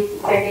will be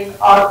sending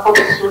our books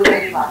to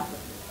everyone.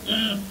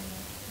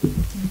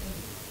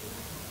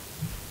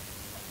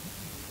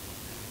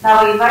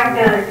 Now we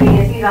invite Sri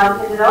S.C.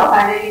 Ramchandra Rao,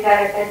 Managing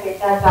Director,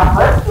 HR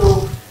Chambers, to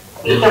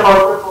speak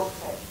about the book.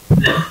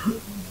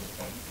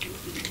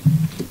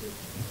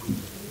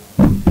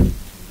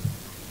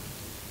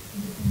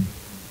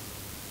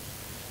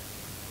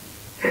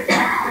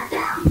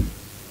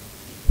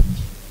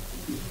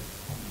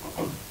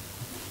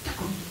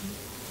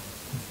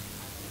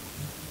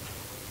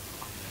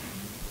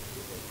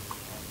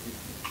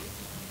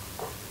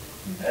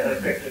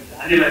 Respected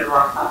Anil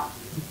Advana,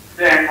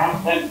 today I am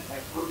not well, my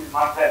throat is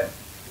not well.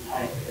 I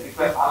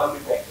request all of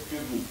you to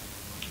excuse me.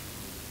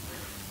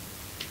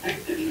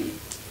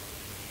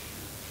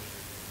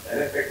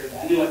 Respected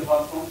Anil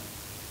Advana,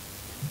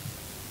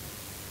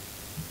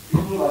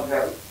 Vishnu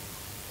Bhagal,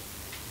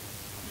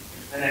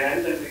 when I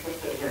went and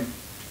requested him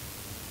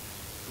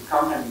to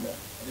come and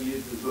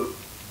release the book,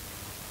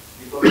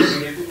 because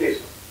in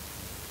education,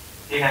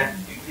 he had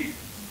agreed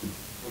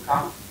to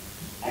come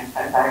and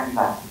spend time with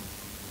us.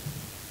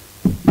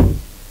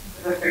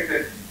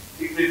 Respected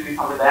dignitaries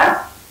on the dam,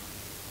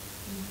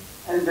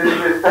 and there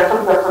is a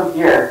special person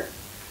here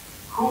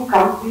who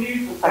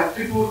completes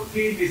 32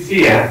 this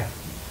year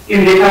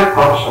in data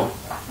profession.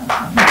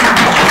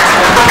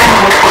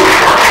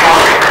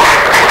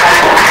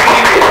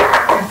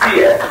 This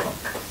year,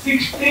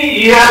 60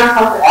 years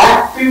of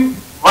active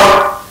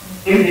work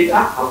in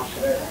data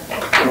profession.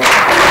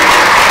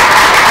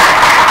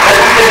 That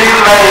is the reason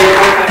why I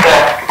posted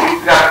that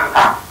it's got to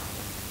come.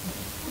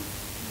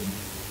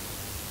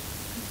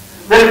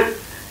 Then,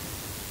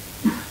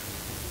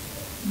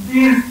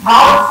 these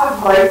thoughts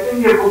of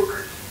writing a book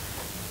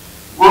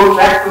go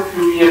back to a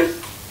few years.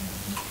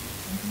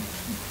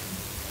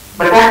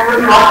 But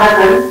actually what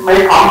happens, my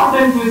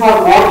competencies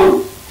are more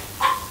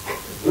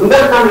in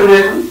industrial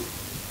relations,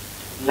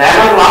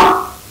 labor law,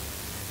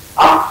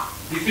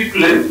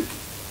 discipline,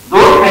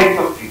 those kinds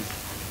of things.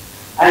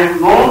 I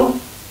am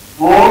known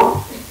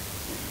more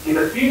in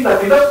the field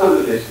of industrial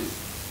relations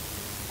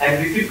and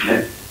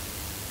discipline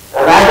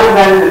rather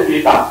than in the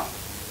field of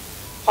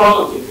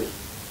social security.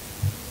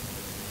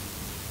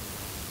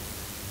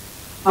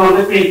 Now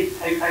let me,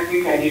 I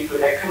think I need to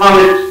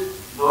acknowledge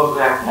those who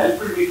have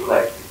helped me to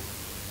write this.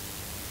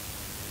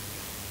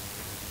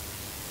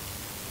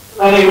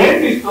 When I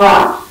made this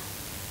draft,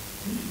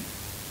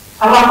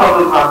 I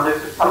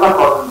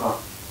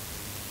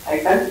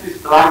sent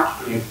this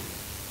draft to him.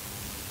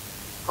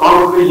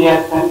 Probably he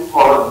has sent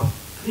for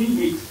 3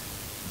 weeks.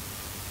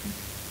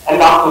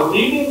 And after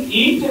reading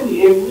each and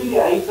every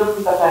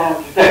item that I have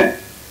written,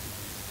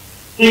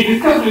 he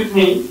discussed with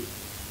me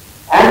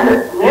and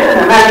made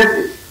an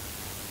analysis.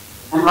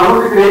 And one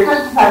of the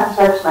greatest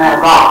satisfaction I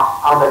have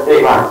got on that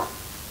day was,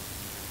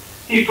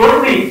 he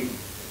told me,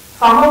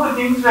 some of the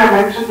things you have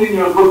mentioned in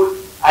your book,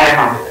 I have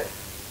not read.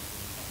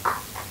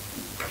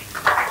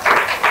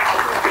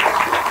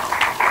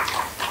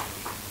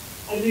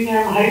 I think I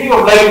am highly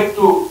obliged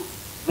to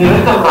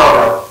Niranjan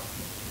Rao.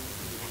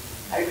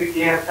 I think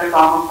he has spent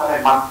almost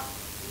a month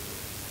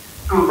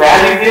to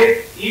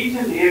validate each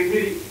and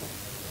every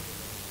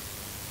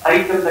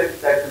item that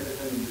is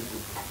written in this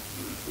book.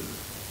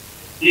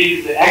 He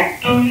is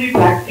actively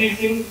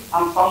practicing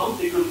on social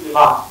security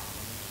law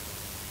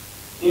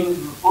in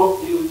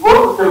both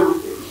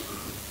services.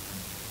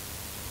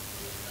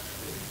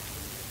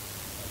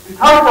 The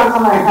third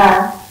person I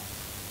have,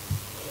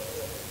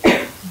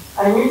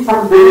 I need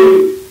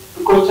somebody to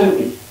question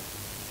me,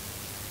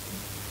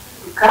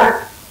 to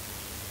correct.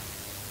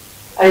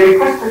 I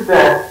requested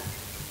that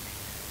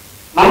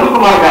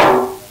Nandakumar Garu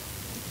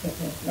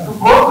to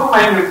go through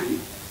my ministry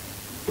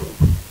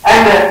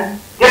and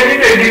get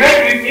into a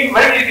debate with me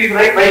why it is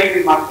right, why it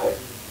is not right.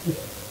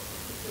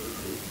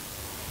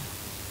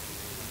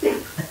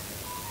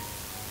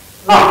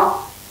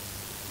 Now,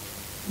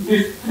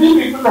 these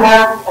 3 people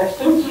have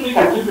extensively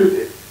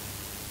contributed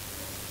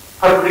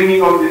for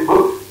bringing out this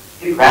book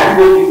in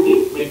validating the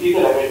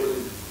material available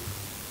in this book.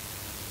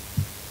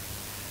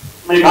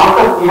 My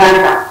doctor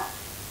Niharika,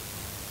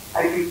 I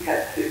think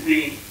the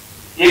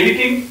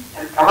editing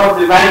and cover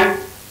design,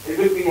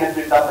 everything has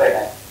been done by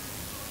that.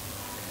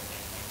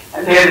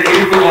 And everything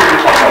has been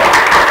done by that.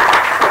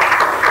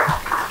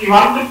 He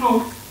wanted to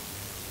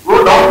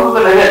go down to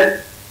the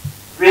level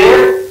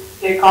where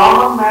a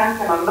common man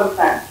can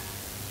understand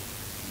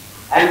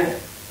and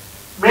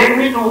made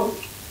me to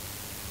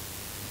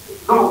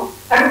do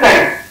 10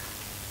 times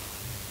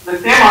the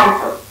same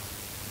answer,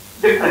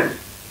 different.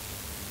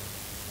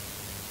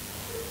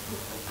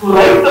 To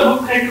write the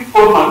book I took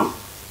 4 months,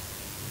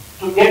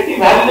 to get the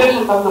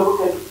validation of the book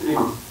I took 3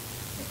 months.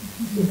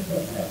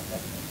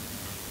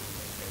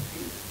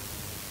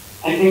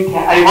 I think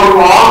I want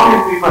all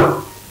these people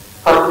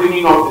for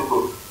bringing out this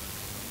book.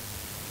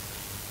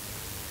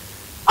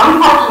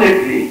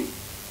 Unfortunately,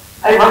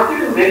 I worked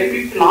in very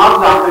big,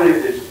 large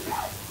organizations.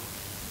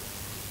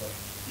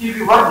 If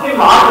you work in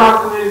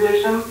large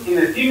organization in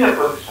a senior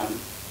position,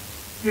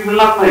 you will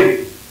not know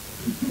it.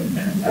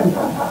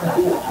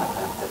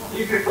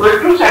 If you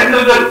produce end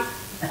result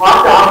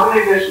what the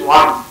organization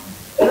wants,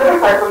 then there are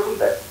successful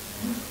there.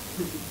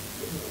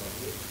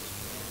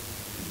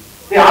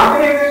 The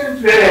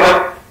organizations where I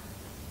work,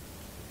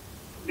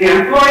 the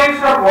employees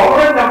are over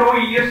and above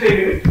ESA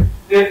limit.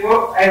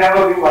 Therefore, I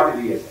never knew what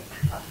is ESA.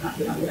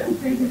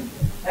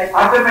 I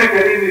started my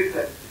career with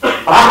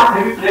vast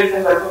heavy plates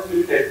and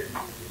associated.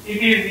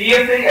 It is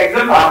ESA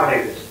exempt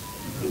organization.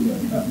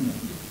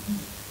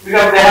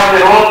 Because they have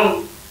their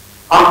own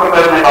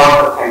comfortable and all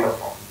that kind of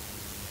stuff.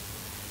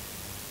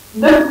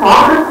 Then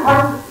project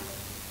funds,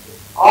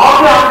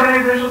 all the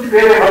organizations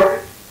where I work,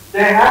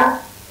 they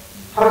have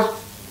first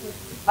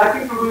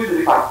nothing to do with the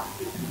department.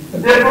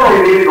 Therefore, I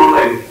really don't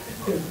like it.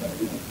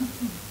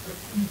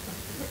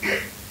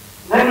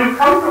 When you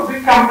come to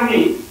big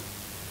company,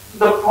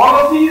 the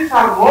policies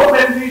are more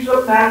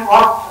beneficial than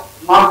what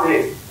not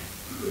there.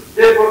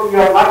 Therefore, you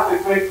are not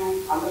required to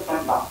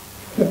understand that.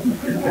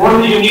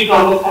 Only you need to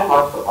understand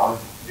what's the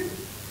policy.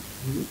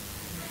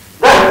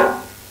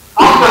 Then,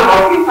 after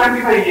working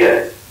 25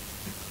 years,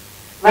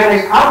 when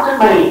I started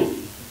my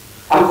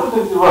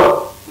consultancy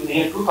work in the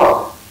year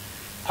 2000,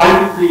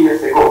 23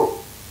 years ago,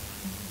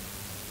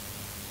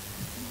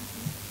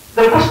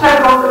 the first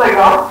encounter I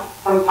got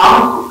from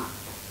Thomas Cook,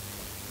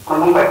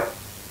 from Mumbai.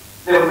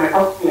 They were my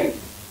first client.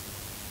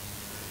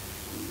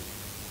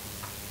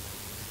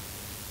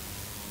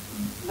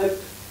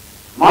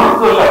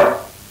 Monica,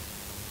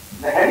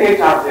 the head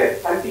HR there,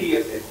 20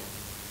 years ago,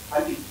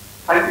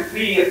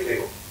 23 years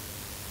ago.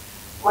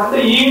 One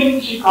day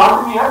evening she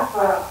called me up,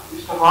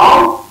 Mr.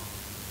 Rao,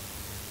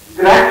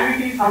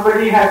 gratuity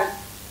somebody has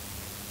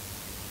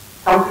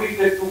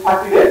completed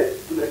 240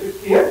 days in the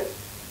 5th year.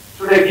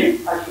 Should I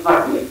give? I should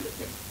not give.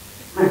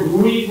 My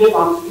immediate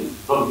answer is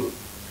don't give.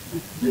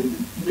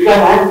 Because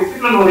I am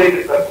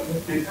discipline-oriented person.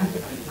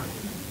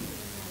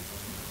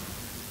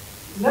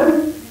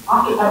 Then,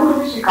 after 7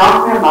 minutes, she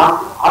called me and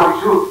asked, are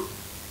you sure?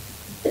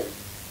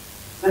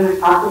 Then we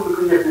started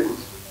looking at the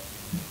books.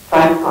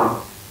 Trying to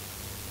understand.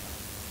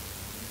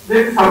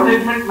 There is some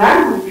judgment man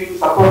who is in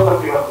support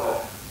of your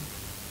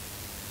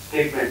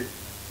statement.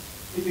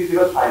 It is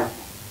your fine.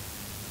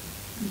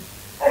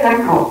 I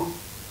went home.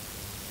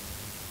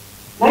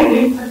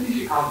 9:30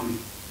 she called me.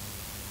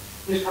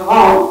 Mr.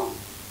 Rao,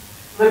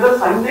 whether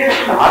Sundays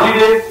and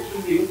holidays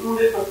should be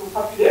included for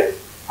 240 days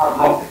or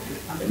no?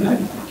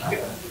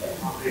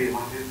 Okay,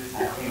 what is this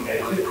happening? I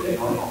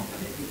don't know.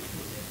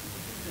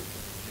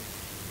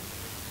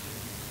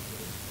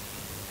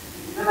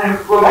 Then I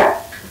have to go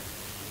back.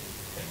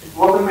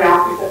 Open my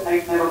office at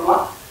night 9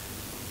 o'clock.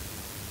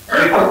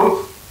 Read her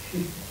books.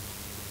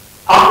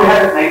 Talk to her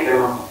at night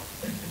 11 o'clock.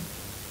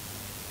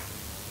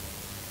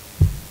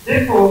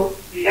 Therefore,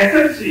 the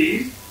essence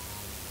is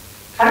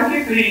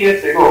 23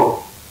 years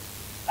ago,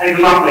 I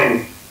do not blame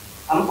it.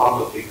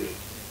 Unfortunately.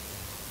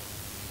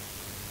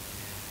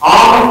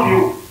 All of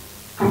you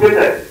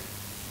together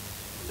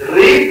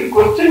raised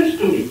questions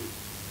to me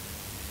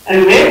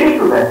and made me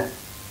to that.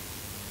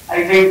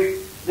 I think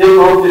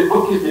therefore this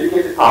book is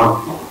dedicated to all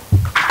of you.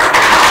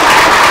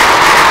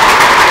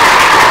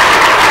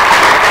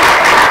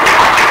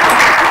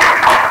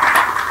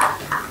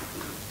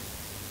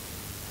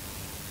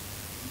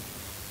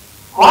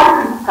 What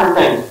this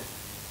contains?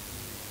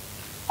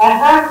 I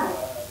have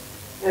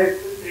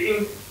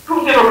in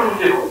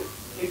 2020,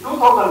 in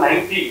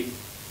 2019,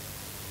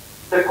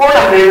 the code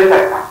of raises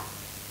had come.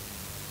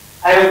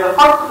 I was the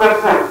first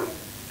person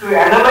to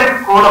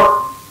analyze code of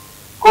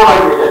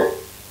raises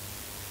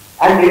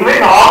and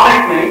invite all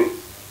my clients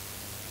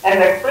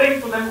and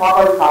explain to them what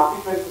are the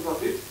consequences of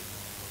this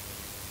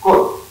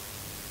code.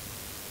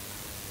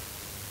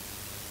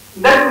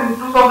 Then in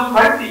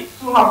 2020,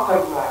 soon after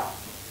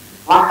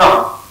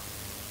lockdown,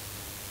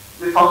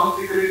 the Social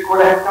Security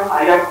Code has come,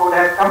 IR Code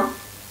has come,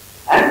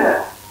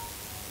 and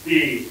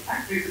the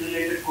tax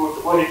related code,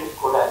 the bonus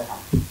code has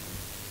come.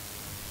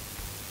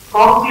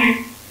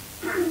 Probably,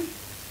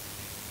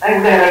 I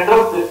would have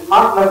addressed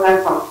not less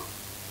than some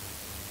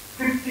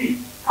 50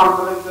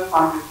 conferences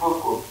on this whole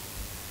code.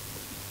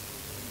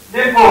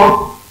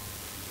 Therefore,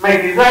 my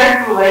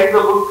desire to write the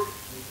book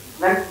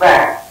went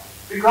back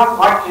because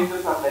what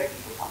changes are likely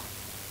to come.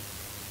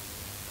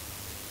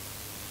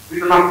 We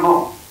do not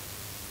know.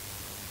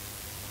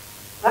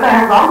 Then I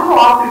have gone through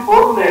all the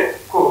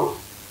 4 codes.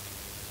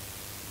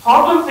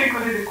 Social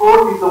Security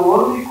Code is the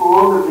only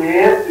code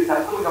where the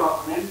central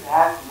government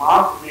has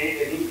not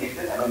made any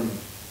major amendment.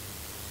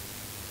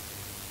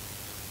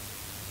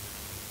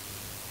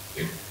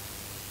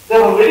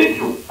 There were very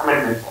few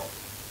amendments.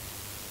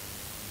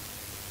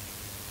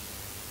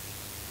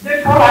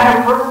 Therefore, I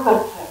have noticed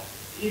that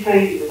if I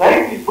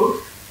write these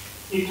books,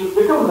 it will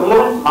become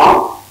relevant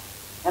now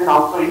and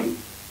also in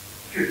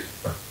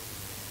future.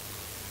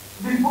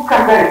 This book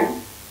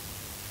contains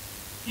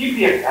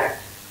EPS Act,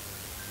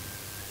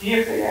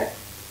 ESA Act,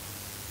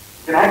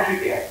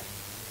 Gratuity Act,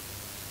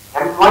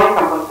 Employee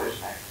Compensation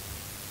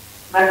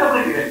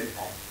Maternity Benefit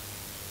Act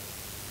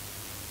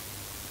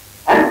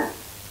and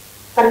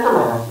Sexual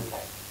Harassment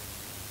Act.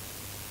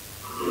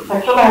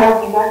 Sexual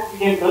Harassment Act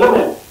became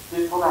relevant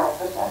before I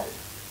had started.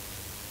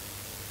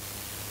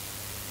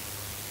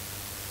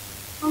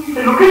 So if you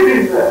look at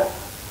this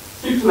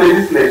 6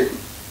 legislation,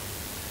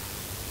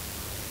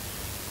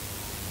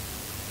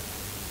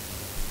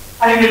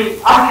 I will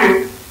ask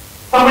you,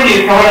 somebody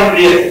is covered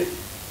under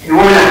DSA, you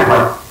won't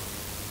have.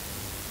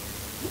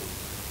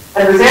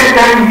 At the same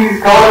time, she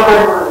is covered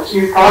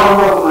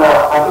under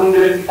Maternity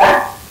Benefit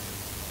Act.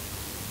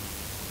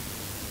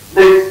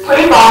 The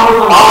straight answer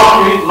from all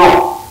of you is no.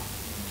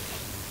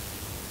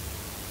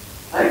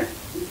 Right?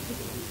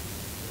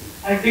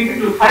 I think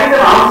to find an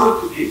answer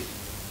to this,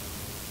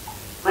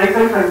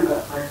 myself and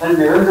my friend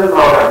Niranjan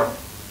Rao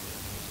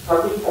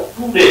struggled for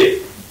 2 days.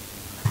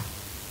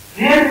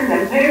 Here in the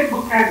entire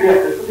book and we are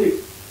specific,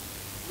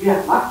 we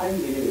are not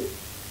finding anyway.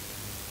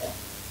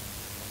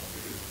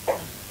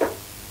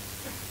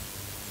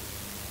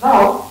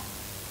 Now,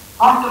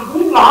 after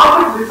doing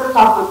lots of research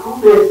after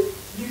 2 days,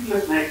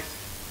 sleepless nights,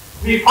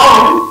 we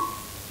found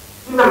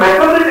in the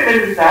Maternity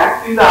Benefit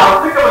Act, in the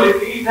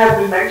applicability, it has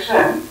been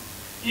mentioned,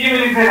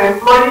 even if an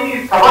employee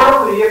is covered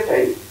under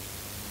ESI,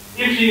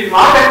 if she is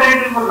not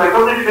entitled for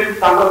maternity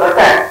benefit under that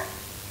act,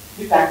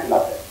 this act will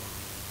apply.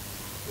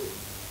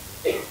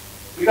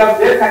 Because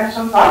their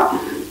conditions are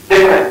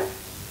different.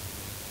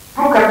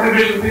 2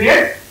 contribution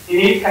periods, in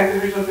each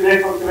contribution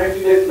period from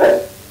 70 days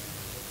less.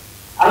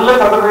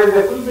 Unless otherwise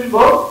they fulfill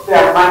both, they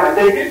are not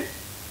entitled.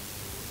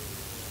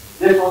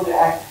 That's what the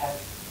act has.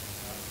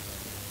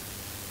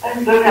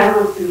 And then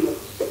another similar.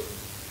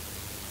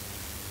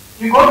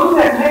 You go to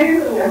the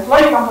entire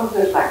Employee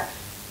Compensation Act.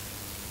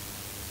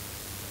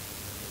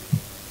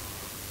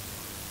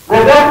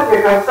 Whether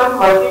a person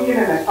working in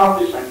an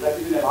establishment, that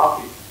is in an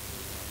office,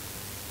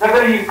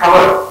 whether he is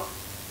covered,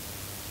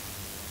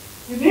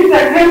 he needs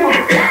the entire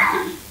book.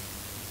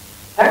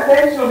 That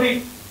time should be,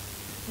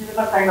 he will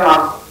not find an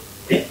answer.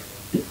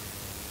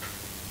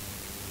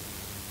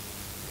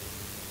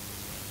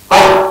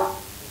 But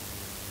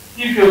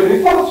if you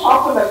refer to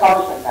Software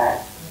Establishment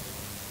Act,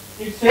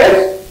 it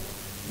says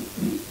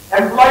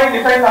employee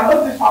defined under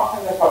the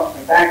Software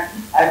Establishment Act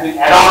has been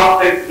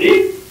adopted the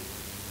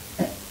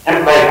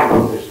Employee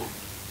Compensation Act.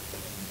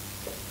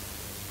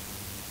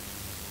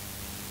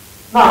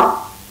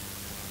 Now,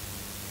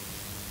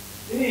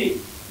 the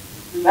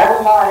labor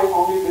law I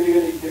found it very,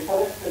 very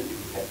different and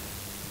difficult.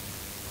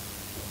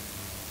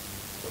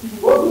 If you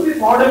go to this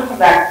model for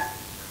that,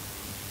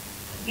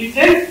 it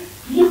says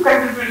if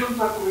contributions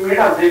are to be made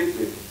on this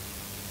basis.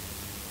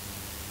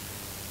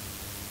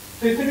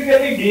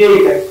 Specifically, DA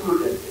is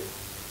excluded.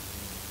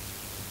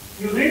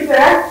 You read the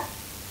act,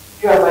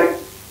 you are right.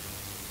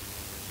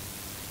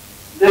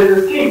 There is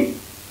a scheme.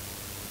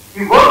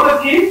 You go to the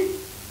scheme,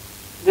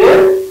 there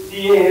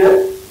DA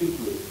is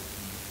included.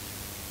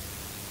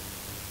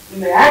 In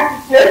the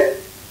act it says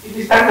it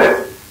is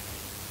standard.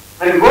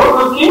 When you go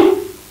to the scheme,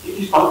 it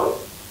is standard.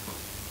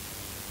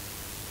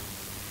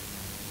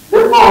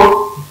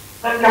 Therefore,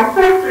 when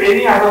compared to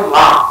any other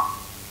law,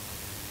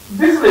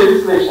 this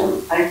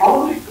legislation, I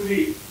found it to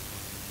be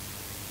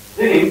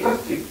very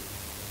interesting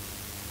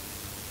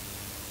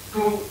to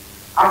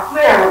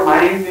apply our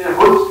mind in a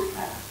holistic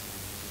manner.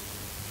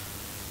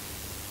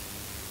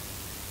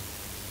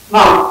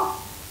 Now,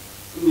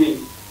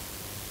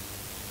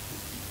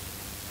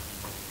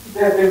 they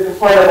have been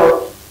referred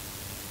about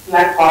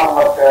platform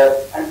workers,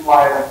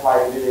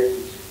 employer-employee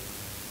relationship.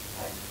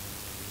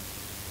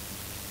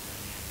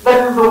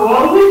 That is the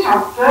only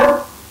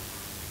chapter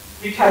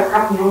which has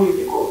come new in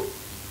the code,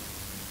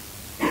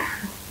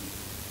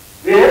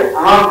 where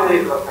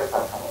unorganized workers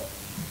are covered.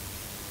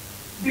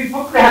 This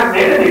book they have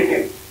made an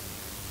attempt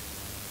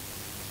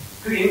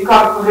to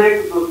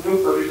incorporate those new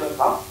provisions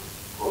of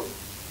code.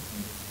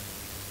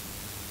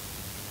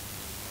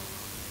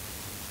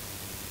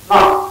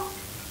 Now,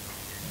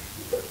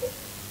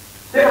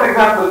 say for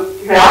example,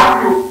 if I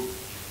ask you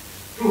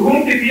to whom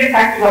the PS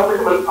Act is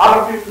applicable, all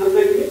of you will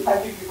say to me,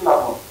 30 people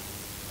are more.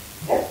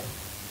 Yes.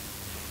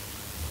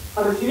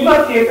 For the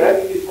cinema theatre,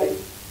 it is 5.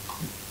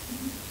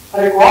 For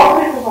a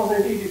cooperative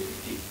society, it is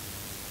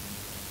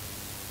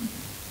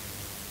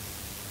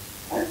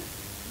 50. Right?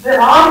 There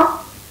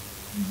are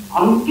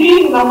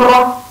umpteen number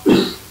of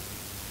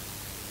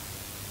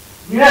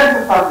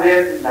nuances are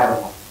there in labor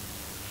law.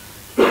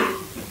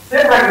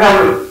 Say for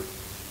example,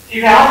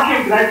 if I ask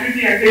you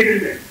gratuity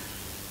entitlement,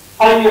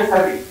 5 years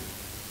service,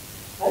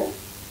 right?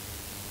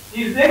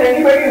 Is there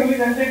anybody who is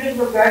entitled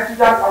to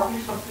gratuity at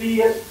least for 3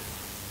 years?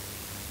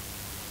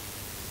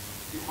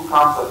 Who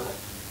can't answer that?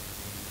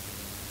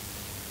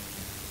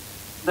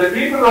 The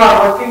people who are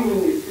working in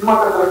the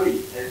cinematography,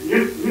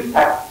 news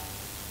act,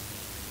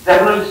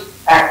 journalist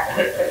act,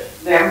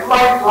 the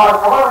employees who are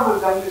covered under the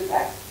journalist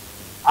act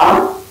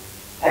are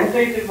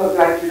entitled for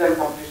gratuity and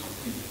completion of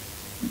 3 years.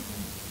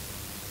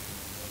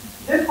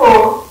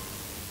 Therefore,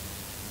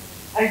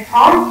 I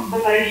thought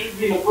that I should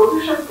be in a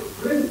position to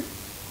bring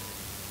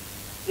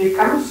a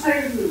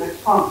concise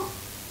response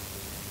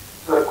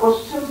to the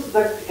questions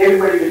that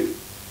everybody will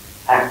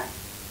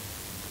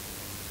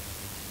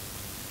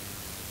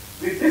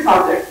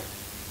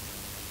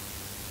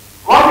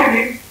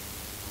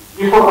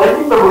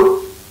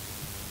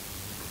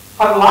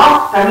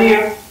last 10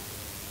 years,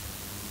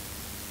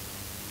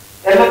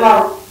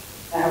 LLR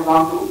I have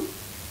gone through.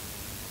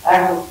 I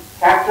have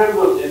captured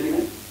those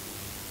judgments.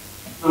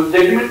 Those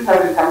judgments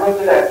have been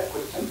converted as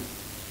questions.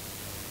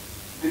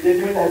 The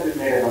judgment has been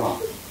made as an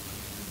answer.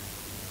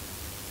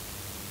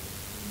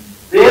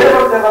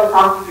 Wherever there are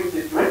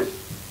conflicting judgments,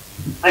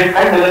 I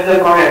find the lecture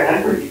now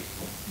at 10:20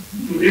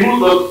 to remove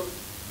those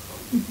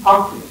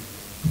conflicts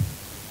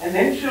and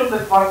ensure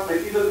that what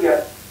material we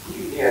are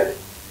putting here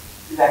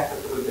is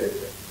acceptable to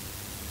everyone.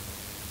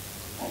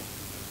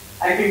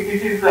 I think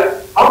this is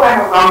how I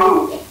have gone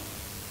through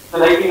the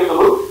writing of the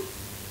book.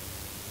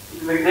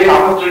 It is a great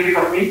opportunity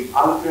for me,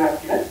 all of you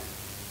have given.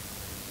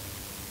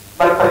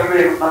 But for you,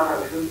 I would not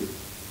have written this.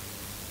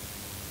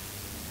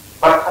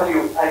 But for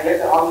you, I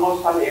get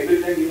almost on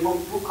every day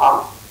minimum 2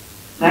 calls,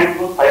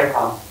 maximum 5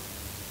 calls.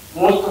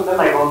 Most of them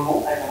I don't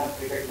know, I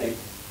cannot recognize.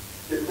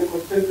 There is a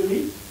question to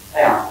me, I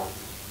answer.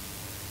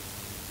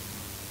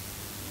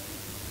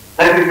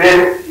 That is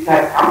where it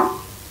has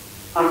come.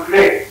 And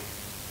today,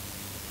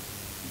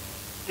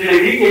 till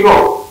a week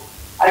ago,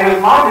 I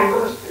was not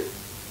interested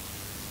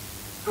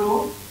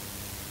to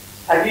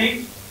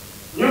study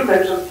new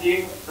pension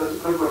scheme, the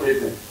Supreme Court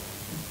judgment.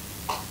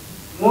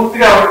 Murthy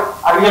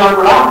Ariyana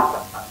Kuda,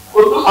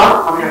 Kutu San,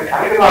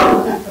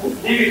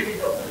 leave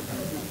it.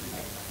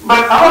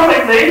 But some of my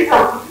colleagues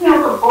have put me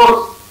on the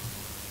course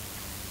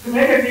to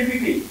make a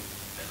PPT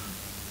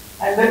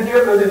and then give a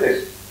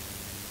presentation.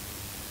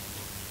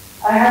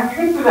 I have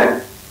given to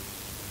them,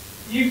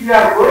 if you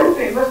are going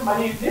to invest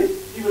money in this,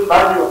 you will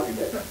burn your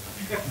fingers.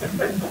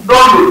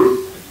 Don't do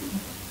this.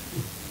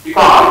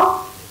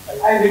 Because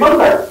I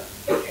remember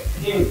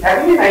in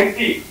early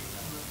 90s,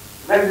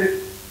 when this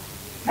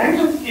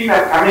pension scheme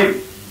had come in,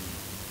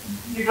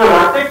 it was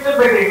affected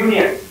by the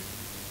union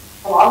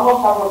for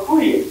almost after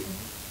 2 years.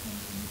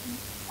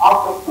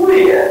 After 2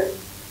 years,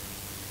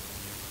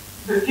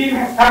 the scheme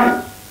has come in.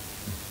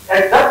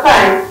 At that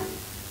time,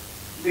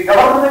 the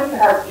government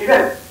has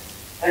given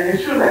an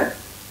assurance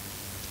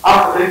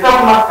of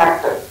return not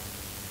factor.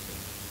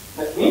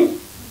 That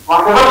means,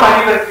 whatever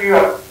money that you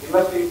are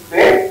investing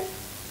today,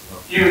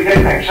 you will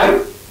get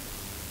pension,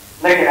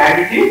 like an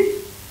annuity,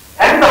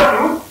 and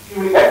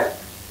you will get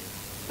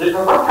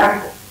return on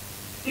capital.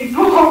 In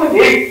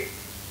 2008,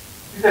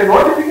 with a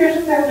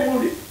notification they have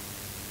removed it.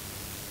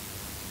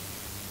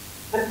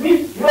 That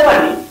means your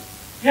money,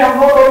 you have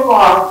no role to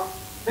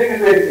ask, they can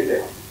do anything they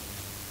want.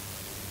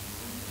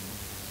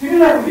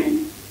 Similarly,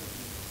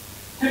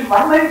 till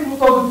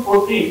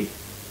 1/9/2014,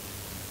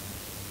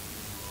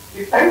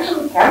 the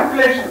pension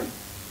calculation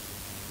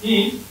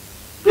is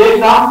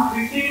based on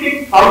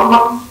preceding 12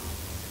 months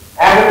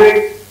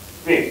average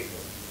wage.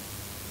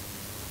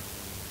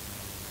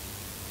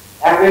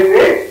 Average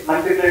wage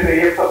multiplied by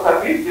years of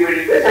service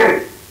divided by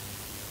 70.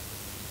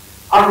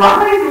 On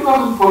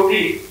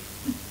 1/9/2014,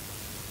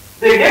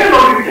 they gave a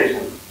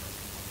notification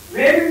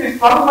wherein this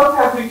 12 months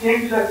has been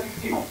changed to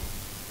 60 months.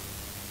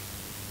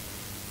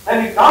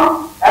 When it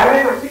comes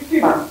average of 60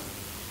 months,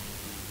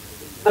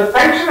 the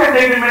pension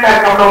entitlement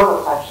has come down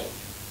substantially.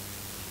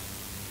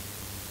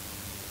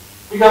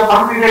 Because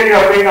some period you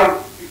are paid on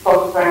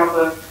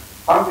 6,500,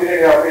 some period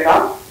you are paid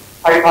on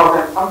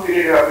 5,000, some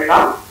period you are paid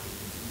on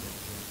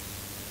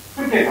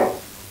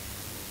 15,000.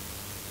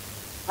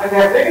 When they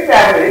have taken the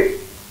average,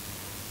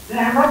 they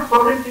have not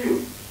spoken to you.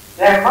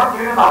 They have not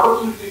given an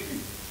opportunity to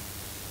you.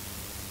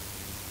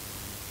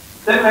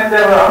 Then when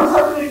there are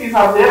uncertainties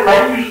are there, why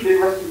you should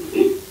invest into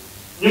the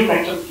new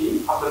pension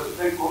scheme of the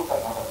Supreme Court or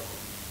not?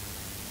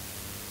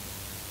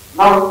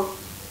 Now,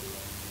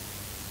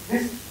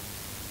 this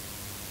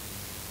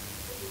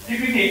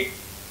PPT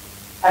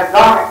has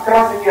gone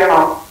across India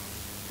now.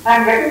 I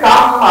am getting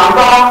calls from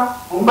Ahmedabad,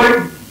 Mumbai,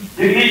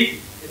 Delhi,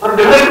 from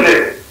different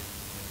places.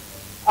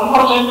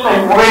 Unfortunately, my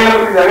mobile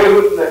number is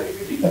available in the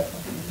PPT.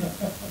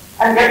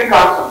 I am getting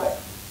calls from them.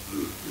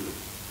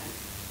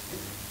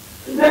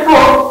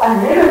 Therefore, I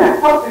made an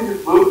effort in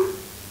this book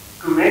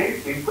to make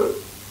it simple,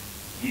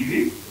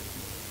 easy,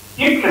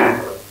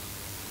 implementable.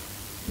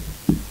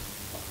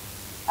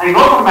 I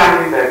know some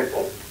managing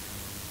directors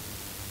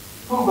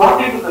who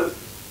got into the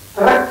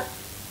threat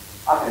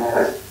of an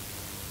arrest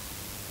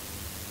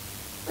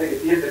by the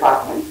PS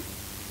department.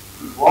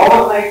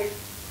 Overnight,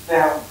 they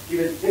have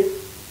given checks,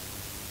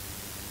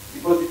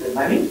 deposited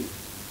money.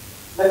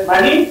 That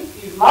money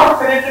is not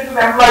credited to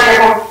the employee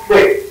account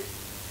today.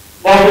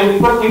 They have been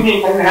requesting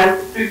me, can you help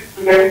this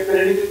to get it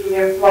credited to the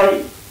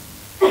employee?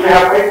 They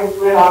have paid from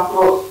 2.5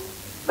 crores.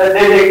 That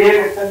day they gave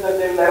and said that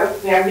they will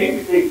arrest the MD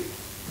with it.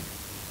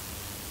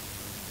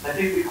 That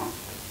is the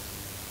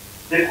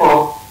concept. Therefore,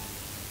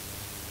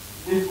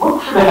 this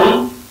book should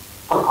help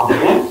for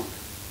compliance,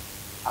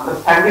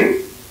 understanding,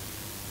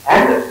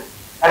 and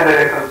as a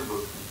reference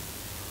book.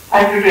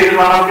 Thank you to every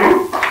one of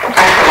you.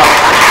 Thanks a lot.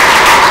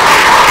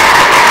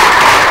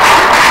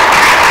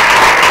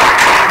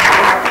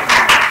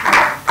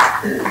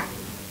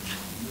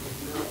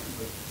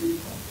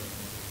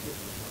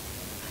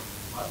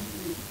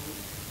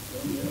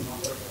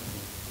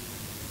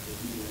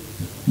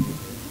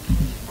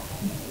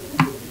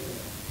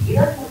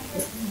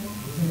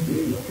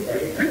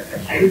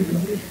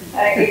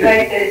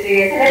 invite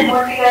Sri KLN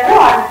Murthy garu,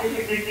 Honorary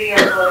Secretary of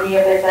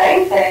EFSI,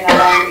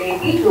 Telangana and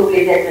AP to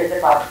please address the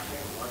participants.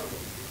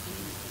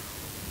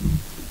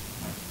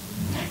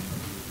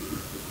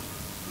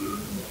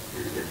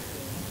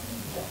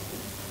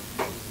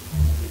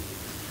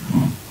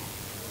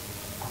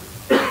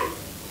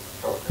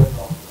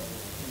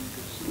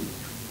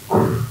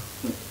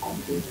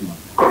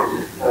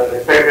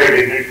 Respected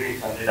dignitaries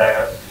on the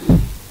dais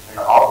and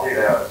off the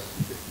dais,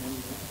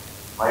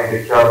 my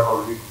HR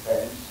colleague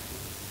friends,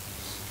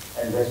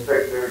 and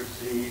respected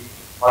Sri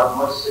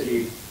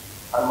Padmasri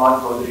Hanuman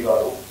Chaudhary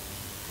Garu,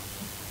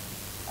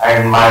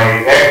 and my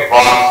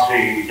ex-boss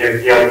Sri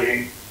Jagdiyaji.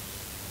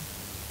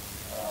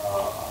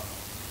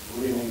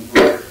 Good evening to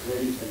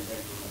ladies and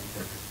gentlemen.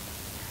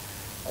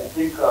 I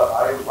think I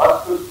was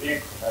to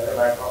speak as a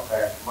matter of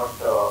fact, but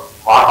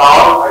what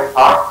all I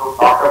thought to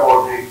talk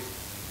about the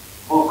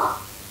book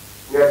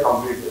we have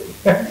completed.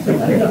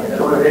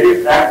 So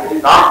very frank, it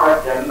is not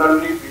that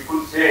generally people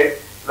say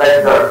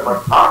like that,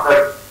 but not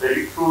that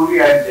very truly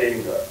I am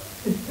saying that.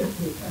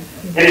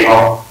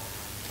 Anyhow,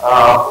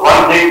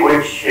 one thing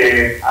which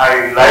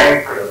I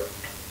liked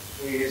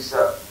is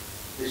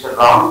Mr.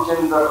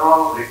 Ramchandra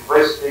Rao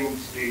requesting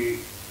Sri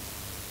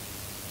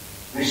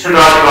Vishnu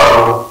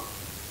Garu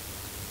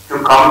to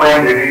come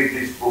and read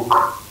this book.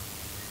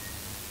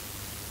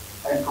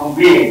 And to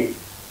me,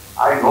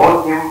 I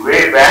know him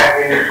way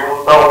back in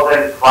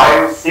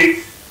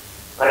 2005-06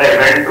 when I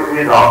went to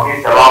his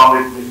office along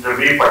with Mr. V.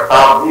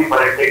 Pattabhi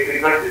for a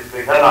technical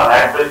discussion on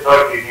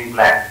asbestos heating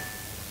plant.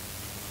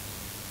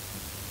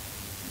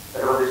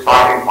 That was the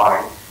starting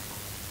point.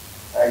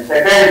 And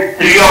second,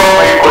 three of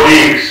my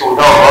colleagues who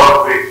have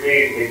worked with me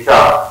in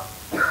HR,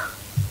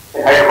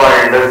 in Hyderabad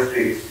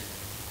Industries,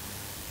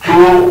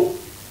 two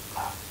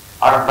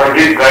under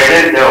his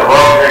guidance they have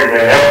worked and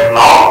they left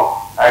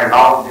now, and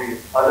now the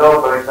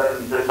other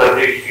person, Mr.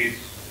 Sadiq, is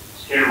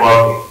still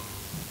working.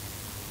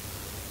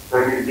 So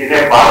ഇതിനെ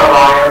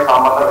ഭാരതമായ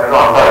സമ്മതം എന്ന്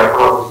പറഞ്ഞാൽ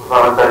എപ്പോഴും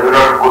പുസ്തകം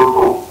വിരോട്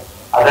കൊടുത്തു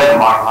അതെന്ന്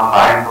മാറ്റണം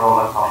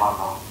കാര്യങ്ങളുള്ള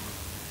സമ്മതം.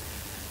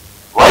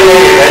 Why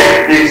I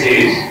like this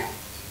is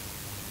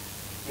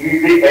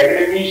the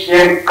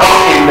academician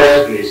come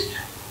industrialist.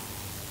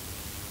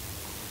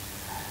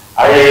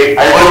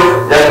 I was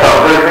just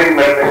observing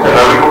when Mr.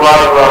 Ravi Kumar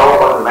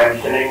was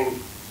mentioning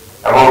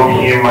about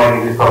him and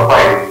his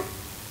profile,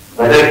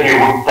 whether he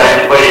would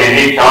touch by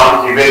any chance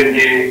even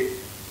the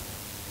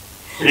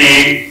Sri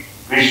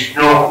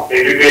Vishnu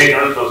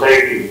Educational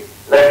Society.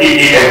 Lucky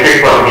he left it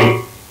for me.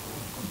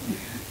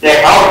 They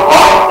have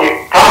got a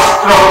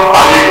cluster of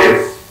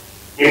colleges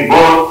in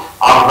both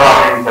Andhra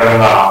and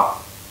Telangana.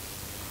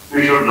 We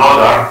should know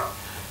that.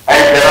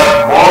 And there are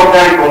more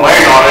than, to my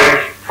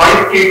knowledge,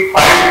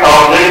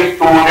 25,000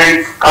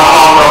 students come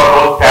out of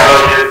those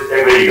colleges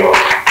every year.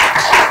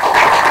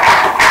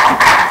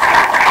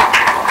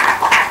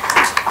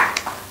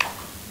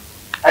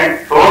 And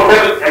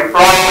total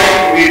employment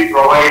we are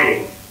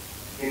providing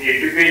in the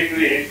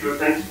educational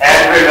institutions as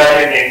well as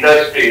in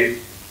industries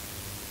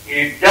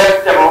is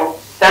just about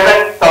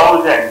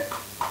 7,000.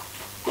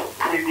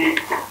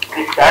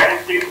 The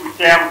statistics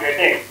which I am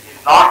getting is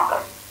not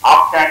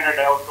offhanded,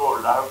 I have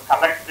told. I have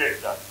collected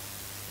that.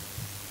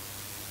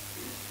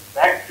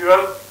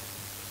 Actual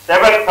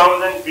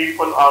 7,000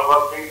 people are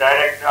working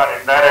directly or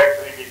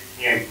indirectly with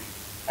him,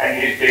 and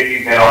he is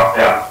taking care of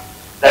them.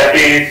 That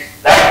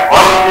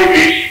was the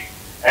wish,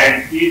 and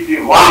he is the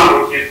one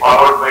which is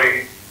followed by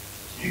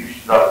Sri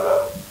Vishnu Garu.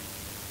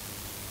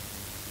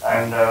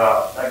 And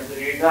that is the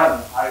reason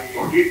I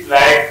did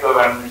like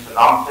when Mr.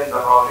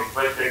 Ramchandra Rao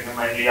requested him,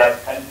 and he has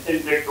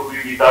consented to be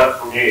with us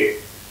today.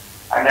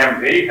 And I am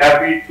very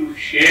happy to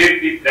share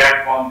the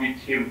platform with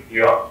him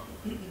here.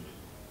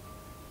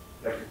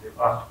 That is the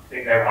first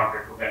thing I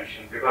wanted to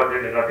mention, because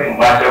there is nothing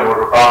much about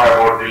to talk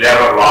about the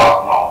labor laws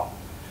now.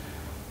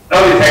 Now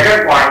the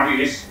second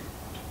point is,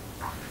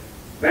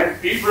 when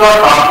people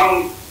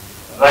are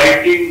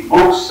writing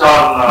books on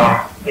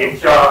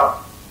HR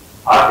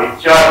or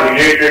HR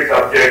related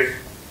subjects,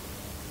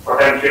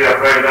 potential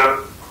appraisal,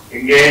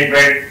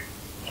 engagement,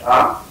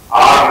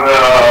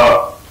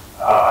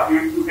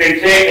 you can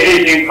say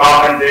anything,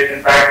 compensation,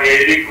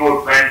 package,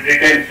 recruitment,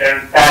 retention,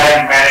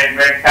 talent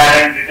management,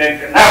 talent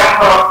retention,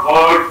 number of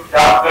words,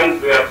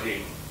 jargons we are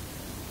seeing.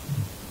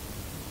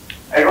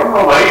 I don't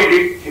know why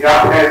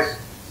Chirag has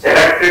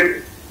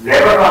selected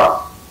labor laws.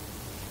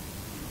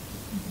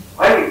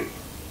 Why?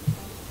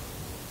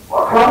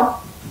 What law?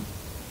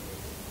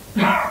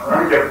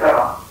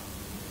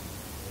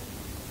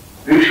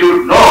 You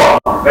should know,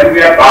 when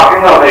we are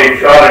talking of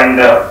HR, and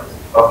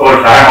of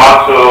course I am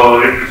also a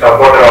little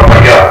supporter of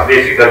IR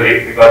basically,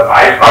 because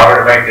I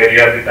started my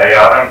career with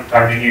IR and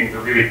continuing to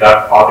be with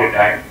that all the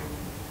time.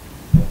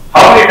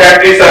 How many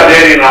factories are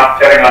there in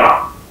Telangana?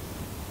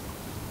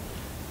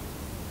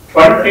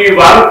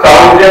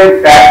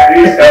 21,000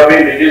 factories have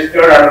been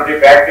registered under the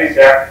Factories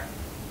Act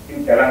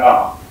in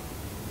Telangana.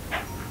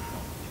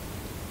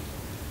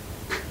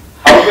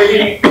 How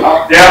many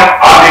of them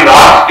are the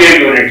large scale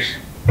units?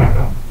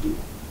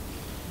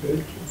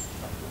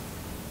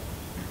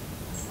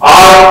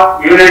 Or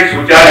units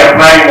which are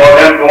employing more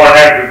than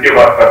 250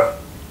 workers.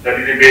 That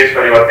is the base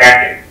for your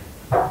canteen.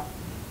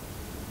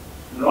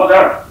 Know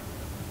that?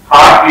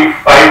 Hardly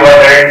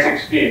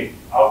 516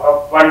 out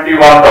of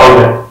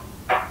 21,000.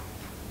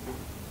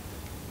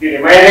 The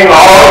remaining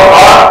all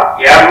are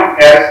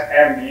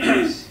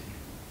MSMEs.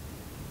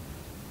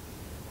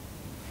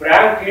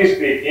 Frankly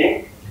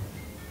speaking,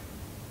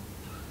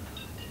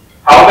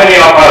 how many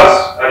of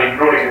us, are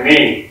including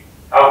me,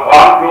 have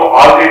gone through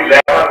all the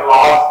labor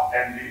laws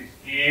and the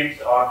schemes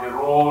or the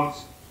rules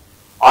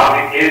or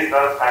the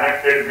cases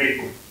connected with?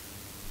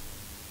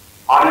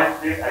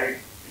 Honestly, I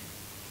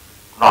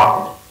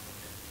not.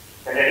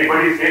 Can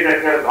anybody say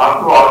that they have gone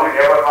through all the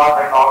labor laws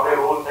and all the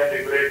rules and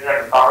regulations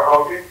and thought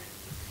about it?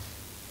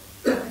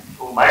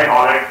 To my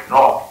knowledge,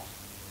 no.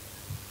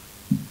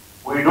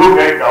 We do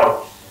get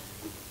doubts.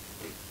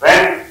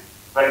 When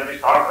we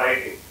start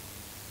writing,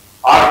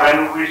 or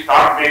when we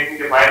start making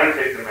the final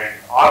settlement,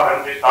 or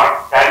when we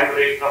start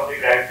calculation of the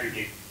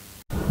gratuity,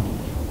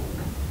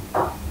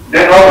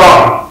 then no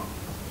problem.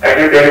 Like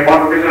a telephone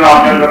to Mr.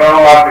 Ramchandra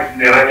Rao or Mr.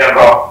 Niranjan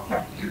Rao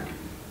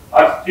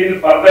are still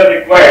further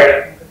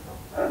required,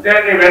 and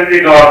then even the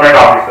government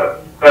officer,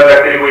 because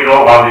actually we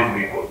know all these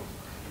people.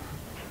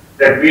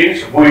 That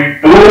means we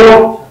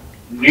do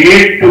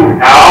need to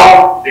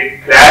have the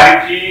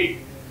clarity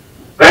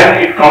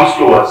when it comes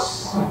to us.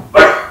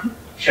 But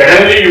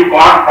suddenly you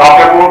can't talk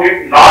about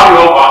it, not you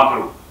have gone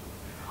through.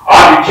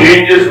 All the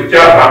changes which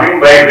are coming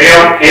by way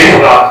of case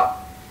laws,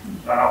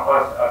 none of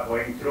us are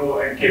going through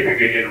and keeping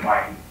it in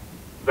mind.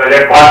 Because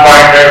at one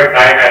point in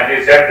time, as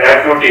they said,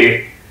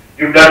 gratuity,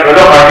 if that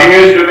fellow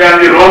continues to be on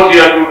the road, he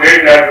has to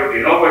get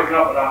gratuity. No question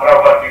of number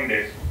of working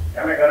days.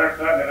 Am I correct,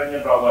 sir?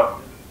 Niranjan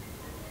Rao.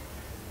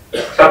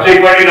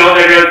 Subsequently, now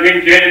that it has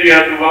been changed, he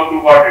has to work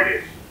 240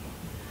 days.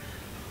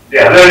 The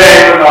other day,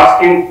 I was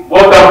asking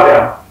both of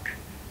them,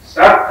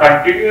 sir,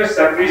 continuous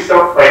service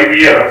of 5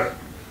 years,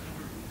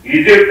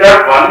 is it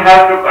that one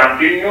has to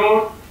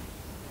continue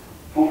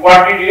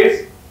 240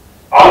 days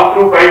all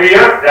through 5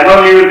 years, then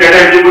only you will get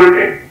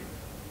eligibility?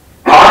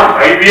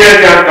 Not 5 years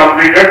you have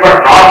completed,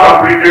 but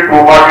not completed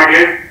 240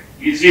 days,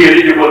 is he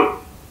eligible?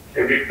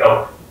 A big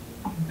doubt.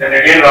 Then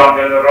again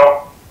Ramchandra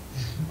Rao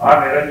or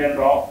Niranjan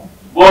Rao,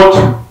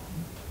 both.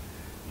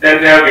 Then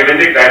they have given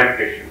the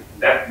clarification.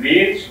 That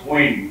means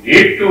we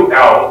need to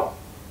have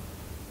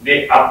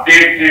the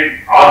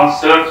updated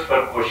answers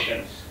for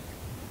questions.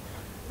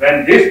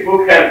 When this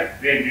book has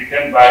been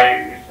written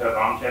by Mr.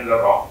 Ramchandra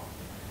Rao,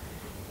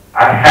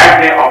 I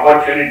had the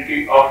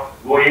opportunity of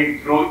going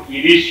through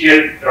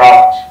initial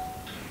draft.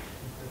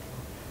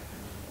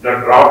 The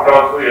draft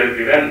also he has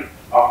given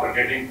after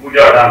getting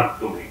puja done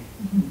to me,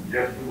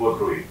 just to go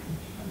through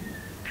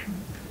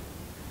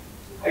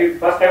it.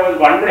 First I was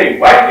wondering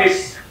why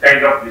this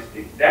kind of this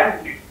thing.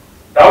 Then the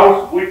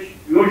doubts which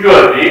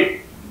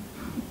usually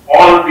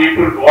all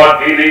people who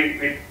are dealing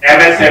with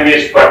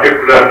MSMEs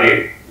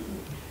particularly,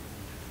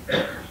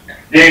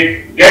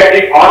 they get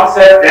the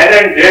answer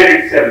then and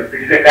there itself.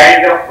 It is a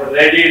kind of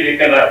ready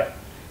reckoner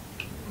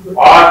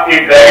or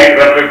a guide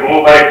when we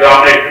go by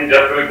examination,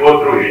 just we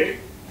go through it.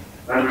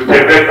 When we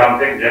prepare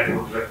something, just we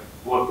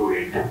go through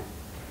it.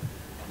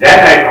 Then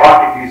I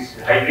thought it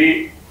is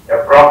highly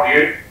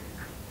appropriate,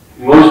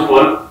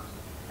 useful,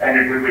 and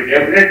it will be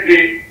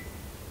definitely,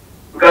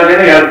 because you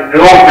have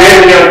no way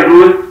we have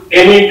used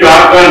any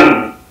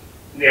jargon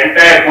in the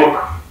entire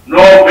book.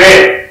 No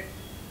way.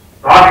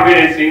 Not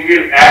even a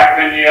single act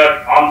when you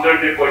have answered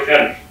the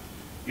question,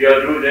 you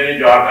have used any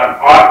jargon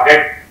or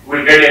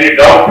will get any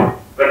doubt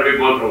when we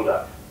go through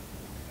that.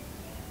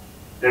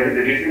 That is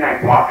the reason I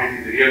thought it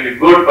is really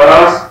good for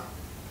us,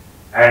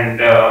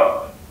 and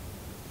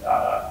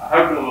I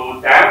have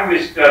to thank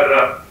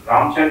Mr.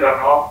 Ramchandra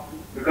Rao,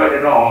 because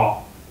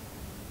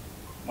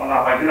మన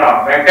మధ్యన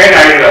వెంకయ్య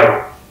నాయుడు గారు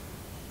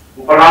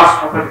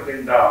ఉపరాష్ట్రపతి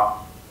కింద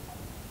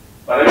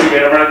పదవి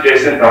విరమణ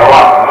చేసిన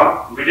తర్వాత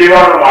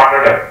విజయవాడలో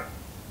మాట్లాడారు.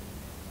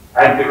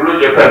 ఆయన తెలుగులో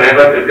చెప్పారు,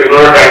 నేను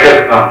తెలుగులో ట్రై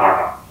చేస్తున్నాను అనమాట.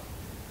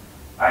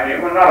 ఆయన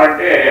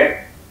ఏమన్నారంటే,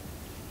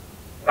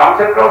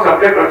 రామచంద్రరావు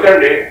సబ్జెక్ట్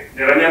వచ్చండి,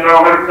 నిరంజన్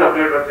రావు గారికి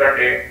సబ్జెక్ట్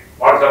వచ్చండి,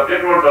 వాడు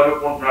సబ్జెక్ట్ వాడు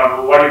చదువుకుంటున్నారు,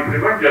 వాడు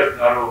ఇంప్లిమెంట్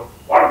చేస్తున్నారు,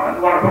 వాడు మంది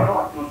వాళ్ళ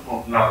పనులు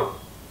చూసుకుంటున్నారు.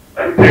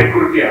 అది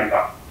ప్రకృతి అంట.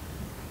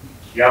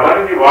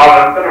 ఎవరికి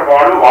వాళ్ళంతా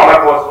వాడు వాళ్ళ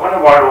కోసమని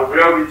వాడు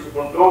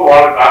ఉపయోగించుకుంటూ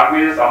వాళ్ళ దాని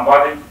మీద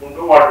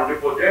సంపాదించుకుంటూ వాడు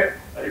ఉండిపోతే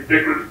అది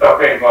ప్రకృతి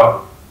తప్పేం కాదు.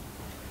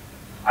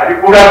 అది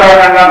కూడా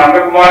కాకుండా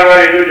నందకుమార్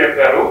గారు ఏదో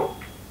చెప్పారు,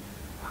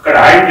 అక్కడ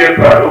ఆయన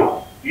చెప్పారు,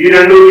 ఈ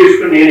రెండు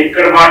తీసుకుని నేను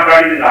ఇక్కడ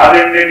మాట్లాడింది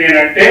నాదంటే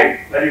నేనంటే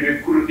అది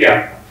వికృతి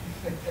అంట.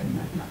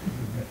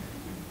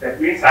 That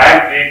means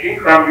I'm taking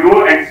from you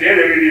and say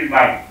that it is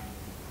mine.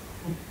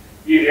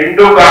 ఈ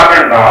రెండు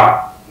కాకుండా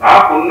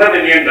నాకున్నది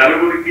నేను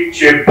నలుగురికి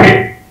చెప్పి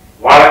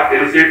వాళ్ళకి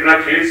తెలిసేట్లా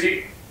చేసి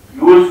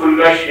యూస్ఫుల్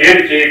గా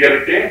షేర్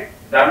చేయగలిగితే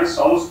దాన్ని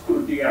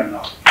సంస్కృతి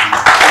అన్నాం.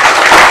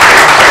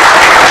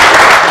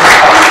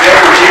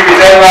 ఈ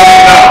విధంగా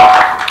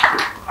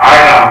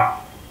ఆయన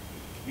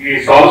ఈ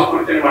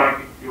సంస్కృతిని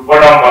మనకి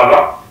ఇవ్వడం వల్ల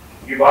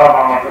ఇవాళ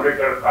మనం అందరూ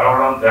ఇక్కడ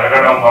కలవడం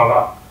జరగడం వల్ల,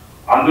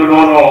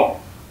 అందులోనూ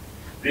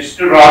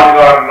విష్ణురాజు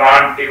గారు లాంటి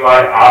లాంటి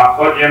వారి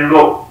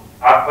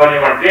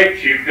ఆధ్వర్యం అంటే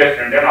చీఫ్ గెస్ట్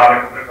అంటే నా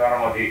లెక్క ప్రకారం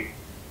అది.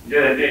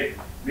 ఎందుకంటే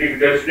మీకు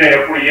తెలుసు నేను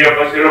ఎప్పుడు ఏ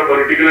బస్సులో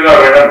పొలిటికల్ గా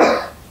వెళ్ళను,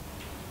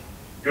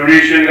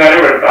 జ్యుడిషియల్ గానే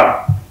వెళ్తాను.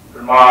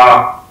 మా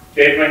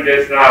స్టేట్మెంట్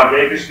చేసిన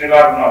జయకృష్ణ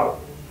గారు ఉన్నారు,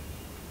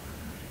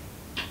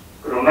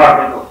 ఇక్కడ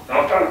ఉన్నారు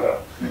సంవత్సరాలు సార్.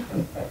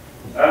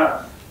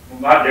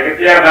 మా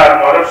జగత్య గారు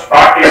మొదటి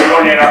స్టార్టింగ్ లో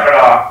నేను అక్కడ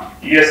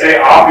ఈఎస్ఐ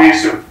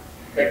ఆఫీసు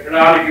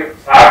పెట్టడానికి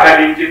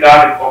సహకరించి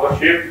దాన్ని ఒక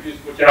షేప్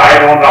తీసుకొచ్చిన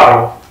ఆయన ఉన్నారు.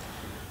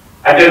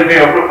 అయితే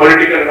మేము ఎప్పుడు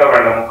పొలిటికల్ గా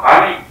వెళ్ళము.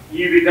 కానీ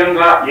ఈ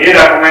విధంగా ఏ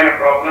రకమైన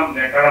ప్రాబ్లం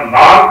లేకుండా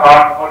నాన్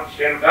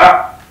కాంట్రవర్షియల్ గా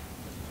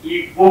ఈ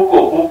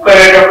బుక్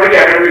అనేటప్పటికి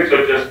అకాడమిక్స్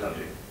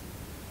వచ్చేస్తుంది.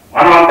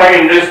 మనం అంతా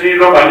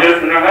ఇండస్ట్రీలో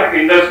పనిచేస్తున్నాం కానీ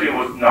ఇండస్ట్రీ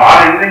వస్తుంది. ఆ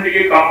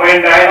రెండింటికి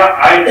కంబైన్డ్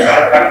ఆయన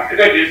కరెక్ట్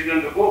గా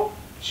చేసినందుకు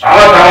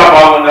చాలా చాలా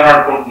బాగుందని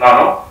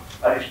అనుకుంటున్నాను.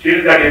 అది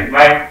still that is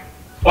my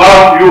for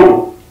you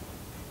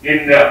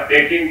in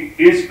taking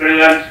his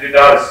presence with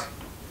us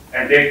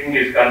and taking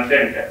his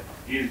consent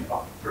is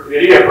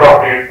very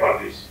appropriate for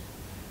this.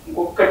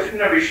 ఇంకొక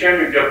చిన్న విషయం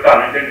మీకు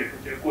చెప్తాను, అంటే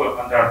ఎక్కువ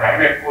కొంత టైం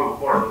ఎక్కువ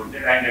ఇవ్వకూడదు,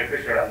 ఆయన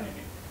చెప్పేసాడు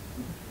అన్ని.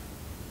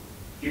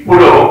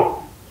 ఇప్పుడు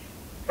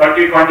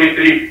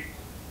 2023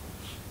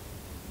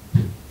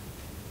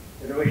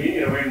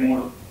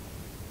 2023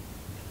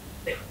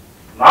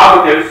 నాకు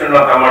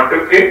తెలుసున్నంత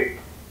మట్టుకి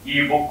ఈ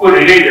బుక్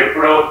రిలీజ్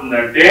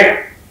ఎప్పుడవుతుందంటే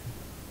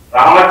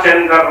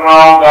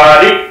రామచంద్రరావు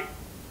గారి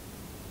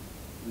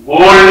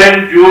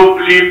గోల్డెన్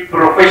జూబ్లీ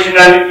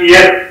ప్రొఫెషనల్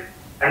ఇయర్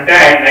అంటే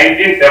ఆయన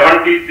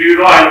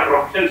 1973లో ఆయన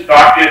ప్రొఫెషన్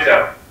స్టార్ట్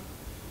చేశారు.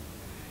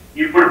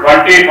 ఇప్పుడు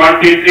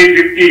 2023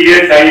 50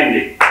 ఇయర్స్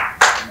అయింది.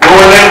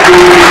 గోల్డెన్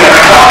జూబ్లీ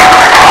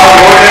ఆ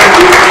గోల్డెన్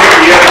జూబ్లీ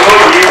ఇయర్ లో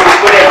ఈ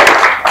బుక్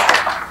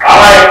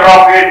చాలా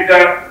అప్రోప్రియేట్ గా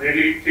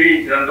రిలీజ్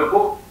చేయించినందుకు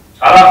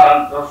చాలా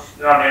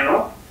సంతోషంగా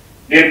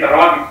నేను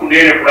తర్వాత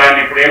నేను ఇప్పుడు ఆయన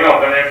ఇప్పుడేమో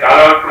ఒక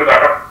చాలా ఇప్పుడు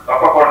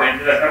తప్పకూడదు.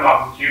 ఎందుకంటే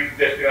మాకు చీఫ్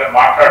గెస్ట్ గారు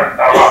మాట్లాడిన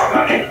తర్వాత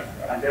కానీ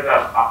అంటే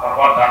ఆ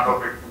తర్వాత దాంట్లో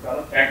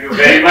పెట్టుకుంటాను. Thank you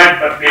very much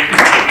for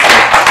patience.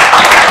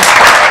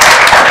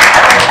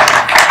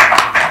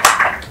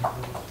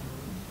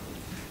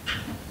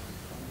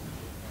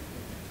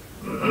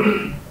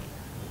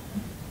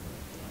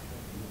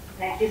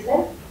 Thank you, sir.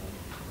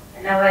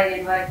 And now I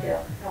invite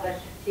our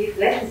chief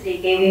guest, Sri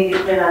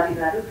KLN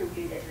garu, to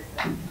please address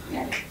the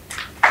meeting.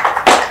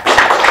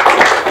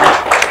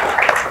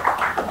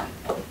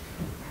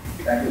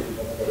 Thank you,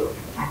 Sujata Garu.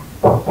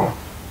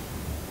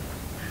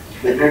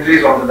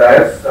 Dignitaries on the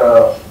dais,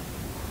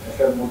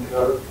 Mr. Murthy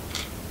Garu,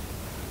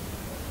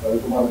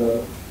 Ravikumar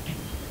Garu,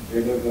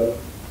 Devar Garu,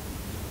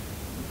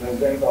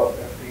 President of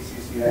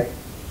FTCCI,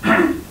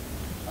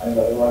 Anil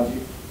Agarwalji,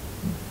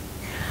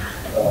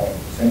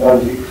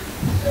 Singalji,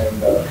 and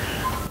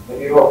the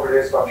hero of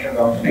today's function,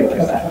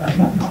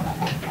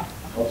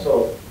 also,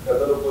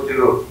 Kadalu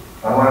Pujilu,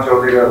 Hanuman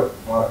Chaudhary Garu,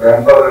 my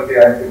grandfather,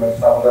 I am the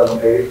Samudar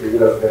Mundari,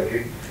 Vivilas Garki,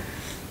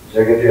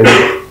 Jagati,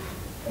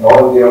 and all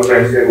of the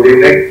friends here, good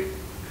evening.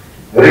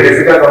 Very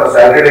difficult on a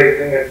Saturday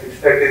evening at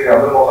 6:30.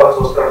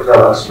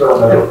 So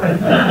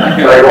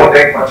I don't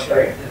take much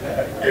time.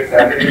 It's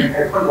Saturday evening. I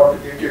don't want to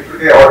keep you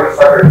today. Audience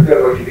started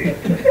virtually.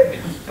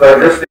 So I'll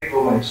just take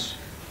 2 minutes.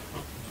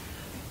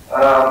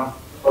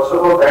 First of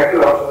all, thank you,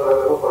 Ramchandra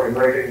Garu, for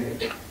inviting me.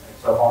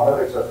 It's an honor,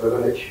 it's a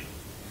privilege.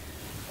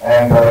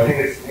 And I think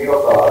it's need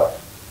of the hour.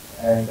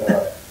 And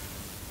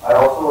I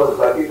also was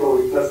lucky to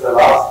witness the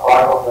last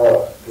part of the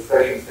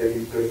discussions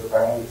taking place, the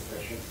panel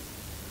discussions.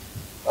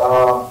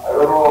 I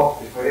don't know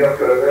if many of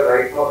you are aware,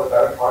 right now the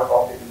current hot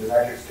topic in the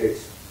United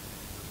States,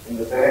 in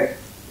the Senate,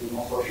 is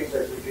social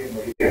security and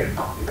Medicare.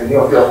 If any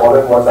of you are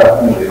following what's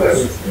happening in the US.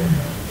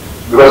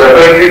 Because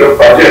apparently the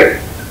budget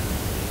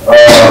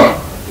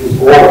is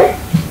over,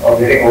 or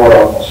getting over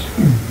almost.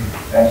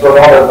 And so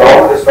now the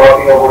government is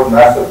talking about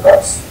massive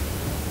cuts.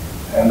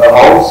 And the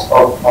House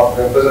of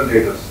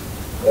Representatives,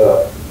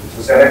 it's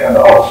the Senate and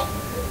the House.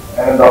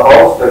 And in the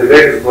House, the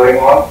debate is going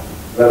on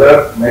whether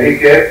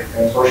Medicare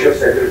and Social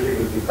Security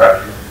will be cut.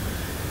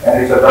 And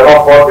it's a tug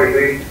of war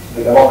between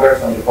the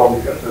Democrats and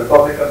Republicans. The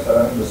Republicans are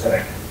running the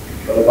Senate,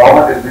 but the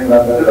government is being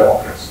run by the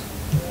Democrats.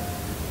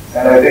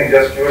 And I think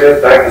just 2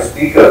 days back, the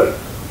Speaker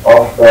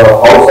of the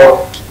House of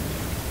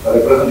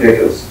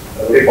Representatives,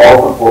 a very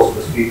powerful post,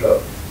 the Speaker,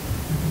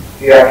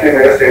 he actually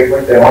made a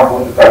statement they're not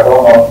going to cut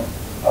down on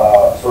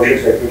Social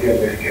Security and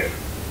Medicare.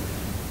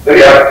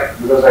 Very apt,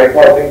 because right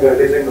now I think they're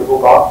releasing the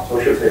book on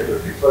Social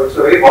Security. So it's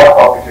a very hot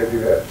topic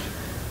everywhere.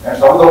 And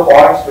some of the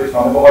points which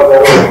Nandakumar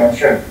Garu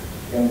mentioned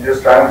in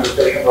his time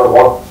discussion or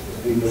what is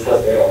being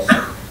discussed there also.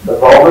 The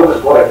problem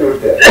is more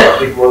acute there,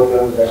 big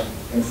workers and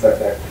things like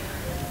that.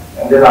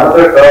 And then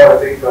another term, I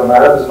think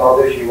Madam is not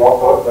there, she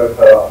walked out,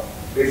 but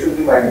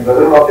basically my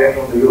brother-in-law came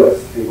from the US.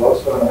 He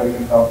works for an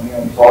American company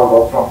and it's all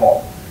work from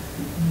home.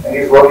 And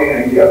he's working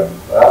in India.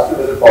 So I asked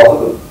him, is it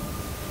possible?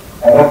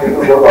 I know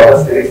people go to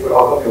other states, but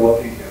how come you're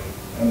working here?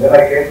 And then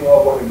I came to know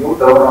about a new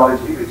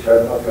terminology, which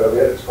I don't know if you're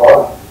aware, it's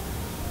called,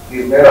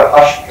 he's made a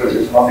hush trip.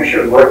 It's an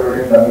official word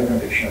today in the American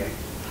dictionary.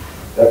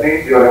 That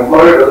means your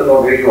employer doesn't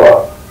know where you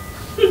are.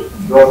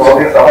 You are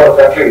probably in some other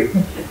country,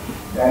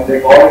 and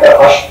they call it a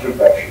hush trip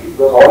actually.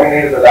 because all you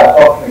need is a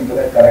laptop and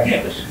internet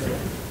connection.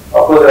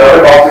 Of course, there are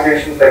other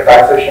complications like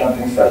taxation and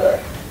things like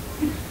that.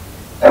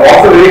 I'm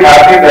also very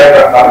happy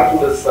that I'm coming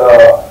to this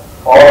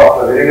hall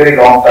after a very, very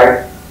long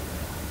time.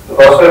 The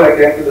first time I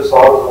came to this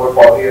hall was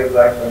about 40 years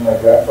back when my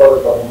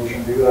grandfather, Dr.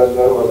 Bhushan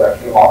was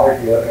actually honored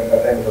here, and at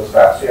that time it was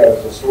fancy. I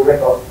was a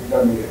student of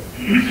intermediate.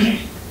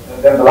 And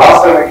then the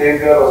last time I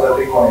came here was, I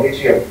think, on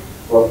AGM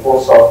for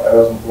post-op. I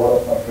was on board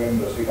of my friend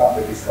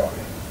Srikanth Reddy's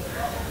company.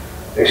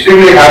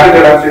 Extremely happy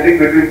that I'm sitting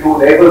between two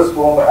neighbors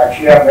whom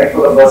actually I met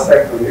for the first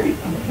time today.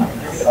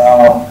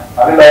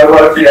 Anil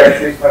Agarwal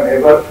actually is my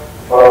neighbor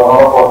for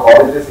one of our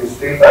colleges. His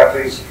steel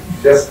factory is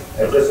just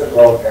adjacent to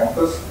our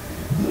campus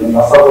in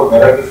Nasabur,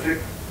 Medak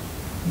district.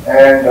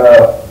 And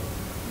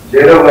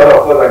Jadav,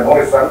 of course, I know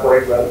his son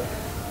quite well.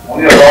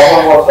 Only a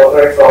long one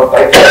separates our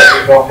pipe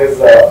factory from his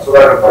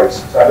Sudhakar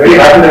pipes. So I'm very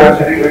happy that I'm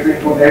sitting between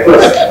two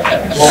neighbors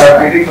whom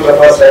I'm meeting for the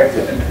first time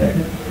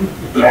today.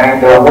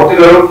 And Murthy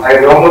Garu, I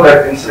remember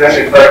that incident.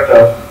 In fact,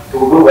 to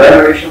do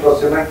valuation of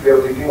cement, we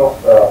were thinking of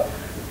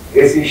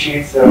AC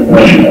sheets, and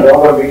I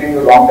remember meeting you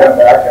a long time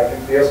back. I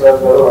think P.S.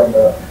 Garu and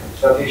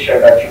Satish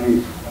had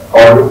actually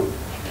called you.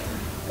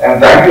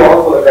 And thank you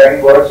all for the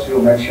kind words you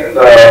mentioned.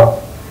 I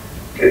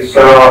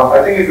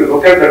think if you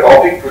look at the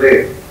topic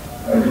today,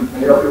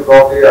 many of you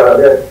probably are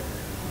aware,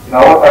 in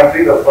our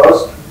country the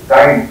first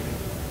time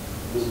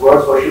this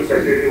word social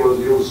security was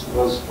used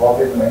was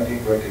probably in the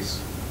 1920s.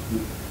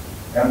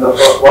 And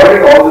why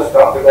did all this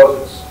come?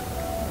 Because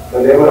it's the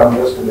labor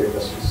unrest in the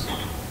industries.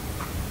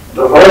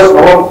 The first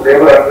known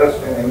labor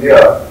unrest in India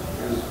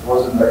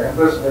was in the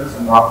Empress Mills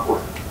in Nagpur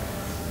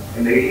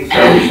in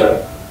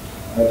 1877.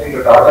 And I think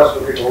the Tatas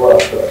took it over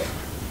after that.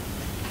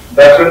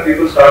 That's when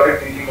people started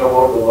thinking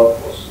about the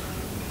workforce.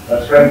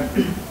 That's when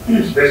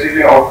it's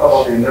basically an outcome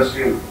of the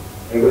industrial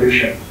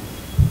revolution.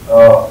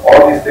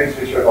 All these things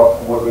which we're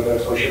talking about, whether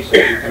social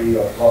security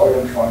or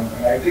provident fund,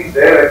 and I think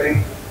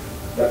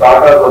the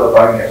Tatas were the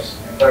pioneers.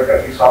 In fact,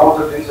 I think some of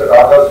the things that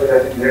Tatas did, I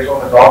think later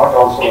on the government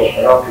also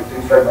adopted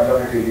things like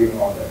maternity leave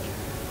and all that.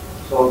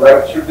 So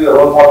that should be a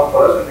role model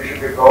for us, and we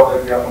should be proud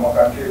that we are from a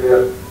country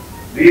where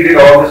we did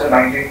all this in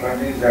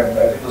 1920s, and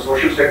I think the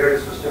social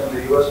security system in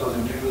the US was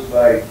introduced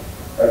by,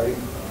 I think,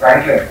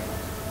 Franklin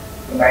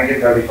in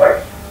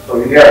 1935.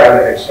 So India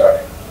had a head start.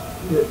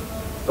 Yes.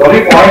 The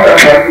only point I'm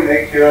trying to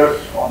make here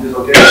on this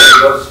occasion,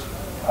 because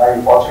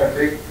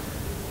unfortunately,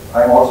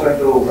 I'm also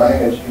into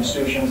running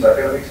institutions,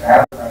 academics,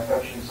 and the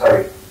manufacturing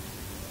side.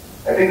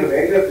 I think the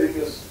major thing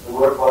is the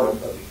word called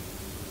empathy.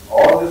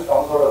 All this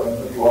comes out of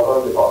empathy. What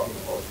are they talking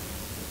about?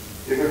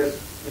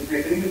 If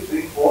we think it's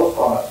being forced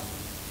on us,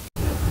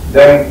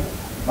 then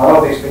none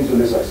of these things will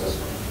be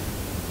successful.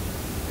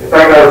 In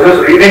fact, I was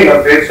just reading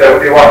on page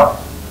 71,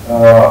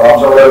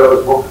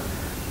 Ramchandara's book,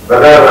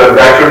 whether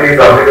gratuity is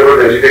applicable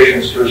to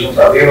education institutions.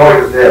 We know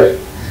it is there.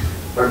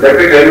 But let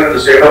me tell you, in the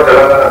state of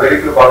Telangana,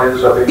 very few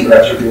colleges are paying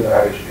gratuity in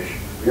higher education.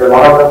 We are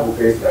one of them who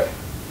pays that.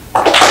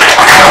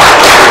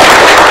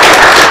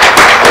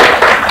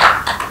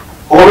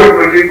 COVID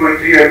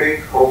 2020, I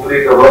think,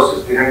 hopefully the worst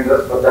is behind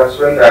us, but that's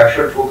when the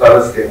actual true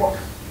colors came out.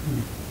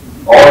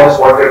 All this,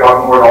 what we're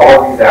talking about,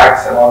 all these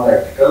acts and all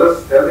that.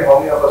 Tell me how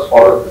many of us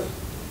followed this?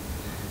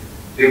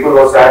 People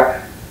were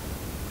sacked.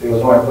 There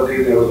was no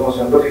empathy, there was no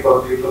sympathy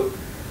for the people.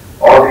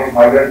 All these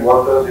migrant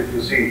workers, if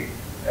you see.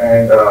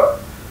 And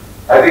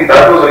I think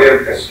that was a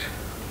real test.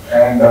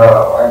 And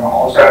I'm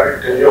also happy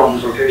to tell you on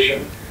this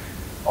occasion,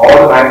 all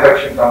the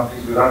manufacturing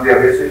companies we run, they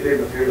are basically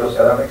in the field of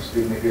ceramics.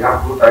 We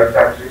have 2 type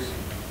factories.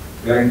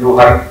 We are into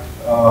high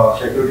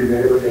security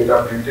variable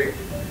data printing,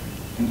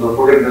 into the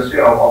food industry,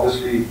 and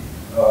obviously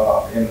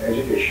in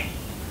education.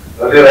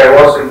 Earlier I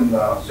was in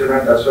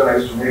cement, that's when I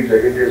used to meet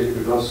Jagadish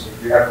because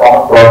we had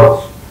common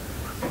problems.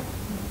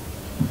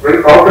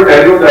 Very proud to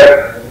tell you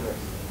that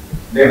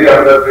maybe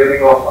under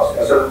training of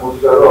SL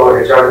Muthigaru or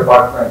HR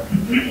department,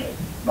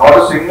 not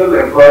a single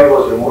employee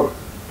was removed,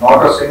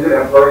 not a single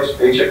employee's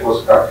paycheck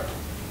was cut,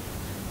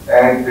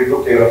 and we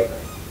took care of them.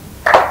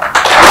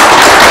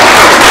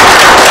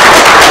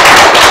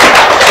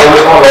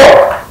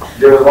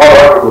 There was no law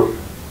to do.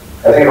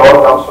 I think it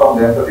all comes from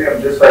the empathy,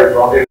 and this I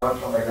probably learned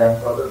from my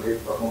grandfather,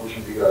 late Dr. Bhushan.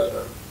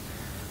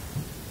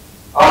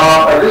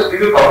 I'll just give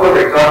you a couple of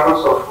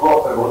examples of 2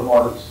 of my role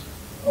models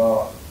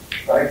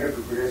connected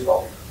to today's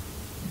topic.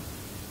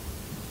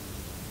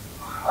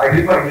 I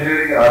did my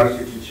engineering in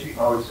FTCCI,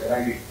 now it's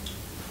NIT.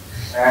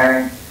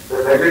 And the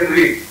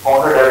legendary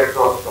founder director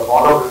of the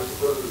founder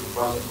principal is a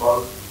person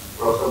called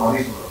Professor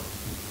Manish Mura.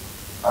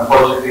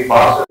 Unfortunately,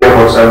 passed away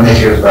about 7-8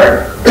 years back.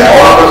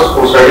 All of us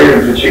who studied in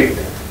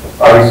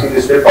FTCCI, they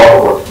still talk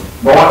about it.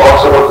 No one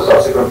talks about the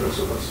subsequent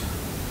principles.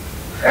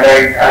 And I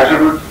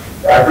attribute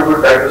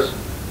that to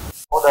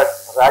that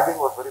ragging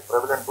was very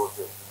prevalent those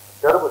days.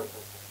 Terrible.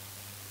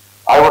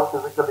 I was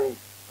physically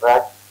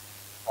ragged.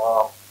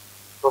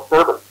 It was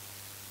terrible.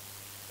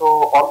 So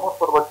almost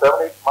for about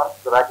 7-8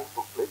 months, the ragging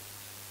took place.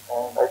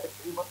 And I think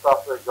 3 months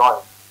after I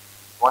joined,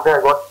 one day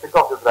I got sick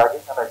of this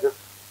ragging and I just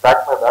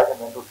packed my bag and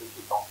went to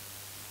Trichy town.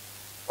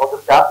 Now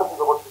this campus is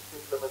about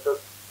 16 kilometers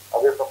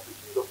away from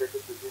Trichy,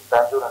 located between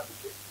Bangalore and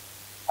Trichy.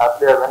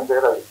 Happily, I went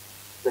there. I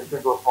checked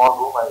into a small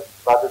room. I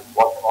started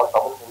watching all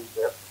Tamil movies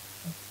there,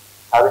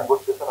 having good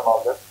chicken and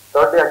all that.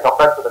 Third day, I come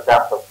back to the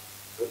campus,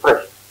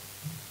 refreshed.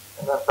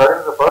 And then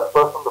suddenly the first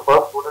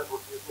student who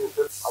sees me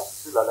says, "I'm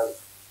still alive.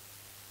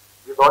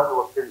 We thought you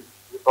were killed.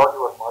 We thought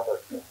you were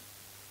murdered."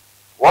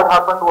 What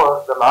happened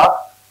was, the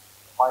last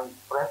my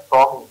friend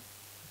saw me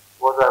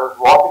was I was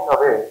walking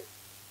away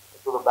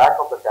to the back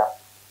of the camp.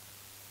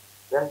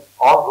 Then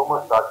all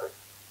rumors started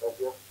that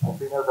yes, the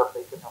seniors have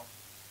taken him,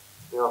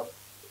 they have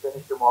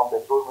finished him off, they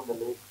threw him in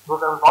the lake. So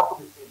that was not to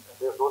be seen. And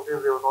those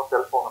days there was no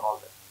cell phone and all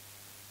that.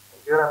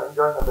 And here I am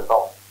enjoying at the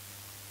town.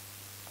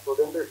 So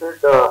then they said,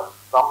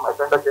 some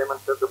attender came and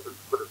said, the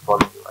principal is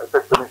calling you. I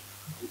said, finished.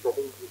 He said,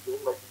 he's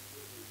doing my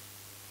TCV.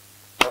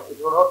 And it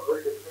was not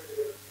very difficult to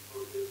get a people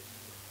who did.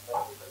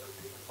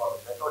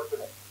 I thought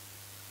finished.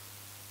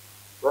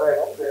 When I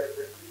went there,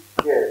 they were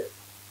scared.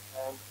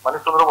 And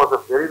Manisundram was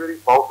a very, very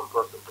powerful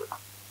person.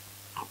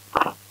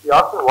 He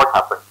asked me what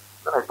happened.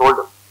 Then I told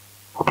him.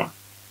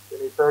 Then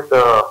he said,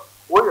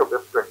 who are your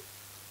best friends?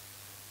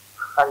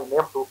 And he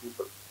named two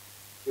people.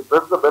 He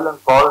pressed the bell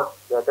and called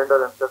the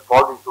attender and said,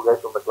 call these two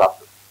guys from the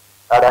classes.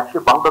 I had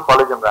actually bunked the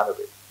college and ran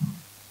away.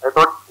 I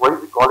thought, why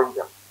is he calling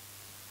them?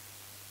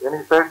 Then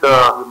he said,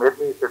 he made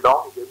me sit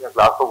down, he gave me a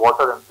glass of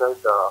water and said,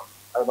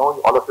 I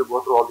know all of you go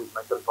through all these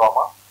mental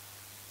trauma.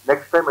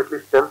 Next time at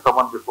least tell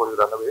someone before you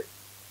run away.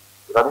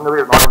 Running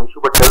away is not an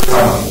issue, but tell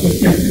someone.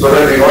 So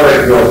that you know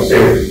that you are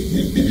safe.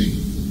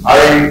 I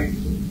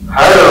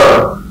had a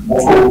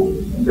moku,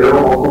 Telugu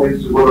moku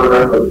means to go to the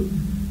temple.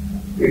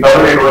 He told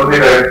me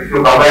that if you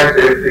come back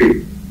safely,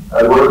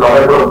 I'll go to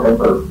Kamayapuram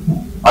temple.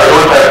 I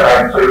don't have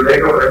time, so you take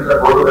your friends and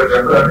go to the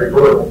temple and they go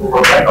to the moku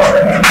for my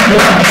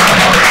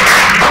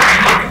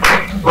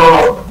So,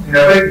 in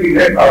effect, we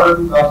let other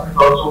two classmates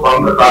also bunk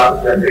the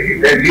classes and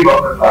they leave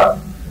on the class.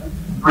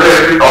 Today,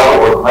 let me talk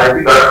about. I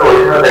think that's the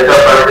original HR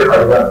practice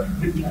I've done.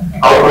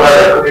 How to have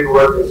empathy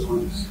towards the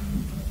students.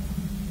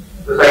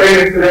 The second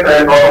incident I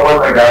will talk about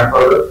my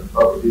grandfather,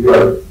 Dr.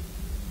 D.Y.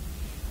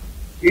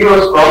 He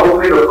was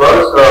probably the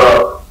first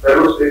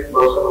Telugu-speaking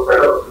person who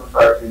set up a film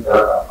factory in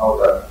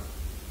Telangana.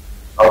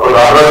 After the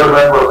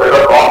Auditorium was set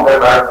up long time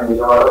back in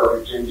Hyderabad, but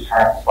it changed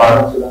hands.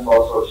 Finance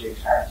also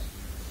changed hands.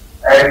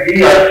 And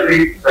he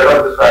actually set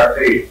up this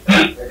factory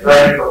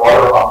exactly in the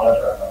border of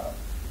Telangana.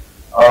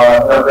 In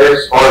a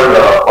place called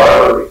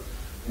Auditorium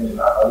in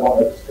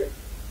Hyderabad district.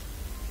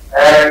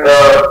 And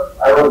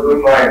I was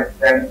doing my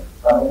 10th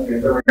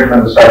intermediate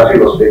and the factory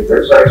was being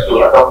built, so I used to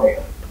accompany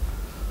him.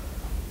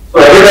 So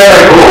every time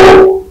I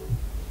go,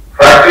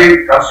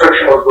 factory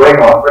construction was going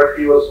on, but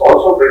he was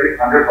also building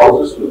 100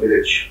 houses in the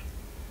village.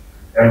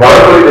 And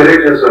Auditorium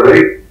village is a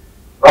very,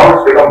 now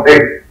it's become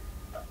big,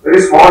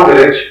 very small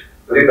village,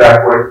 very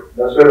backward.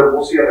 That's where the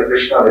Musi and the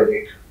Krishna they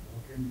meet.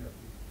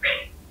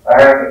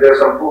 And there are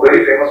some two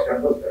very famous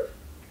temples there.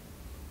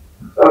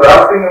 So I was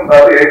asking him,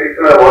 what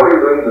are you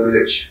doing in the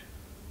village?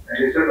 And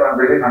he said, I'm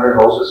building 100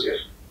 houses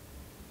here.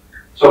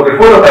 So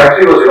before the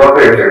factory was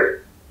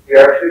inaugurated, he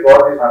actually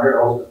got these 100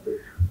 houses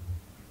built.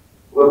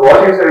 Because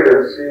what he said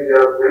is, see, they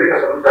are building a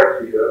cement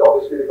factory here.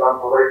 Obviously, they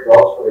can't provide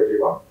jobs for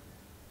everyone.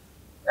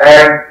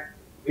 And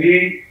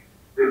we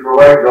will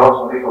provide jobs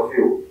only for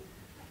few.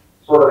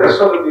 So the rest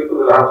of the people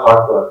will have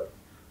hard work.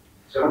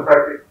 Cement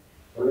factory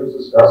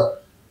produces dust.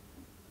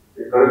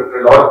 It produces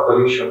a lot of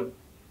pollution.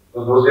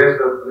 Because those days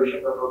the pollution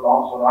control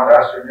norms were not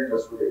as stringent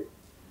as today.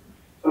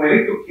 So we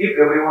need to keep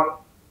everyone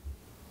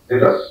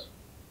with us,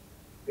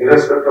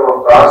 irrespective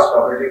of caste,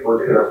 community,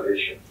 political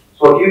affiliation.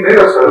 So he made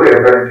a survey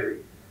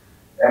apparently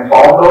and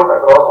found out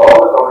across all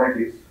the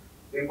communities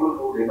people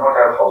who did not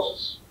have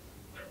houses.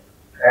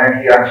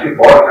 And he actually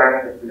bought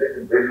land in the village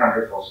and built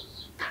 100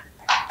 houses.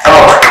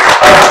 Now,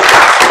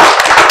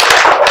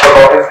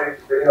 obviously,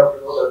 many of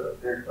you know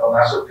that a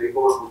massive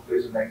takeover took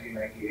place in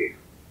 1998.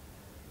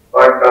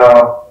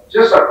 But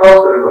just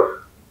across the river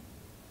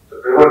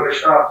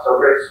Krishna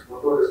separates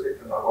Guntur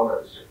district and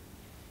Nalgonda district.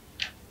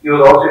 He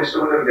was also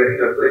instrumental in getting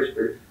the bridge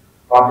built,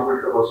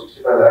 contributed about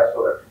 65 lakhs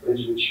for that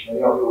bridge, which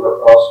many of you would have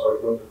crossed by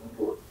going to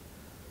Guntur.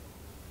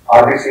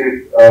 RDC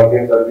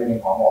gave the remaining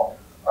amount.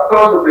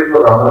 Across the bridge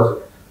was Andhra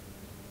Cement.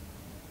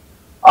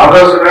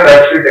 Andhra Cement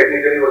actually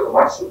technically was a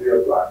much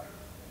superior plant.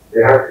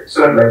 They had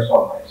excellent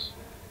limestone mines.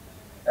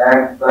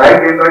 And when I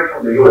came back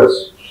from the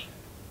US,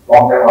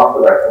 long time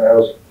after that, and I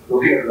was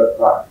looking at that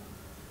plant,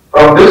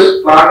 from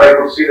this plant I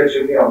could see the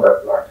chimney on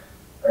that plant.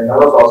 I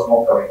never saw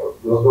smoke coming out.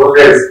 Because those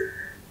days,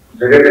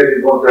 generally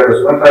you don't have a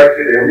cement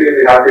factory, the only way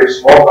they have to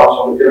smoke comes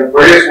from the kiln.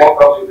 Where smoke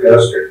comes, you get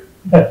arrested.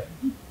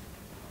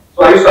 So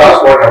I used to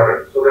ask what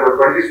happened. So there were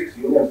 26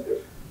 unions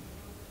there.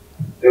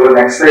 There were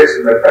Naxalites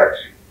in that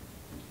factory.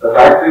 The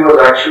factory was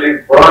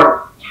actually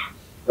burned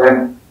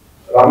when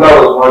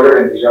Ranga was murdered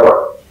in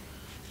Vijayawada.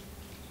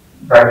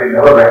 The factory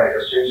never banned, it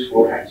has changed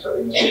 4 hands. I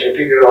think Mr.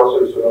 Shetty here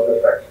also used to run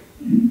that factory.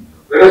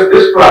 Whereas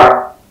this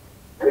plant,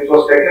 which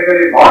was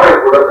technically not as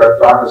good as that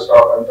plant is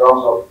stopped in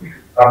terms of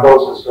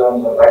control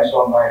systems and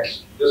limestone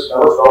mines, just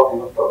never stopped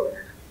even for a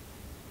minute.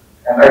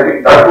 And I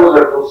think that was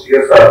a true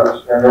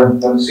CSR,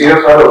 and then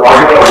CSR was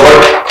not even a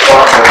word.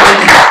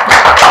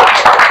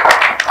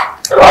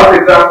 The last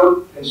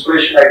example,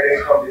 inspiration I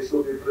take from these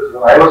two people is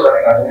when I was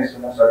running Ajani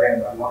Cement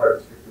again in Nalgonda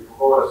district, we took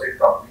over a sick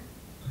company.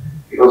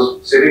 It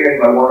was sitting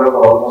in Nalgonda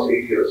for almost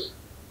 8 years.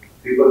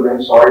 People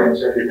went, saw it and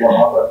said it was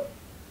not run.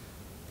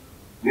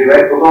 We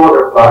went, took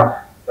over the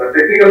plant. The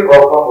technical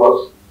problem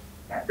was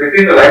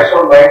between the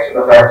limestone mines in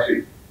the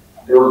factory,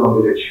 there was no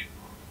village.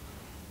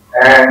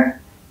 And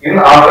in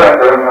Andhra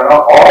and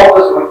Telangana, all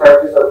the cement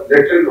factories are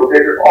literally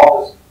located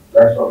on the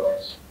limestone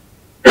mines.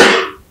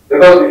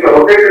 Because if you are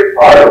located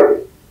far away,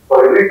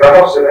 for every ton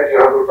of cement you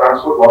have to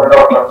transport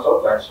 1.5 tons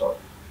of limestone.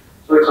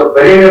 So it's a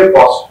very real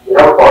cost. You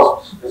have a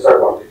cost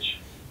disadvantage.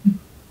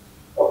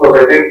 Of course,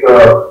 I think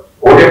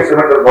Orient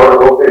Cement has got a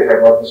low pay, if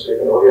I'm not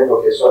mistaken. Orient,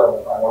 okay,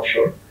 so I'm not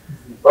sure.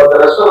 But the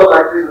rest of the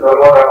factories in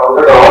Nalgonda and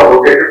Andhra are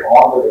all located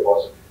on the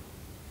deposit.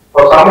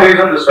 For some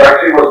reason, this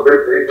factory was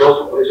built very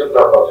close to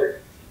Purichandra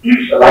project.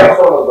 The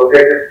limestone was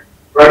located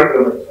 20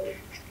 kilometers away.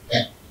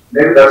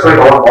 Maybe that's why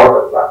no one bought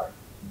the plant.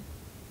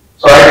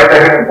 So I went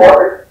ahead and bought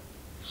it.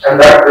 And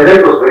that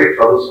village was very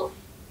troublesome.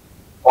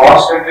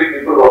 Constantly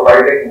people were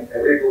fighting.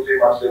 Every 2-3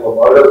 months there were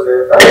murders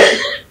there, fighting.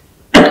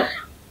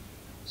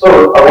 So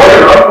what I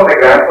learned from my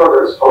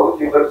grandfather is how to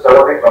keep the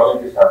surrounding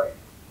communities happy.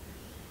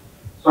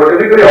 So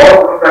typically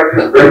all cement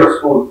factories build a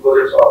school because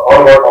it's all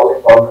about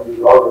housing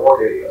colonies, all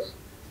remote areas.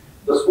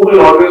 The school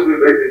will always be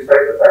built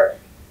inside the factory,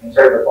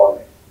 inside the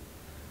colony.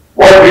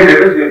 What we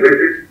did is we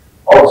built it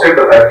outside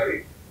the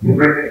factory, we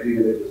built it in 3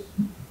 villages.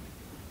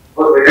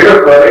 Because we did a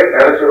survey in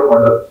Nalachuru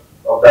Mandal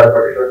of that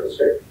particular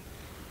district.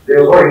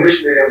 There was no English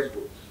medium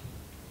school.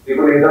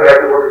 People either had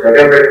to go to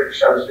Jagannath and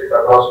Krishna district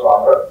across to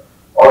Andhra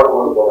or to go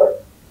to Goa.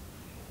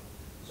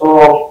 So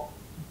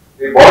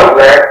we bought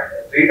land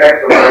 3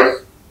 times the price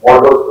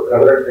what was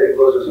prevalent there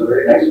because it's a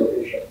very nice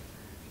location.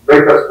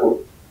 Built a school.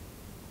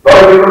 A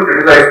lot of people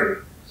criticized me,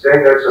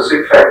 saying that it's a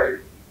sick factory.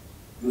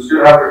 You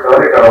still have to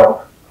turn it around.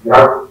 You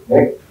have to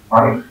make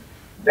money.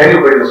 Then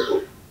you build a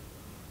school.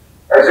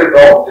 I said,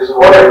 no, this is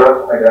what I learned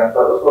from my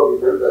grandfather, so we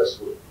built that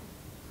school.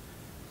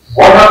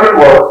 What happened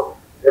was,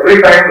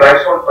 every time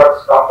limestone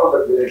trucks come from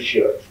the village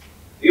here,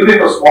 even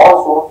if a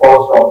small stone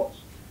falls down,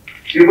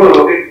 people are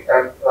looking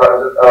at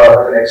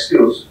an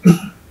excuse to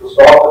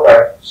stop the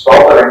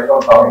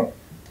limestone coming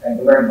and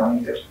demand money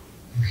here.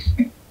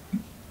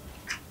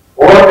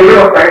 Over a period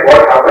of time,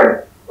 what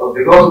happened was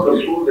because of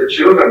the school, the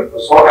children were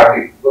so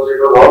happy because it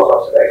was all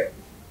subsidized.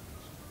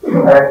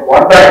 And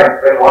one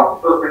time, when it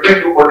was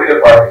between 2 political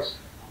parties,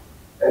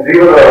 and we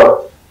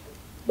were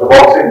the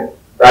boxing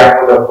bag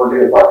for the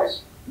political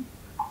parties.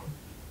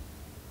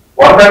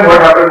 One time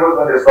what happened was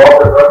when they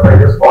stopped the truck, I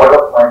just called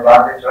up my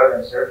plant in charge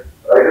and said,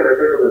 write a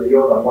letter to the DO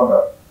of Nalgonda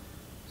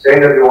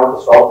saying that we want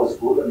to stop the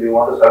school and we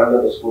want to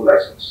surrender the school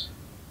license.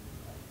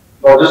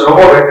 Now this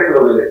rumor went into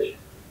the village.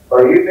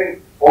 By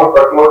evening, 4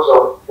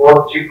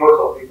 jeeploads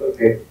of people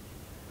came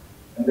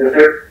and they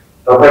said,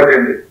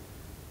 Tabbai,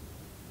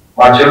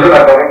 my children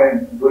are coming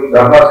and doing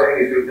dharma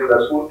saying if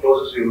the school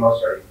closes, you will not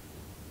study.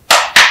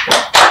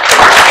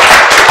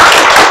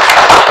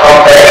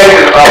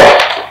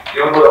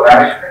 Even though the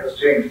management has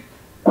changed,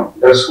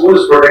 the school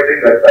is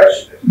protecting that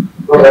passion.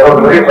 So that was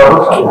very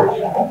troublesome.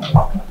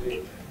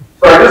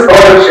 So I just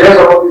thought I'd share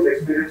some of these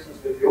experiences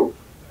with you.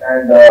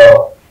 And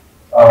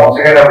once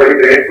again, I'm very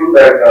grateful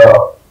that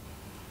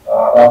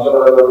Ramchandra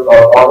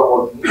thought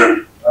about me.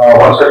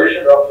 One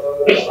suggestion,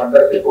 Ramchandra, is a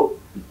fantastic book.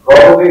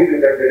 Probably if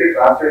you can get it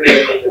translated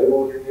into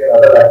Telugu, Hindi and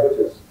other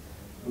languages.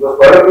 Because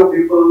quite a few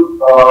people,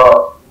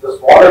 the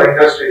smaller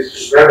industries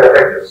is where the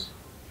effect is.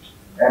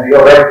 And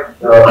you're right,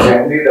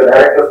 indeed the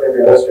directors can be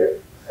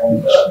arrested.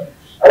 And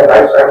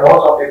I've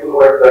known some people who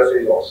are at that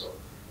stage also.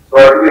 So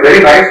it would be very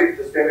nice if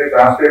this can be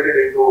translated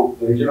into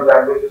the regional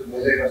languages,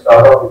 maybe you can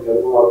start off with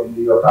Telugu or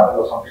Hindi or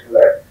Tamil or something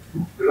like that.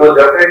 Because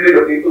definitely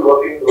the people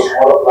working in the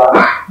smaller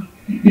plants,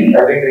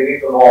 I think they need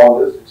to know all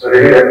this. It's a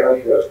really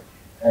relevant here.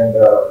 And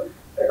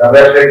I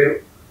congratulate you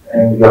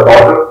and your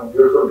daughter,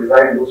 beautiful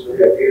design, looks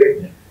very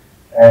appealing.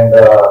 And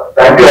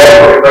thank you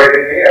all for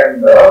inviting me and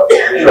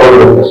wish you all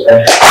the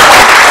best.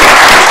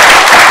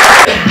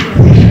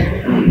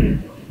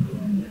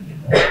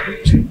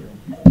 Thank you.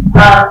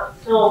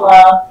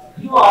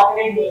 Few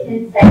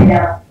organizations and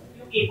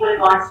few people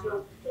wants to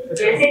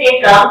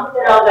felicitate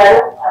Ramchandra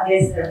garu on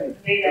this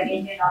great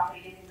occasion of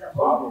releasing the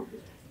book.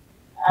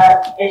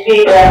 Shri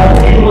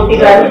Murthy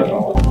garu.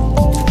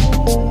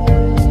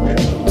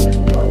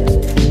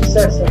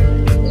 Sir.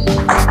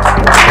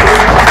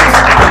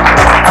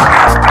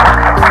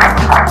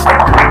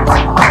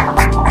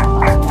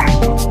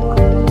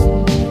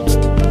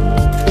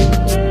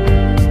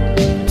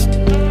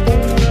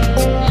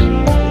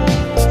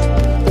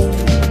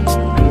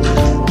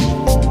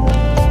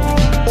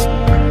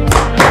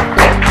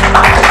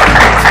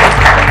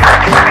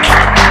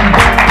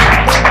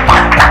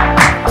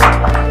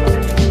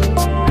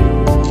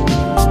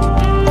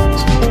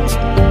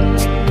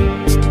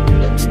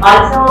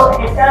 Also,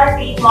 entire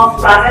team of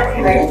Progress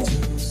Events,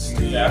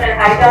 Mr.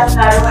 Hyderabad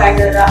garu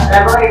and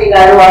Raghavedi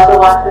garu also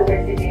wants to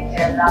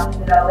felicitate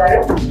Ramchandra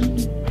garu.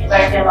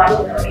 Invite them on to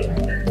the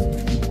event.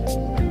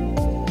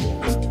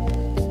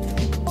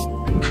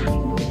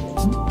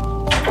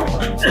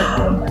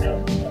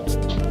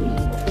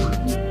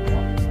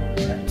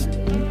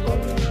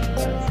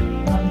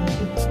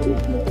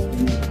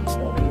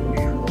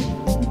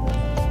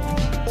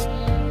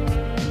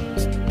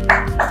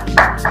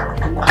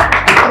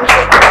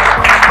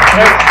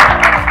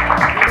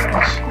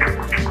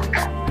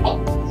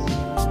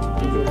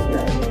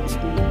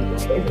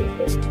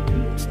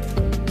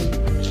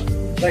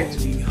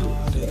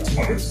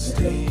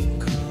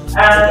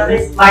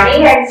 This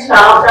money and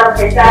staff from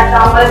HR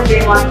numbers,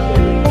 they want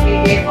to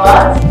give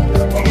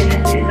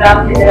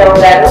their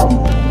words.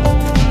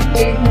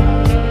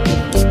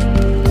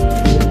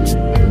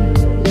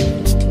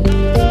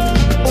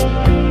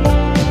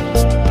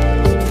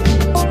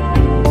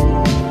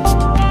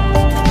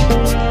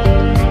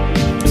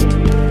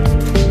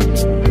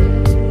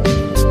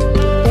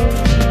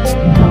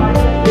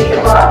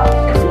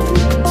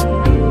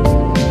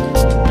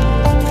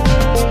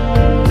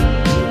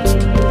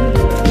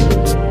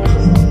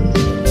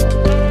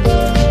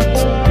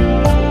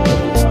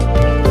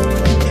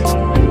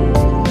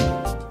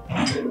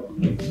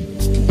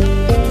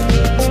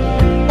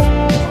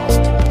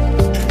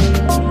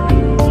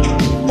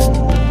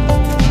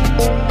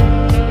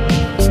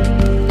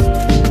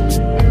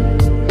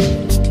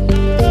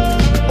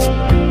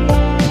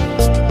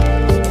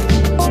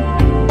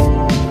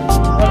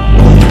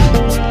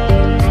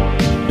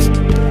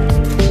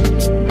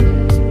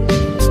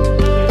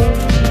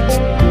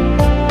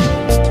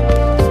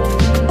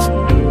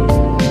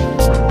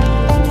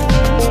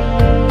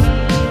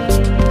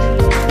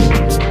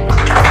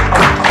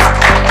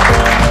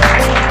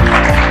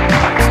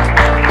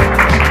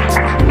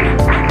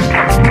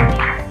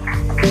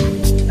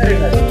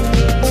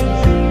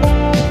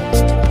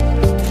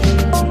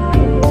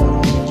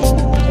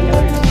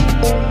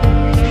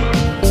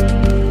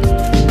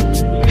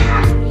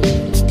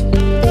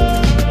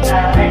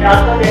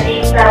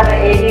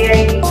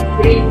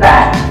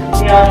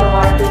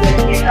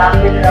 This is from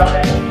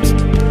Hyderabad.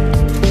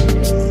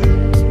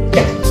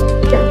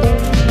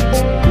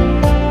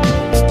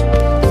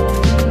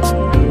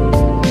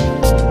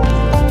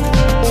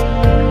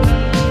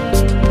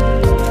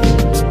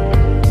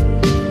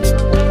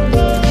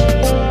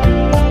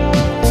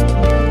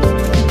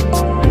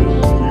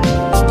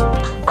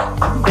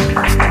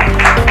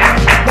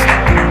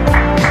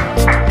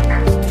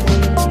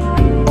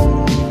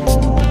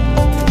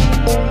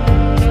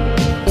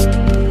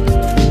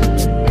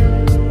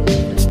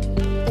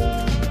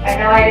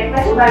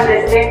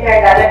 President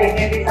and other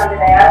dignitaries on the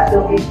dais to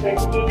please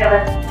facilitate our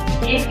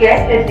chief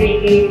guest is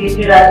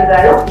Vishnu Raju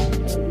Garu.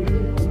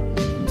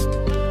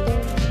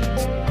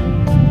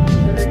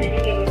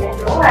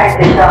 And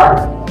Vishal.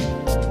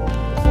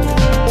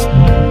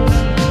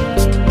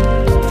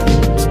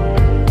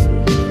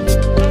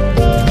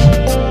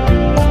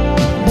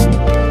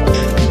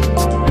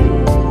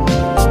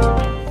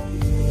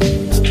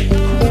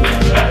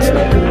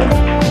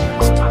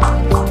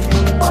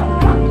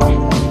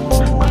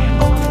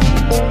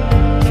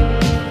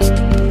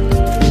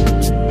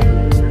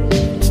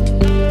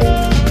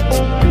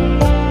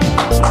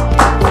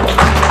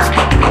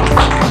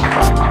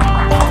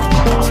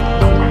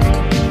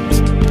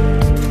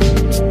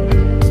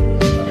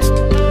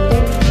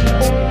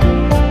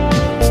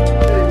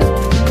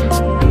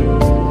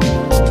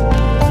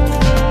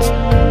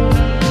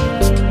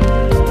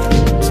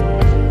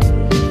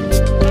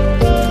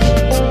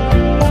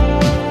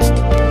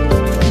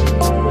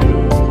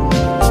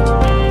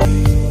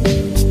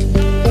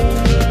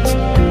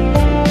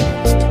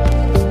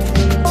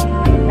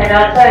 And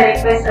also I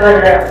request our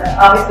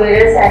office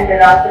bearers and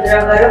Ramchandra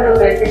Garu to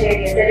facilitate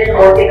yesterday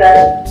Bhautika.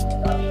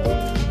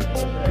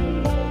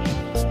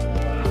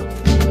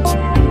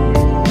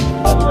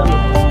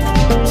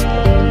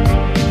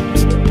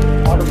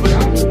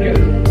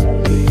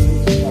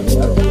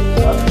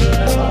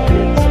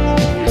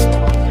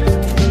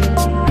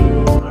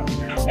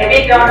 A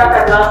big round of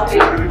applause,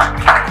 please.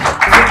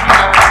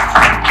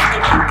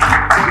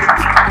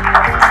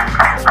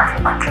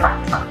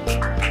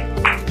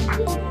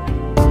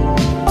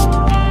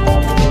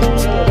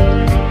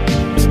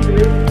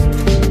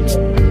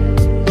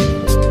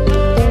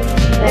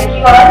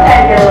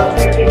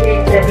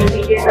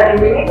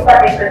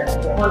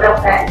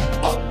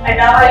 And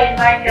now I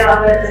invite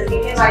our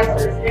Senior Vice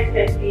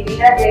President,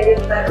 Veena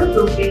Garu,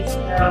 to please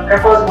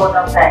propose vote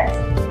of thanks.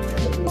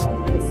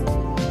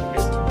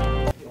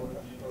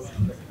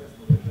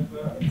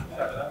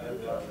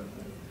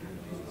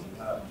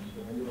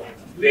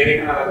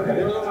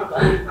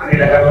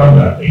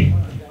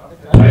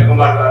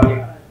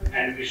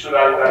 and Vishnu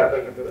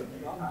Raju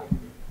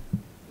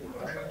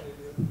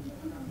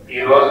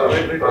ఈ రోజు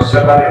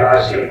పుస్తకాన్ని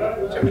రాసి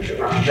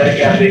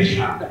అందరికీ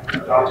అందించిన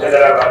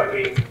రామచంద్ర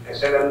గారికి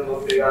SLN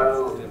మూర్తి గారు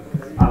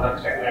అందరికి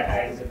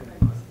secretary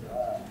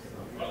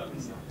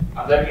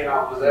అందరికీ నా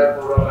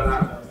హృదయపూర్వక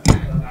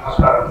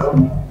నమస్కారాలు.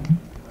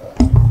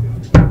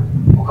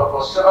 ఒక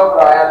పుస్తకం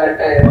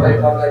రాయాలంటే ఎంత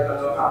ఇబ్బంది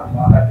అవుతుందో నాకు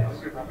బాగా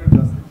తెలుసు.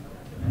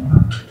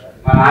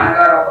 మా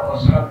నాన్నగారు ఒక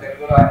పుస్తకం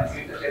తెలుగులో ఆయన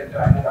జీవిత చరిత్ర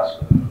అన్ని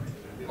రాసుకున్నారు.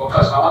 ఒక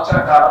సంవత్సర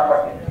కాలం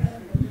పట్టింది.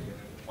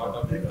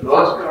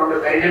 రోజుకి 2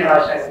 పేజీలు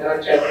రాశాను, ఇది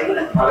వచ్చేది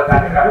మళ్ళీ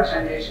దాన్ని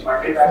కరెక్షన్ చేసి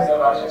మళ్ళీ దాంట్లో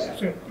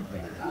రాసేసాను.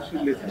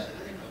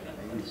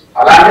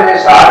 అలాంటిది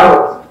సారు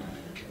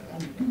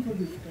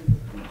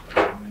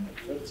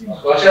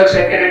సోషల్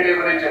సెక్యూరిటీ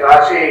గురించి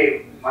రాసి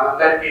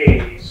మనందరికీ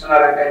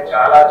ఇస్తున్నారంటే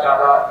చాలా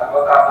చాలా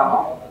గర్వకారణము.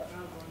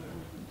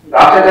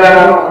 రామచంద్ర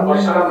గారు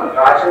పుస్తకం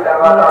రాసిన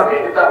తర్వాత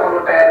ఎన్ని తప్పులు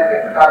ఉంటాయని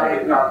వెతకాలి,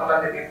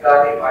 తప్పులన్నీ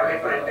దిద్దాలి, మళ్ళీ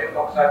ప్రింటింగ్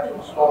ఒకసారి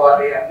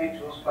చూసుకోవాలి, అన్ని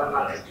చూసుకొని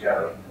మనకి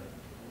ఇచ్చారు.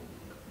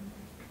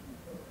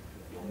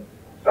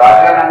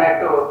 రాజుగారు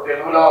అన్నట్టు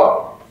తెలుగులో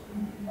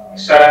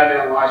ఇస్తారని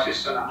మేము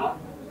ఆశిస్తున్నాము.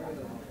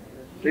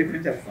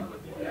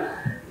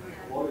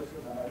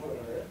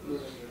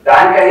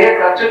 దానికి అయ్యే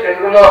ఖర్చు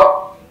తెలుగులో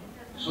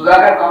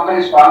సుధాకర్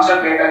కంపెనీ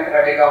స్పాన్సర్ చేయడానికి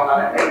రెడీగా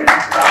ఉన్నారండి.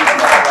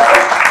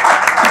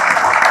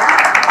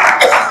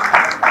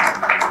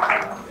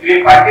 ఇవి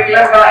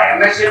పర్టికులర్ గా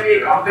ఎంఎస్ఎంఈ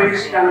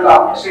కంపెనీస్ కనుక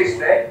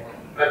అప్పిస్తే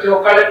ప్రతి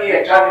ఒక్కరికి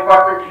హెచ్ఆర్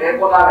డిపార్ట్మెంట్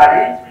లేకున్నా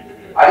కానీ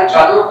అది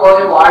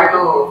చదువుకొని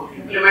వాళ్ళు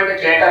ఇంప్లిమెంట్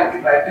చేయడానికి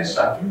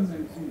ప్రయత్నిస్తారు.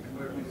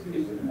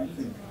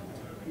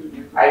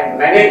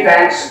 Many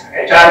thanks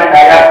HR and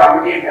IR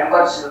committee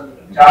members,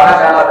 చాలా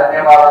చాలా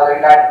ధన్యవాదాలు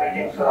ఇలాంటి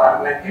మీటింగ్స్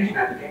ఆర్గనైజ్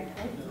చేసినందుకు.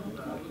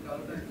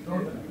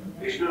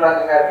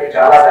 విష్ణురాజు గారికి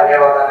చాలా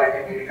ధన్యవాదాలు అండి,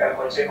 మీరు ఇక్కడికి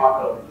వచ్చి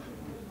మాకు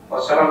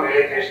పుస్తకం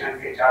రిలీజ్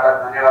చేసినందుకు చాలా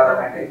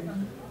ధన్యవాదాలు అండి.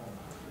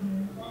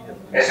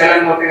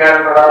 ఎస్ఎల్ఎన్ మూర్తి గారు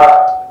కూడా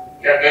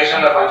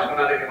దేశంలో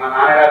పంచుకున్నందుకు, మా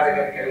నాన్నగారి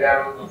దగ్గరికి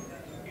వెళ్ళారు,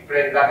 ఇప్పుడే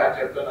ఇందాక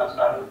చెప్తున్నారు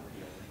సార్,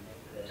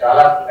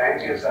 చాలా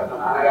థ్యాంక్ యూ సార్, మా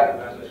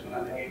నాన్నగారిని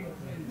చూసుకున్నందుకు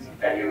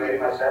thank you very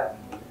much sir.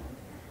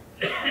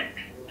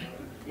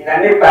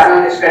 ఇవన్నీ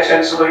ప్యానల్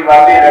డిస్కషన్స్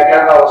ఇవన్నీ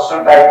రెగ్యులర్ గా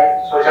వస్తుంటాయి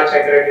సోషల్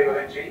సెక్యూరిటీ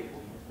గురించి.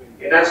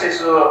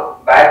 ఇండస్ట్రీస్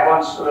బ్యాక్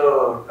బోన్స్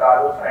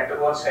కాదు, ఫ్రంట్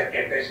బోన్స్ అని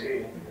చెప్పేసి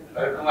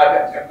రవికుమార్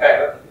గారు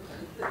చెప్పారు,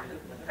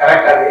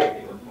 కరెక్ట్. అది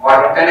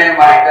వాటింటనే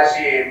మా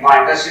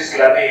ఇండస్ట్రీస్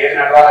ఇవన్నీ ఏది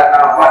నడవాలన్నా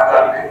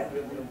వాటిని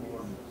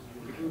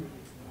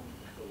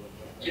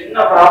చిన్న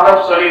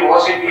ప్రాబ్లమ్స్ తోని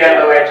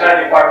ఓసిపిఎల్ హెచ్ఆర్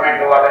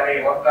డిపార్ట్మెంట్ వాళ్ళని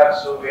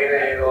వర్కర్స్ వేరే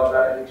ఏదో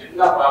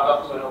చిన్న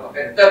ప్రాబ్లమ్స్ తోని ఒక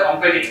పెద్ద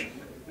కంపెనీ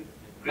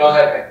క్లోజ్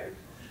అయిపోయింది.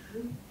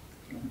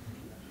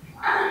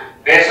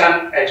 బేస్ ఆన్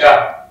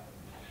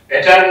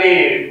హెచ్ఆర్ ని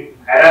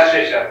హెరాస్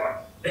చేశారు.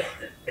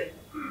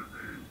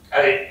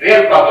 అది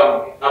రియల్ ప్రాబ్లం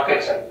నాకు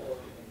తెలుసు.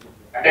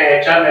 అంటే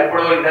హెచ్ఆర్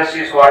ఎప్పుడు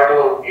ఇండస్ట్రీస్ వాళ్ళు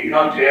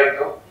ఇగ్నోర్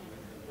చేయొద్దు.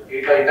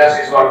 ఇట్లా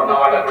ఇండస్ట్రీస్ వాళ్ళు ఉన్న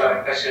వాళ్ళకి కూడా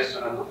రిక్వెస్ట్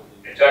చేస్తున్నాను,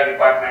 హెచ్ఆర్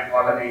డిపార్ట్మెంట్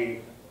వాళ్ళని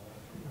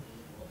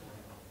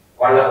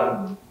వాళ్ళ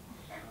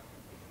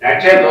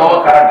నడిచే దోమ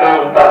కరెక్ట్ గా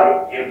ఉంటుంది.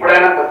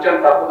 ఎప్పుడైనా కొంచెం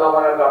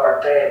తప్పుదోమగా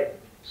పడితే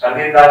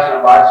సరిదిద్దాల్సిన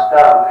బాధ్యత,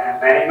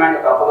 మేనేజ్మెంట్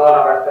తప్పుదోమ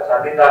పడితే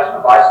సరిదిద్దాల్సిన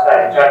బాధ్యత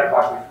హెచ్ఆర్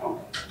డిపార్ట్మెంట్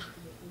ఉంటుంది.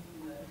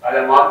 అది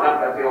మాత్రం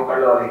ప్రతి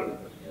ఒక్కళ్ళు అది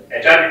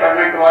హెచ్ఆర్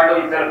డిపార్ట్మెంట్ వాళ్ళు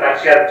ఇద్దరు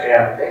కలిసి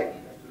చేయాలి.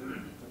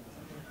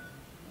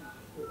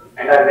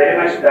 And I very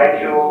much thank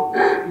you,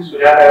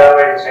 Sujata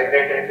and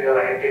Secretary to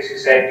the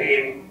FTCCI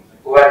team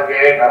who have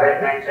given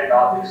arrangements and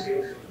all these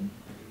things.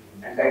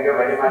 And thank you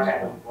very much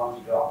and once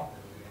you all.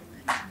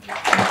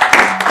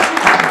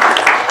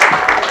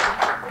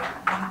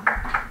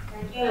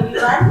 Thank you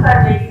everyone for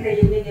making the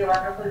evening a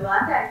wonderful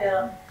one, and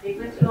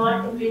request you all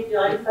to please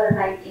join for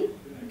high tea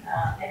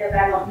at the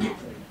back of the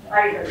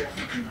auditorium.